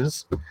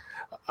pieces.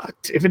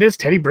 If it is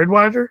Teddy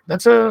Bridgewater,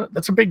 that's a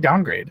big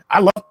downgrade.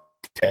 I love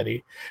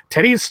Teddy.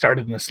 Teddy has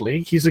started in this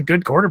league. He's a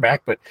good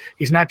quarterback, but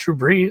he's not Drew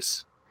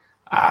Brees.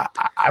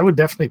 I would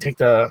definitely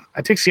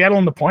take Seattle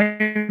in the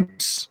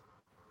points.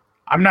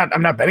 I'm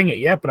not betting it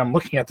yet, but I'm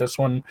looking at this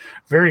one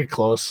very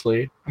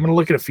closely. I'm going to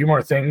look at a few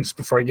more things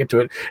before I get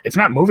to it. It's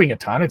not moving a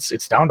ton.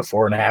 It's down to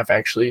 4.5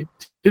 actually.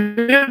 Did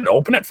it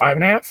open at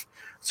 5.5?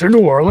 Is there New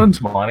Orleans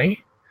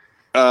money?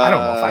 I don't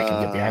know if I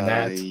can get behind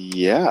that.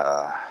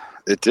 Yeah,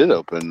 it did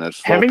open.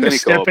 Having to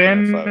step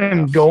in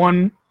and go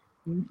on.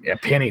 Yeah,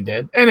 Penny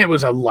did, and it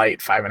was a light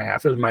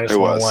 5.5. It was minus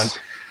 101.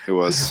 It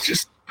was It's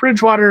just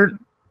Bridgewater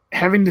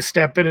having to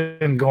step in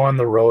and go on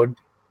the road.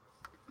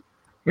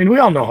 I mean, we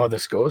all know how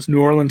this goes. New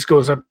Orleans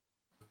goes up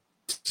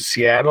to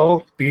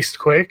Seattle, beast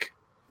quick.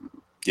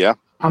 Yeah.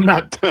 I'm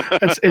not.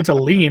 It's a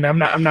lean. I'm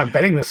not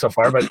betting this so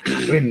far, but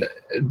I mean,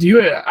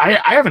 I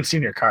haven't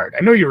seen your card.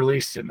 I know you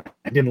released it.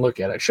 I didn't look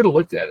at it. I should have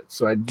looked at it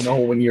so I know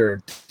when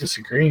you're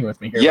disagreeing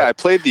with me here. Yeah, I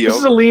played the over. This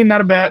is a lean,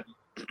 not a bet.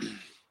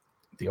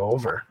 The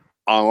over.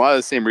 On a lot of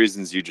the same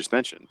reasons you just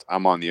mentioned,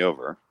 I'm on the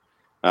over.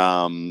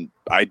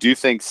 I do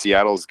think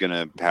Seattle's going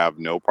to have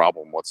no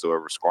problem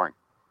whatsoever scoring.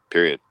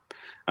 Period.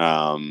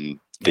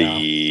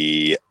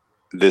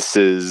 This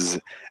is,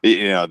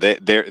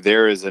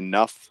 there is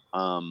enough.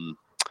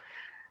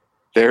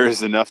 There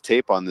is enough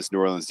tape on this New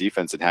Orleans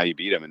defense and how you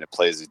beat them, and it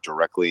plays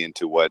directly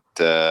into what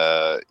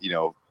the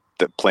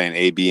plan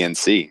A, B, and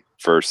C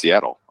for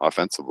Seattle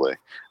offensively.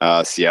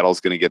 Seattle's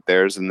going to get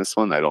theirs in this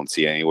one. I don't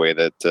see any way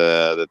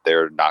that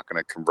they're not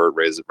going to convert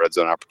red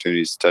zone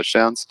opportunities to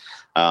touchdowns.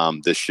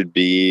 This should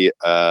be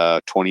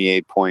a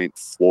 28-point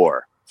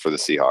floor for the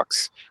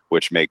Seahawks,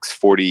 which makes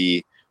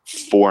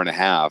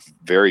 44.5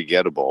 very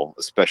gettable,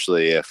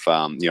 especially if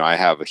I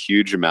have a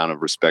huge amount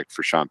of respect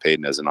for Sean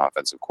Payton as an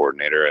offensive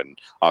coordinator and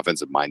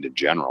offensive mind in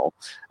general.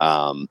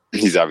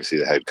 He's obviously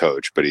the head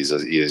coach, but he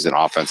is an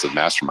offensive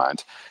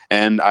mastermind,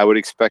 and I would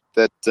expect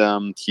that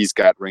he's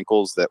got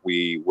wrinkles that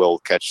we will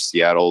catch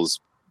Seattle's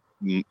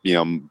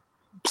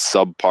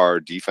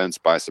subpar defense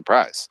by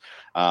surprise.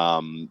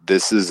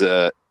 This is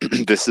a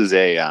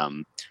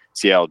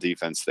Seattle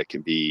defense that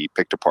can be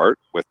picked apart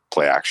with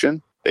play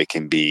action. They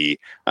can be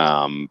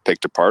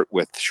picked apart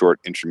with short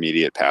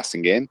intermediate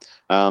passing game.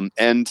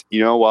 And,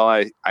 while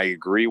I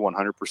agree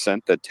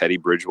 100% that Teddy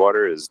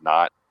Bridgewater is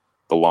not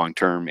the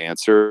long-term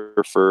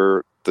answer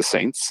for the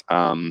Saints,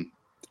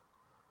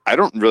 I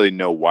don't really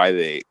know why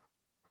they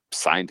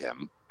signed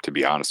him, to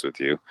be honest with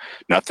you.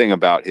 Nothing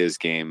about his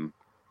game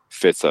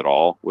fits at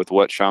all with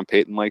what Sean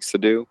Payton likes to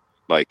do.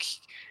 Like,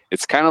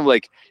 it's kind of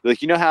like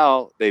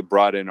how they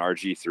brought in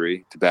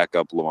RG3 to back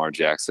up Lamar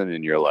Jackson,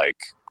 and you're like,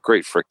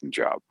 great freaking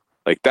job.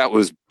 Like that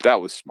was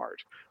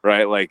smart,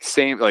 right? Like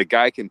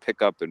guy can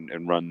pick up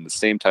and run the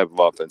same type of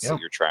offense that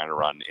you're trying to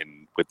run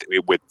in with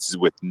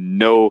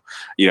no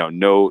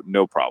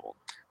problem,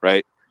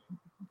 right?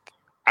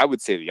 I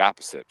would say the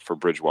opposite for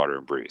Bridgewater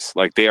and Brees.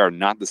 Like they are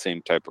not the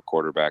same type of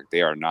quarterback.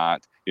 They are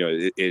not,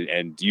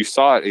 and you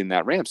saw it in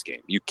that Rams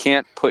game. You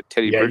can't put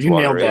Teddy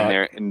Bridgewater in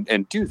there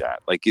and do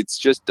that. Like it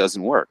just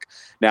doesn't work.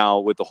 Now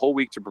with the whole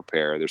week to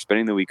prepare, they're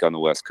spending the week on the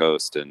West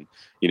Coast, and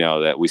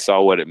that we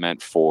saw what it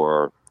meant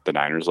for the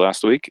Niners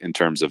last week in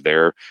terms of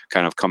their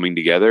kind of coming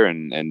together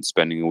and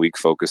spending a week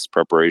focused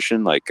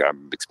preparation. Like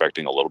I'm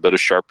expecting a little bit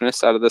of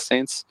sharpness out of the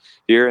Saints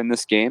here in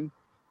this game.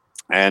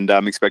 And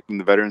I'm expecting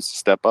the veterans to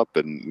step up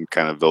and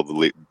kind of fill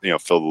the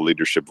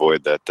leadership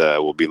void that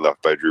will be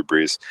left by Drew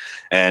Brees.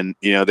 And,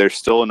 there's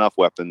still enough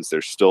weapons.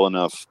 There's still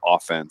enough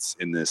offense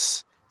in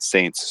this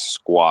Saints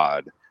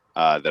squad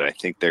that I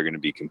think they're going to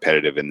be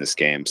competitive in this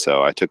game.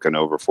 So I took an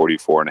over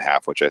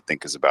 44.5, which I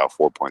think is about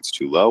 4 points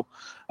too low.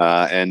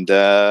 And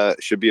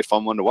should be a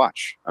fun one to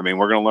watch. I mean,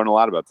 we're going to learn a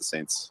lot about the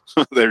Saints.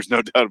 There's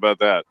no doubt about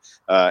that.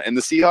 And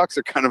the Seahawks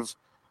are kind of,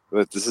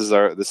 this is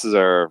our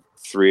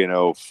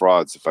 3-0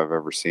 frauds if I've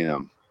ever seen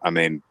them. I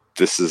mean,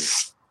 we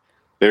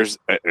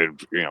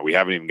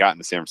haven't even gotten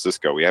to San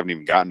Francisco. We haven't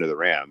even gotten to the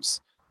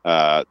Rams.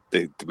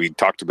 We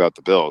talked about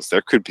the Bills.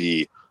 There could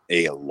be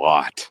a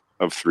lot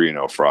of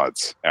 3-0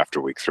 frauds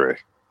after week 3.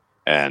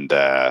 And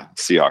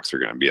Seahawks are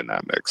going to be in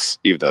that mix,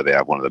 even though they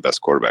have one of the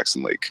best quarterbacks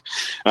in the league.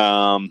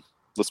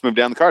 Let's move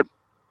down the card.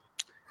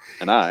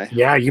 You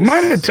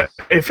might have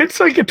if it's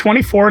like a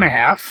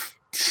 24.5,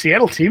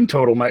 Seattle team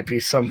total might be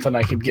something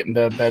I could get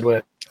into bed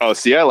with. Oh,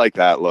 see, I like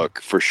that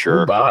look for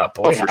sure.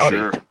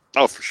 Sure.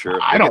 Oh, for sure.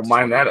 I don't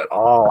mind that at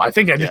all. I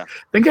think I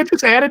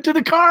just added to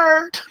the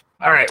card.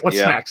 All right, what's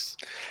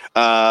next?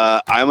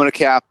 I'm gonna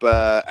cap.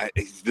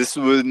 This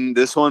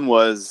one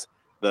was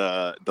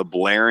the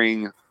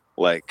blaring,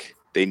 like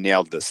they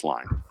nailed this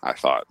line. I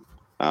thought.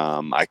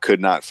 I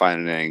could not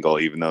find an angle,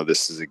 even though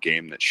this is a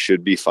game that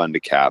should be fun to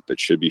cap. It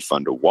should be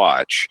fun to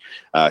watch.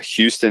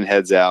 Houston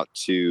heads out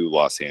to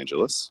Los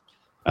Angeles.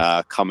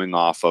 Coming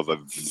off of a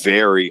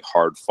very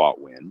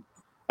hard-fought win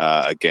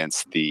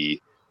against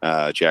the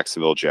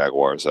Jacksonville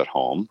Jaguars at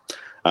home.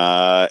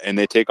 And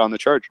they take on the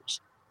Chargers.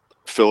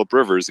 Phillip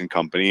Rivers and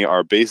company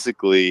are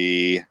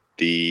basically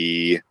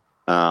the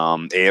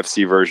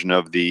AFC version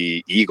of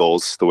the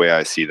Eagles, the way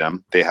I see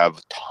them. They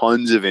have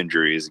tons of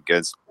injuries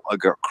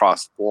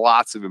across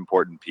lots of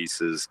important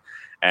pieces.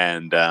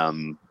 And,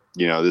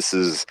 this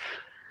is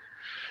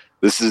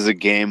a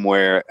game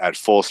where at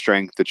full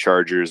strength, the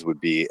Chargers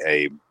would be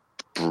a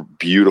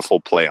beautiful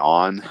play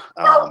on,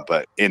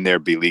 but in their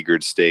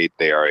beleaguered state,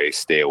 they are a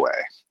stay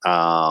away.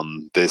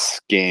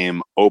 This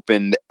game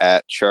opened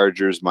at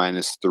Chargers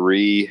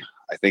 -3.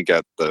 I think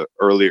at the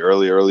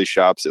early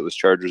shops, it was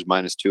Chargers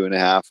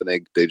 -2.5,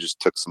 and they just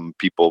took some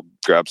people,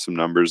 grabbed some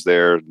numbers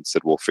there, and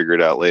said we'll figure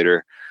it out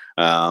later.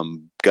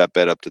 Got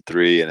bet up to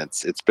 3, and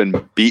it's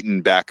been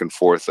beaten back and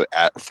forth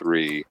at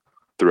 3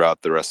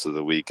 throughout the rest of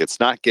the week. It's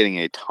not getting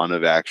a ton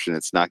of action.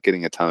 It's not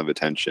getting a ton of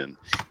attention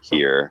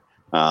here.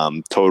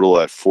 Total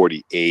at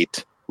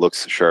 48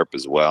 looks sharp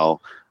as well.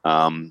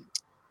 We're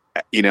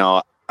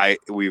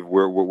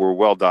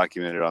well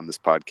documented on this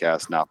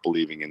podcast, not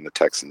believing in the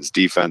Texans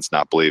defense,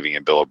 not believing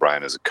in Bill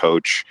O'Brien as a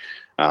coach.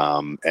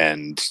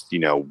 And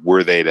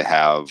were they to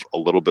have a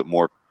little bit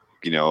more,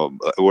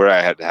 where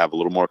I had to have a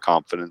little more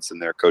confidence in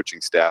their coaching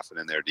staff and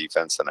in their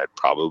defense, then I'd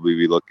probably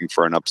be looking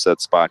for an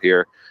upset spot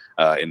here.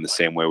 In the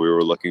same way we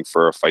were looking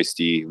for a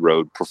feisty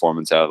road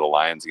performance out of the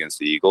Lions against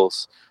the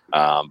Eagles.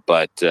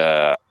 But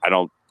I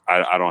don't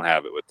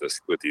have it with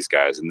these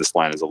guys, and this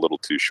line is a little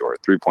too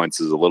short. 3 points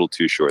is a little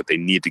too short. They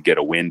need to get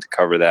a win to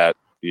cover that.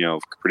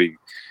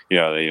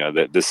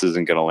 This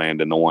isn't going to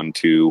land in the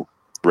 1-2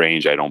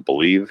 range, I don't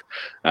believe.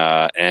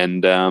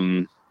 And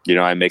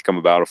I make them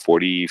about a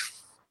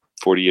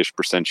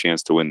 40-ish%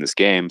 chance to win this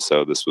game.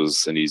 So this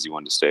was an easy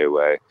one to stay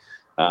away.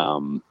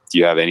 Do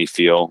you have any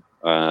feel?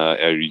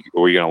 Are you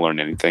going to learn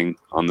anything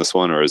on this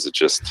one, or is it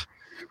just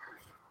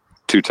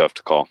too tough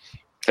to call?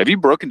 Have you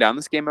broken down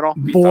this game at all?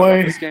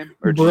 Boy, this game?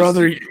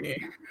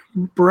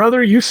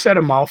 brother, you said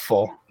a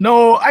mouthful.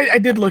 No, I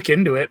did look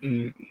into it,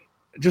 and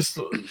just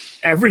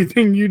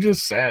everything you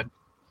just said.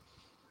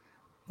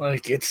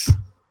 Like, it's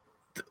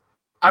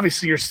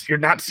obviously you're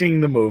not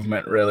seeing the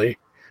movement really.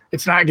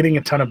 It's not getting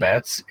a ton of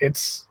bets.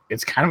 It's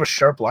kind of a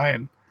sharp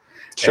line.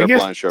 Sharp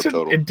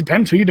total. It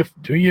depends who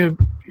you.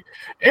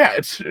 Yeah,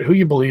 it's who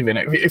you believe in.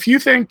 If you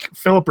think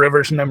Phillip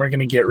Rivers and them are going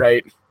to get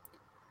right,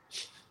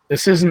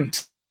 this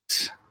isn't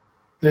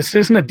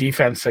a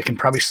defense that can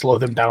probably slow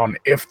them down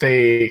if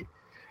they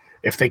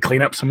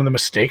clean up some of the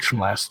mistakes from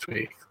last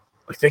week.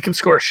 Like, they can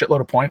score a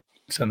shitload of points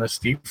in this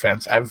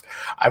defense.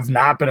 I've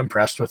not been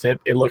impressed with it.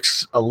 It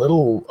looks a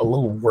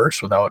little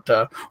worse without.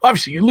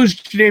 Obviously, you lose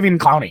Jadeveon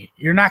Clowney,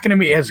 you're not going to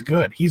be as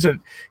good. He's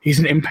an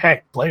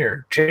impact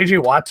player. J.J.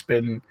 Watt's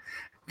been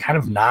kind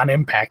of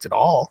non-impact at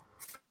all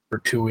for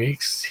 2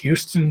 weeks.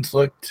 Houston's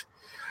looked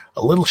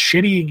a little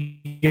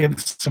shitty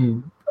against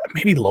some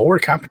maybe lower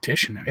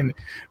competition. I mean,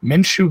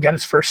 Minshew got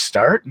his first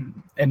start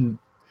and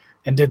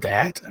did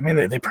that. I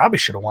mean, they probably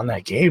should have won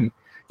that game.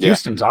 Yeah.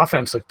 Houston's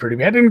offense looked pretty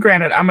bad. And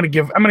granted, I'm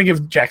gonna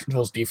give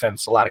Jacksonville's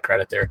defense a lot of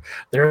credit there.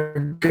 They're a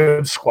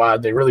good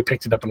squad. They really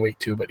picked it up in week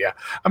 2. But yeah,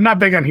 I'm not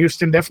big on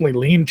Houston. Definitely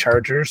lean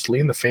Chargers,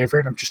 lean the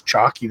favorite. I'm just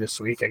chalky this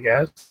week, I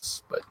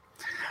guess. But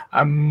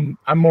I'm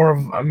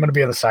gonna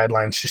be on the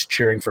sidelines just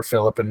cheering for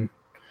Phillip and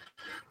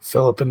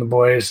the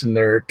boys in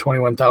their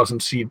 21,000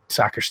 seat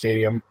soccer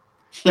stadium.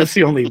 That's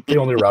the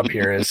only rub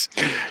here is,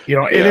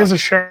 it is a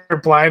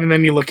sharp line, and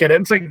then you look at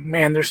it, it's like,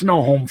 man, there's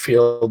no home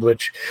field,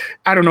 which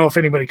I don't know if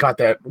anybody caught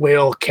that.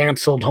 Whale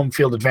canceled home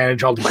field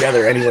advantage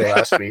altogether anyway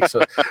last week,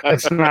 so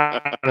that's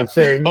not a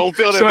thing. Home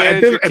field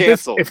advantage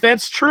canceled. If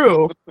that's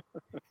true,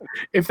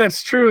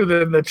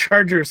 then the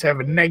Chargers have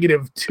a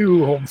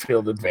 -2 home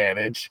field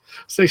advantage,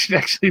 so they should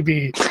actually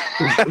be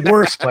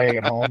worse playing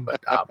at home.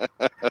 But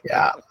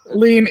yeah,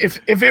 lean.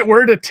 If it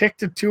were to tick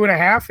to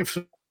 2.5, if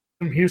some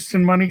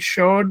Houston money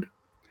showed,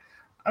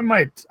 I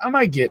might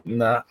be in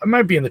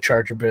the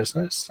Charger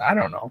business. I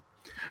don't know.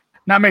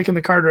 Not making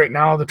the card right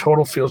now. The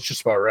total feels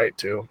just about right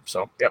too.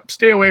 So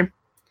stay away.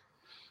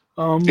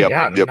 Not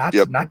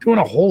doing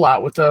a whole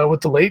lot with the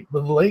late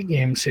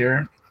games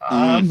here.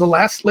 The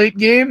last late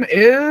game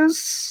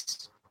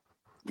is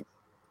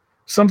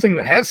something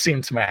that has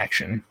seen some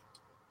action.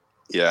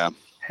 Yeah.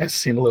 Has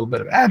seen a little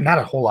bit of not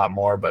a whole lot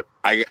more, but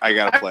I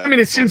gotta play. I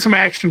mean, it's seen some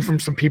action from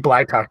some people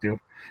I talked to.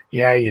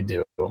 Yeah, you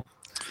do.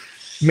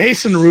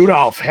 Mason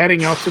Rudolph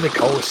heading out to the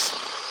coast.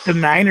 The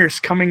Niners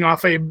coming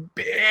off a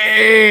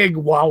big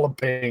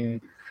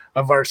walloping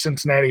of our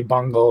Cincinnati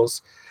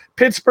Bengals.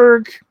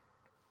 Pittsburgh,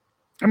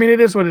 I mean, it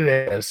is what it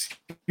is.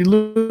 You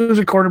lose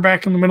a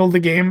quarterback in the middle of the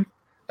game,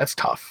 that's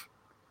tough.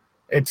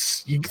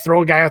 You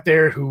throw a guy out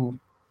there who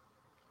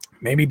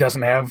maybe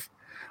doesn't have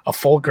a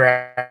full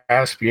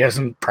grasp. He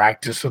hasn't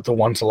practiced with the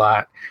ones a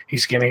lot.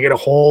 He's going to get a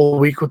whole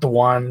week with the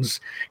ones.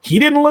 He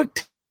didn't look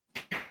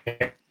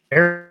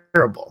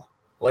terrible.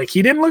 Like,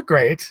 he didn't look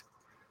great,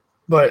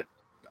 but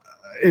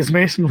is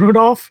Mason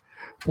Rudolph,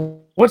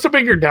 what's a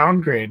bigger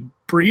downgrade?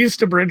 Breeze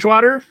to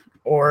Bridgewater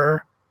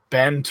or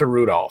Ben to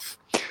Rudolph?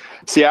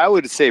 See, I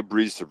would say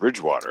Breeze to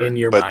Bridgewater. In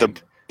your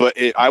mind.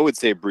 I would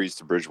say Breeze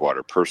to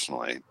Bridgewater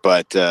personally,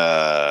 but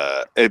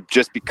it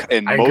just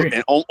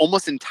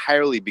almost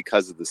entirely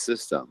because of the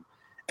system.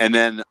 And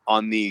then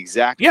on the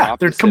exact opposite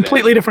they're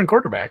completely different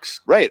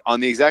quarterbacks. Right, on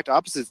the exact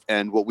opposite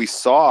end, what we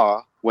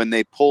saw when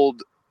they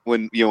pulled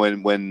when they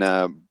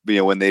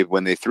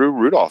threw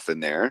Rudolph in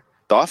there,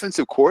 the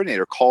offensive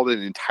coordinator called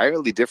an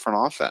entirely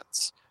different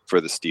offense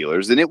for the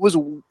Steelers, and it was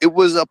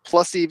a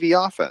plus EV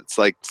offense.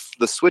 Like,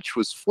 the switch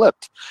was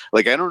flipped.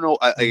 Like, I don't know.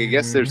 I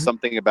guess there's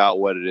something about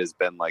what it is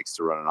Ben likes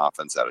to run an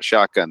offense out of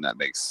shotgun that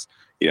makes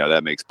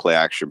play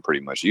action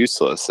pretty much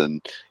useless.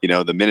 And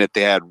the minute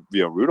they had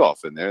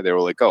Rudolph in there, they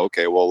were like, oh,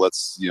 okay, well,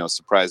 let's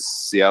surprise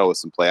Seattle with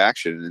some play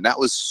action, and that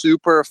was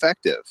super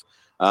effective.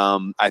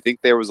 I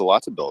think there was a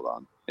lot to build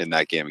on in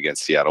that game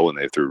against Seattle when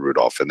they threw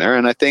Rudolph in there.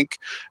 And I think,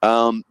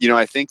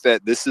 I think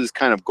that this is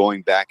kind of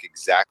going back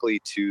exactly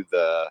to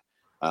the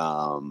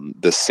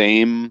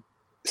same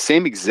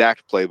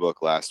exact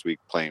playbook last week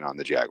playing on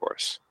the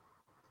Jaguars,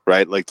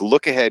 right? Like, the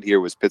look ahead here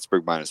was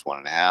Pittsburgh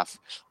 -1.5.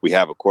 We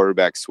have a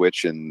quarterback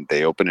switch and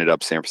they open it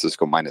up San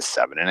Francisco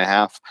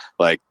 -7.5.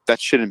 Like,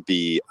 that shouldn't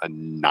be a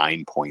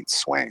 9-point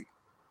swing.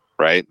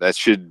 Right? That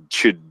should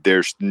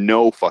there's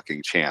no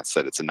fucking chance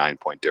that it's a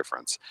 9-point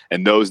difference.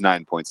 And those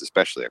 9 points,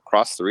 especially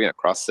across 3 and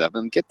across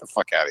 7, get the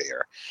fuck out of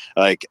here.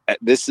 Like,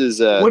 this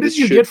is what did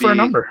you get for a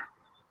number?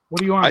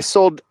 What do you want? I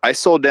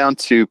sold down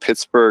to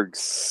Pittsburgh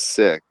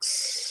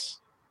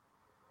 6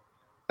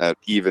 at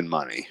even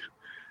money.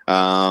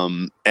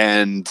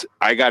 And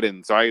I got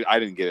in, so I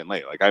didn't get in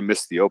late. Like, I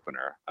missed the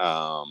opener.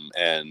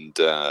 And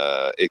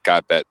it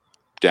got bet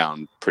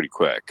down pretty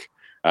quick.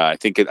 I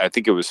think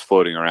it was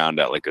floating around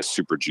at like a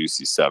super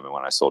juicy 7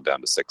 when I sold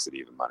down to 6 at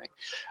even money.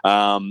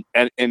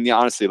 And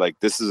honestly, like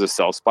this is a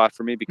sell spot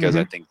for me because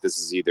I think this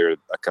is either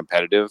a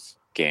competitive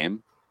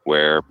game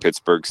where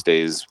Pittsburgh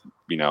stays,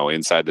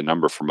 inside the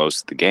number for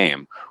most of the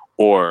game,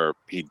 or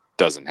he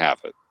doesn't have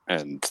it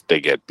and they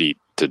get beat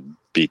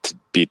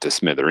to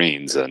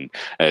smithereens, and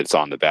it's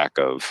on the back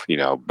of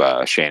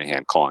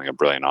Shanahan calling a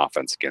brilliant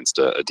offense against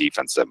a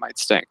defense that might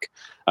stink.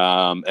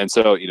 And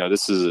so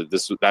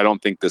this I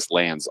don't think this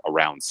lands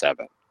around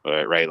 7,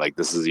 right? Like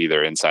this is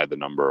either inside the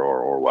number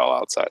or well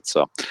outside.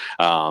 So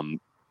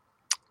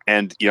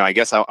and I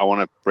guess I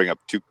want to bring up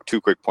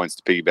two quick points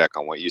to piggyback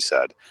on what you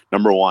said.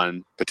 Number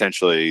one,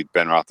 potentially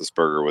Ben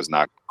Roethlisberger was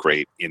not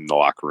great in the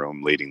locker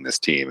room leading this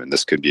team, and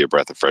this could be a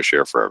breath of fresh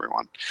air for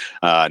everyone.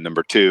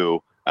 Number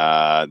two,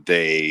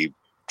 they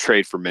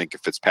trade for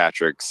Minkah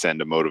Fitzpatrick,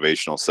 send a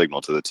motivational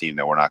signal to the team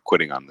that we're not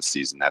quitting on the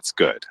season. That's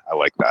good. I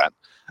like that.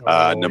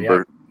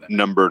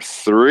 Number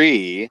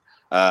three,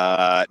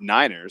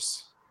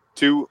 Niners,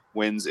 2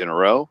 wins in a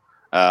row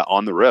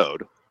on the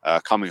road,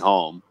 coming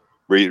home,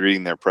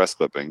 reading their press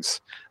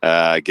clippings,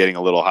 getting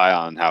a little high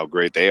on how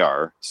great they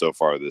are so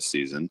far this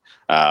season,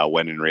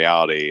 when in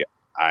reality,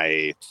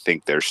 I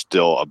think they're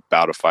still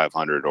about a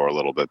 500 or a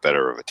little bit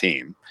better of a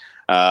team.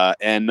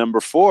 And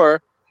number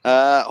 4,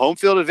 home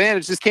field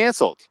advantage is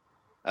canceled.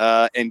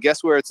 And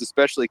guess where it's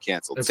especially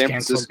canceled? San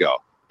Francisco.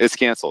 It's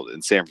canceled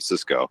in San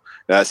Francisco.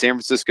 San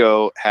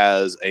Francisco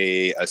has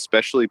a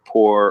especially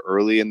poor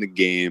early in the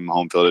game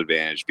home field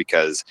advantage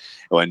because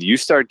when you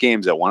start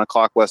games at 1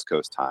 o'clock West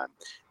Coast time,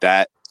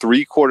 that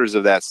 3/4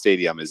 of that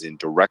stadium is in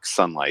direct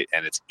sunlight,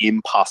 and it's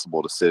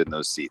impossible to sit in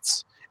those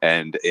seats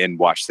and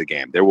watch the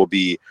game. There will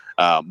be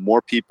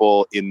more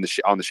people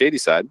on the shady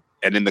side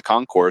and in the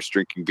concourse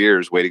drinking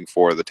beers waiting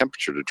for the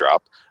temperature to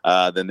drop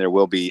than there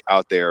will be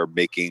out there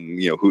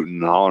making hooting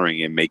and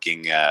hollering and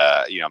making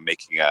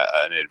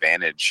an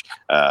advantage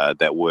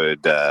that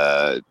would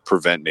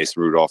prevent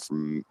Mason Rudolph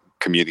from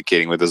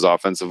communicating with his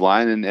offensive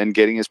line and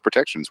getting his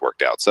protections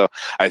worked out. So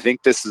I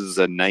think this is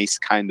a nice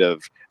kind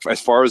of,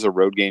 as far as a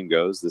road game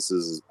goes, this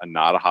is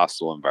not a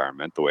hostile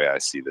environment the way I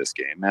see this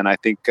game. And I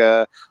think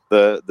the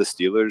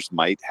Steelers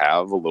might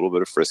have a little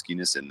bit of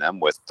friskiness in them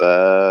with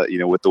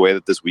with the way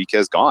that this week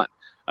has gone.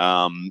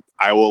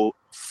 I will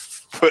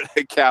put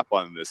a cap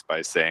on this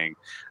by saying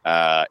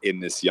in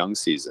this young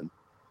season,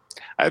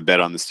 I bet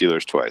on the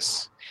Steelers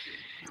twice.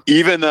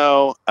 Even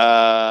though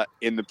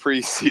in the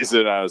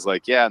preseason I was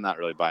like, I'm not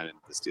really buying into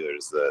the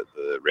Steelers. The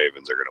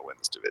Ravens are going to win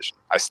this division.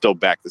 I still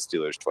backed the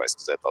Steelers twice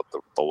because I thought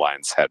the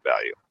lines had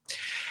value.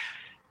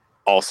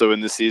 Also in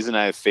the season,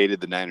 I have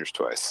faded the Niners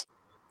twice.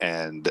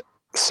 And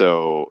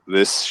so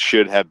this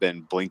should have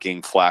been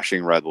blinking,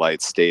 flashing red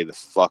lights. Stay the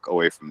fuck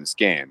away from this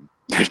game.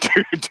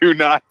 Do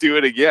not do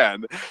it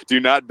again.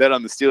 Do not bet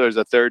on the Steelers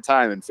a third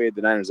time and fade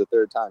the Niners a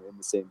third time in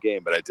the same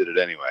game. But I did it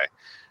anyway.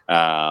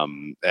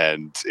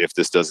 And if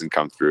this doesn't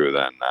come through,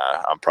 then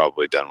I'm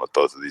probably done with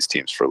both of these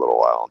teams for a little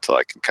while until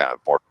I can kind of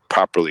more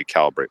properly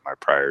calibrate my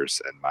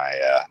priors and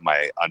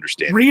my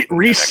understanding.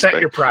 Reset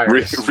your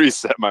priors.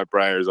 Reset my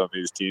priors on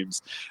these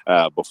teams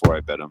before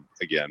I bet them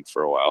again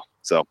for a while.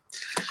 So,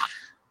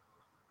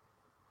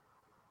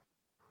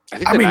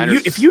 I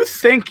mean, if you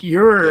think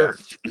you're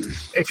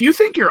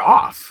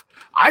off,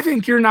 I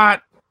think you're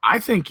not. I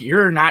think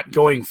you're not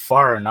going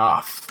far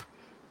enough.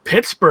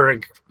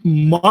 Pittsburgh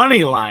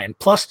money line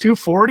plus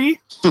 240.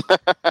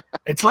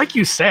 It's like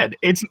you said.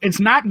 It's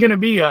not going to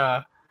be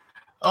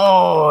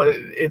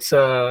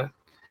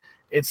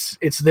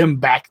it's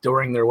them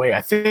backdooring their way.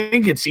 I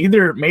think it's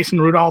either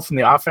Mason Rudolph and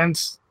the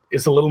offense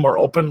is a little more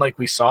open, like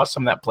we saw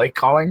some of that play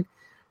calling,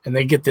 and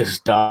they get this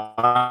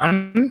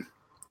done,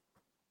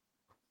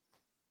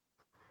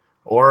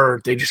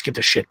 or they just get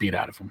the shit beat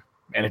out of them,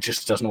 and it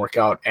just doesn't work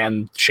out.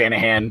 And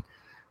Shanahan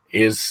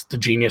is the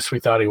genius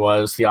we thought he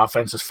was. The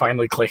offense is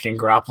finally clicking.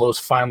 Garoppolo's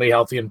finally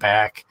healthy and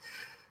back.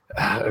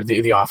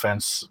 The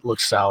offense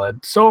looks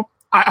solid. So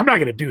I'm not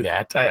going to do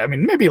that. I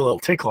mean, maybe a little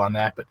tickle on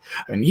that, but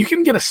I mean, you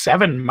can get a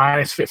 7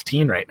 minus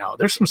 15 right now.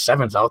 There's some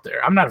 7s out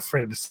there. I'm not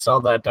afraid to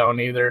sell that down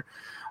either.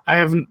 I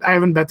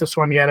haven't bet this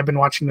one yet. I've been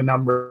watching the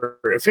number.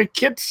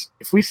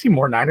 If we see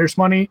more Niners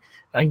money,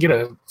 I can get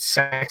a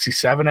sexy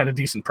 7 at a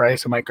decent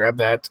price. I might grab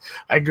that.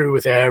 I agree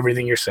with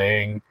everything you're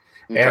saying.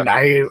 Okay. And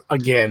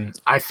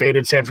I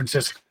faded San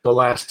Francisco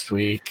last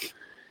week.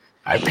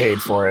 I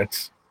paid for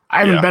it. I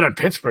haven't bet on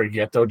Pittsburgh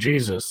yet, though.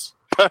 Jesus.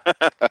 I'm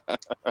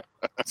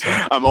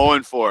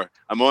 0-4.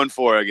 I'm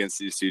 0-4 against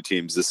these two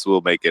teams. This will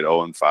make it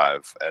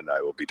 0-5, and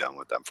I will be done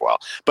with them for a while.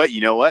 But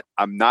you know what?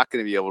 I'm not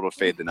going to be able to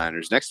fade the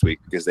Niners next week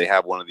because they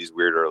have one of these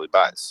weird early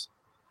buys.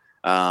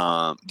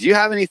 Do you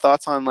have any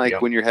thoughts on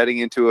when you're heading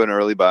into an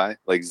early buy?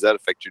 Like, does that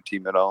affect your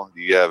team at all?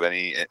 Do you have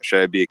any?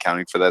 Should I be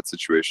accounting for that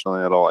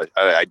situationally at all?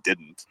 I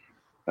didn't.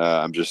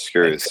 I'm just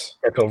curious.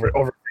 That's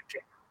over.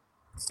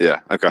 Yeah.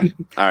 Okay.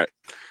 All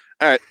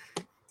right.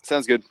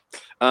 Sounds good.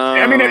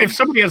 I mean, if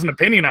somebody has an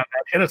opinion on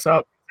that, hit us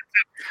up.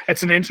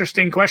 It's an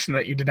interesting question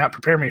that you did not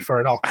prepare me for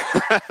at all.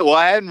 Well,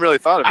 I hadn't really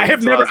thought of it.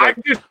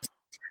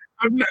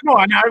 I've never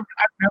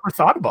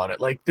thought about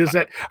it. Like, does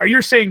it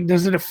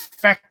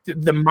affect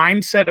the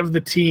mindset of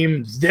the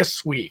team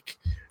this week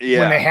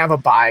when they have a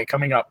bye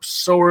coming up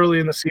so early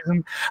in the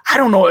season? I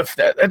don't know if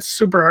that's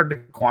super hard to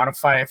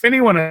quantify. If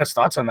anyone has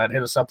thoughts on that,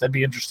 hit us up. That'd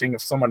be interesting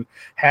if someone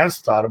has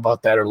thought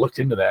about that or looked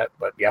into that.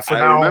 But yeah, for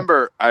now,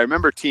 I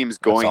remember teams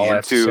going that's all into I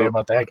have to say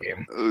about that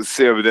game.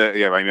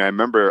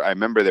 I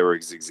remember there were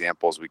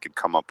examples we could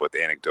come up with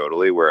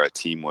anecdotally where a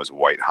team was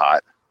white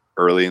hot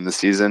early in the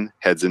season,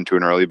 heads into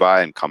an early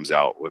bye, and comes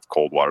out with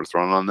cold water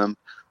thrown on them.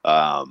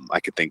 I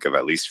could think of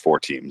at least 4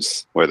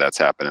 teams where that's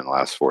happened in the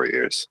last 4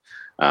 years.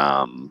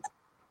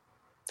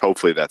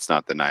 Hopefully that's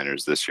not the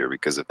Niners this year,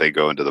 because if they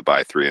go into the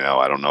bye 3-0,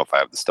 I don't know if I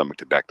have the stomach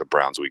to back the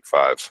Browns week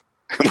 5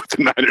 with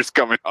the Niners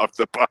coming off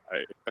the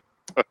bye.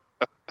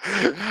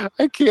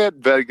 I can't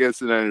bet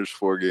against the Niners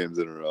 4 games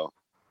in a row.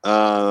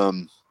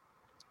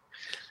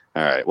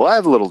 All right. Well, I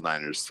have a little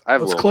Niners.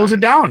 Let's close it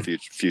down.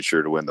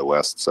 Future to win the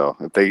West. So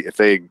if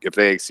they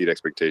exceed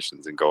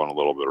expectations and go on a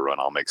little bit of run,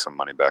 I'll make some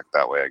money back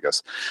that way, I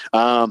guess.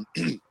 All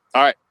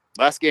right.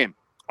 Last game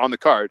on the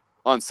card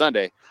on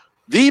Sunday,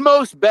 the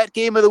most bet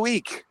game of the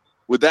week.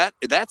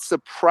 That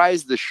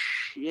surprised the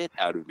shit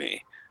out of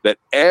me that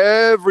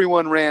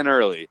everyone ran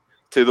early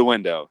to the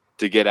window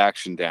to get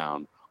action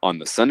down on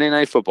the Sunday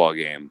night football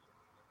game.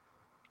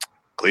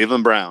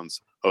 Cleveland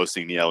Browns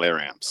hosting the LA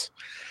Rams.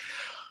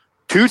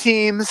 2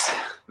 teams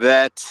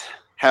that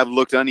have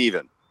looked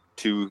uneven,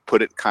 to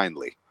put it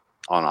kindly,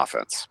 on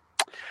offense.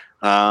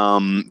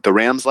 The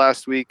Rams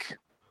last week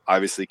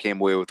obviously came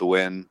away with a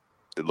win.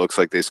 It looks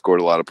like they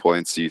scored a lot of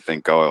points, so you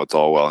think, oh, it's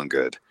all well and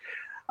good.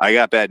 I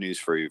got bad news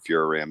for you if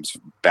you're a Rams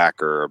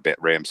backer or a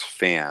Rams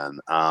fan.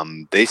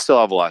 They still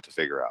have a lot to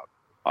figure out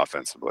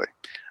offensively.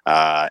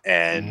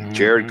 And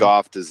Jared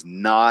Goff does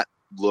not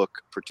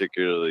look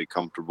particularly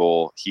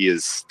comfortable. He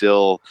is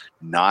still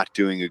not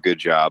doing a good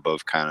job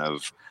of kind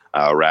of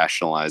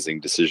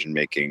rationalizing decision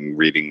making,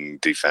 reading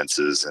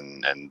defenses,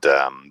 and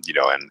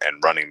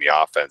running the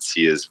offense.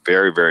 He is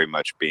very, very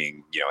much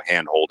being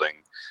hand holding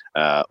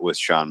with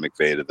Sean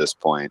McVay to this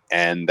point.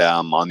 And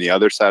on the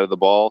other side of the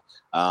ball,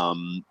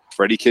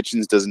 Freddie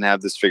Kitchens doesn't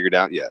have this figured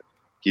out yet.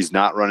 He's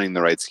not running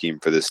the right scheme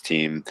for this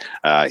team.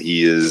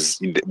 He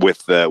is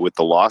with the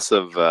loss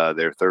of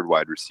their third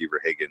wide receiver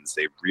Higgins.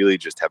 They really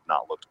just have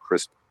not looked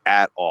crisp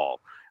at all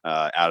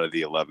out of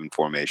the 11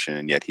 formation,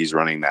 and yet he's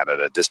running that at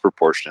a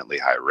disproportionately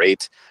high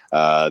rate.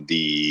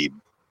 The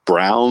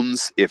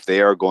Browns, if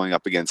they are going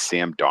up against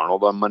Sam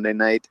Darnold on Monday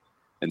night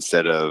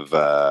instead of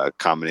a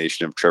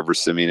combination of Trevor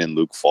Siemian and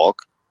Luke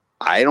Falk,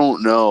 I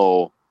don't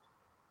know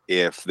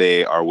if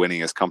they are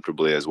winning as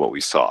comfortably as what we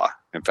saw.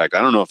 In fact,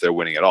 I don't know if they're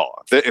winning at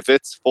all. If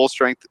it's full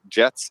strength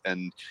Jets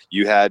and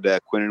you had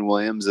Quinnen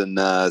Williams and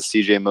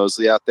C.J.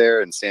 Mosley out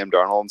there and Sam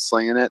Darnold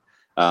slinging it,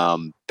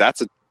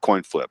 that's a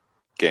coin flip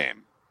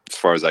game as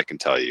far as I can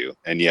tell you.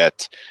 And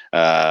yet,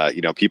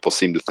 people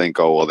seem to think,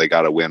 oh, well, they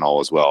got to win all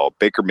as well.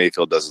 Baker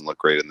Mayfield doesn't look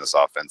great in this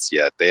offense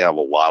yet. They have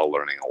a lot of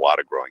learning, a lot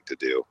of growing to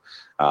do.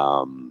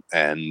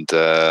 And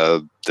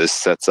this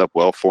sets up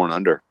well for an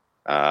under.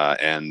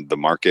 And the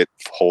market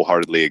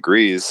wholeheartedly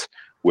agrees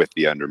with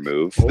the under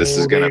move. This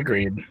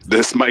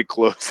might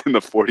close in the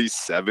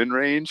 47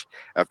 range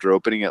after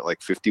opening at like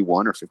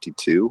 51 or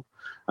 52.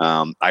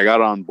 I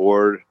got on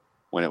board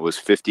when it was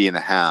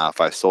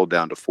 50.5. I sold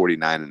down to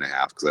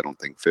 49.5 because I don't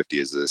think 50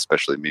 is an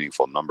especially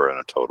meaningful number in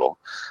a total.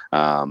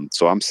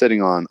 So I'm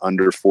sitting on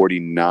under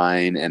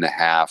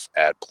 49.5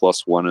 at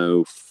plus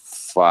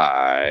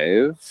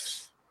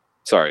 105.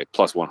 Sorry,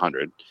 plus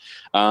 100.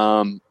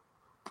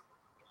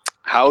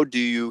 How do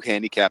you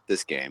handicap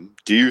this game?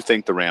 Do you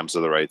think the Rams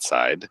are the right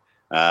side?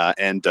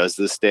 And does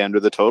this stay under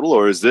the total?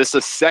 Or is this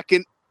a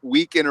second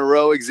week in a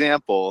row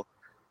example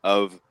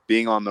of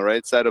being on the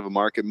right side of a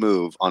market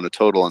move on a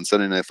total on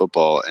Sunday Night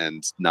Football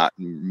and not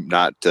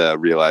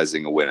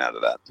realizing a win out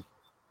of that?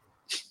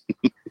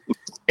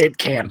 It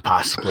can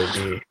possibly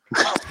be.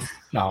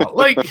 No,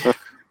 like,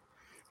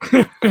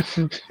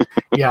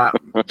 yeah.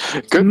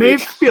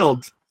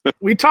 Mayfield.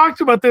 We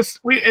talked about this.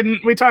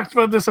 We talked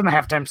about this in the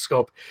halftime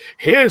scope.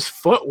 His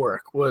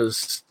footwork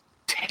was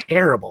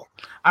terrible.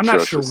 I'm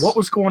not sure what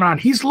was going on.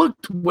 He's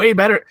looked way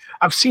better.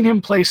 I've seen him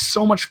play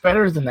so much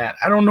better than that.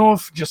 I don't know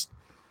if just,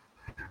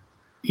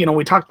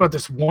 we talked about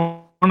this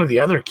one of the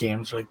other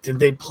games. Like, did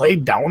they play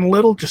down a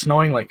little, just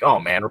knowing like,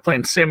 oh man, we're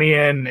playing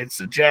Simeon. It's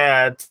the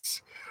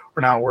Jets.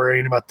 We're not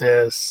worried about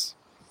this.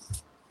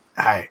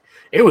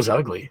 It was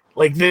ugly.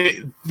 Like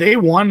they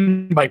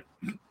won by,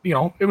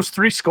 it was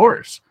 3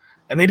 scores.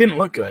 And they didn't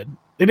look good.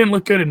 They didn't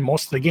look good in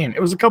most of the game.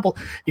 It was a couple.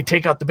 You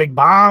take out the big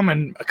bomb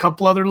and a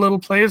couple other little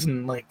plays,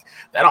 and like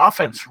that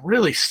offense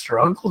really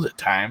struggled at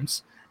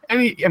times. I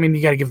mean,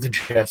 you got to give the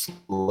Jets a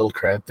little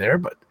credit there,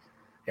 but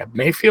yeah,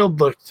 Mayfield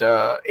looked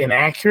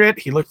inaccurate.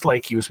 He looked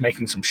like he was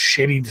making some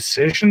shitty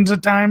decisions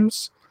at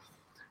times.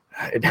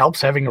 It helps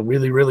having a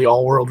really, really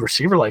all-world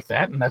receiver like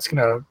that, and that's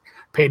going to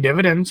pay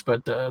dividends.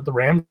 But the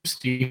Rams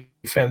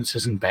defense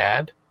isn't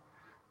bad.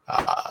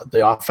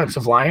 The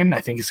offensive line,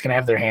 I think, is going to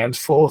have their hands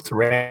full with the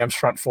Rams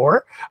front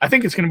four. I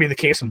think it's going to be the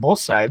case on both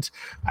sides.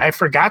 I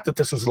forgot that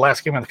this was the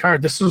last game on the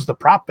card. This was the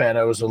prop bet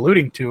I was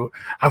alluding to.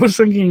 I was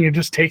thinking you're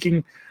just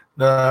taking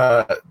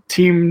the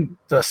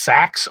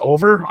sacks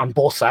over on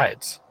both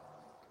sides.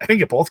 I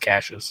think it both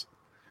cashes.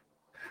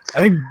 I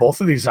think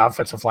both of these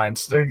offensive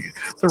lines, the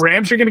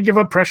Rams are going to give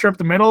up pressure up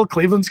the middle.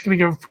 Cleveland's going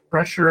to give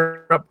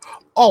pressure up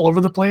all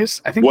over the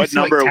place. I think what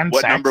number? like 10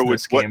 what sacks number in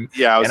was? this game.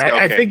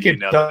 I think it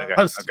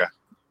does. Okay.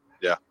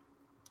 Yeah.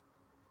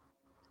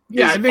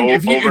 Yeah, I think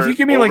if you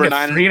give me like a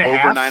 3.5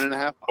 over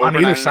 9.5 on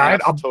either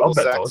side, I'll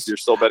bet sacks, those. You're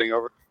still betting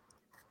over?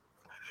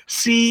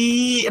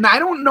 See, and I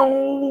don't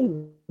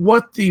know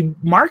what the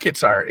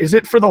markets are. Is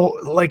it for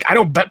I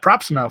don't bet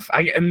props enough.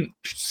 And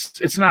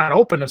it's not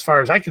open as far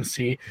as I can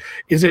see.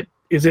 Is it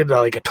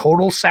like a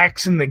total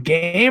sacks in the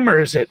game, or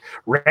is it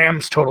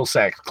Rams total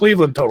sacks,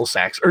 Cleveland total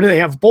sacks, or do they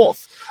have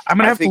both? I'm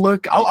gonna have to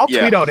look. I'll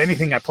tweet out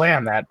anything I play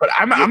on that, but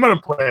I'm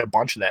gonna play a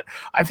bunch of that.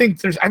 I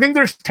think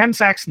there's 10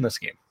 sacks in this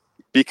game.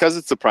 Because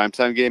it's a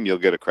primetime game, you'll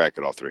get a crack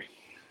at all three.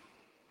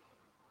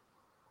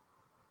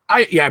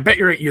 I bet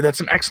you're right.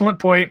 That's an excellent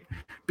point.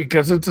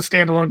 Because it's a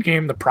standalone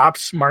game, the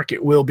props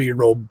market will be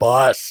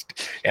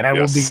robust, and I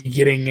will be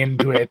getting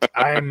into it.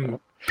 I'm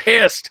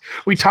pissed.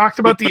 We talked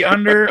about the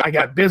under. I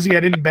got busy. I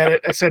didn't bet it.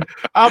 I said,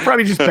 I'll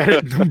probably just bet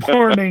it in the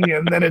morning,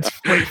 and then it's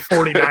like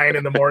 49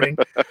 in the morning.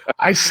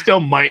 I still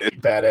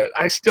might bet it.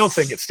 I still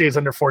think it stays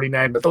under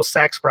 49, but those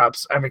sacks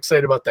props, I'm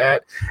excited about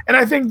that. And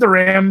I think the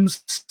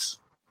Rams,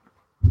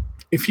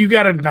 if you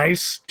got a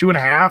nice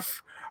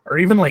 2.5 or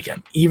even like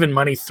an even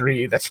money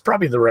 3, that's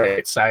probably the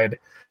right side.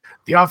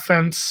 The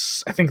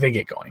offense, I think they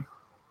get going.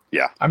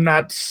 Yeah. I'm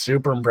not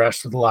super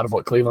impressed with a lot of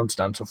what Cleveland's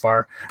done so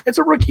far. It's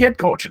a rookie head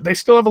coach. They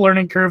still have a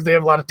learning curve. They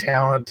have a lot of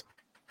talent.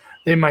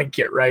 They might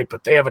get right,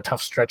 but they have a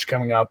tough stretch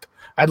coming up.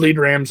 I'd lead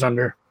Rams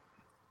under.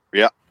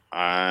 Yeah,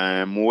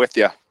 I'm with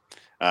you.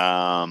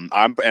 I'm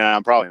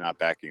probably not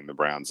backing the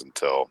Browns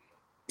until,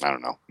 I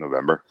don't know,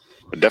 November.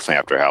 But definitely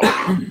after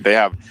Halloween.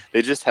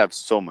 They just have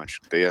so much.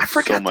 They have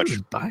so much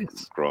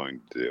growing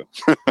to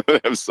do.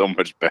 They have so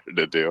much better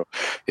to do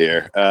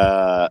here.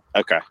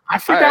 Okay. I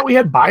forgot we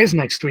had buys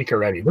next week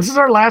already. This is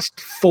our last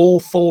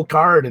full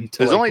card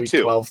until there's only week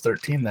 2. 12,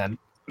 13 then.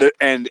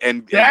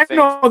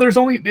 There's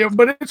only,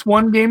 but it's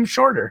one game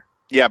shorter.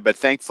 Yeah, but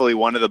thankfully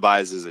one of the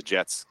buys is a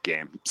Jets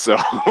game, so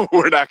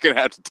we're not going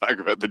to have to talk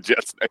about the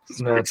Jets next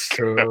week. That's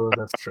true.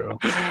 That's true.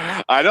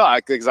 I know,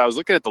 because I was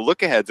looking at the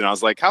look-aheads, and I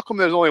was like, how come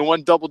there's only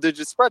one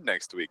double-digit spread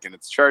next week, and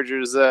it's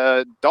Chargers,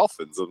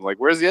 Dolphins? I'm like,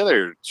 where's the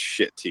other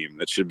shit team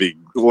that should be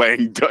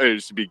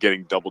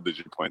getting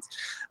double-digit points?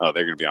 Oh,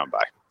 they're going to be on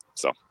bye.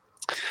 So,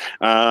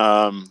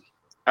 all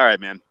right,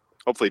 man.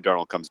 Hopefully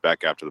Darnold comes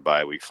back after the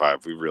bye week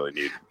 5. We really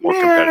need more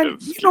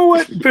competitive. You know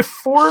what?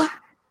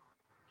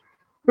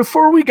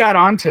 Before we got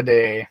on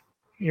today,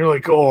 you're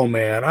like, oh,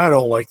 man, I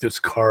don't like this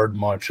card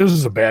much. This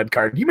is a bad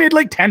card. You made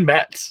like 10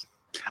 bets.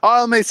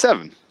 Oh, I made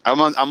 7.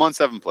 I'm on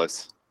 7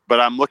 place, but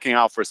I'm looking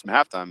out for some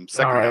halftime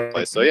second half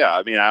plays. So yeah,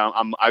 I mean,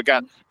 I've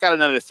got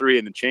another 3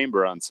 in the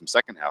chamber on some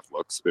second half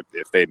looks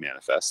if they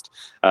manifest,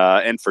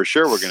 and for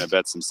sure we're going to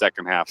bet some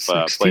second half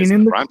plays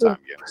in the primetime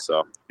game.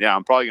 So yeah,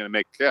 I'll probably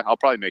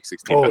make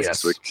 16 bets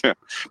this week,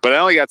 but I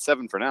only got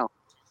 7 for now.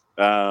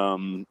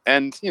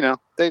 And you know,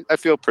 I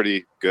feel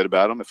pretty good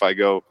about them. If I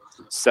go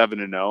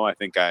 7-0, I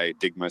think I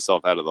dig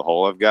myself out of the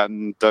hole I've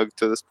gotten dug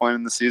to this point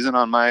in the season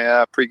on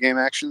my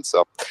pregame action.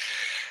 So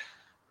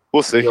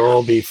we'll see.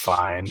 You'll be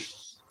fine.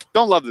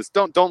 Don't love this.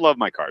 Don't love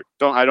my card.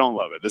 I don't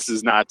love it. This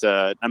is not.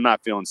 I'm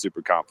not feeling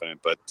super confident,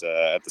 but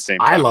at the same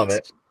time, I love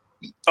it.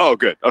 Oh,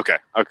 good. Okay.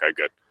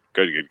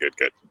 Good.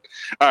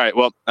 All right.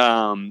 Well,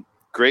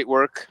 great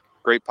work.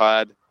 Great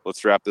pod.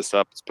 Let's wrap this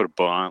up. Let's put a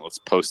bow on it. Let's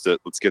post it.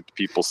 Let's get the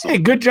people some. Hey,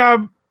 good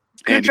job.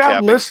 Good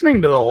job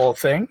listening to the whole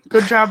thing.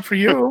 Good job for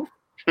you.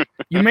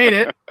 You made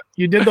it.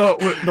 You did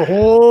the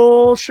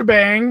whole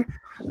shebang.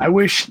 I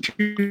wish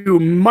you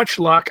much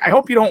luck. I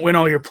hope you don't win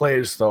all your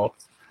plays, though.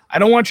 I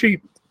don't want you.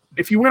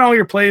 If you win all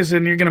your plays,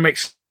 then you're going to make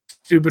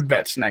stupid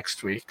bets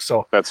next week.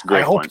 So that's great.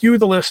 I hope you,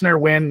 the listener,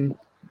 win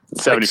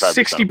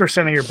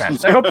 60% of your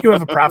bets. I hope you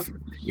have a profit.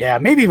 Yeah,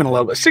 maybe even a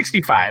little bit.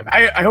 65.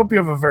 I hope you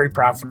have a very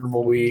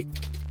profitable week.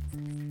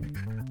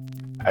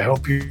 I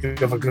hope you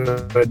have a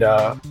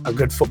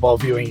good football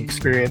viewing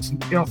experience.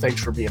 And,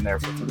 thanks for being there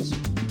for us.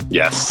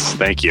 Yes,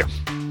 thank you.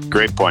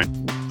 Great point.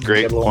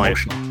 Great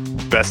point.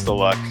 Emotional. Best of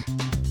luck.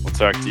 We'll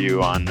talk to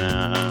you on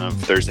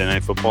Thursday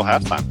Night Football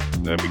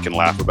halftime. We can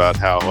laugh about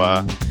how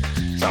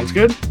sounds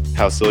good.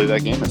 How silly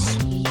that game is.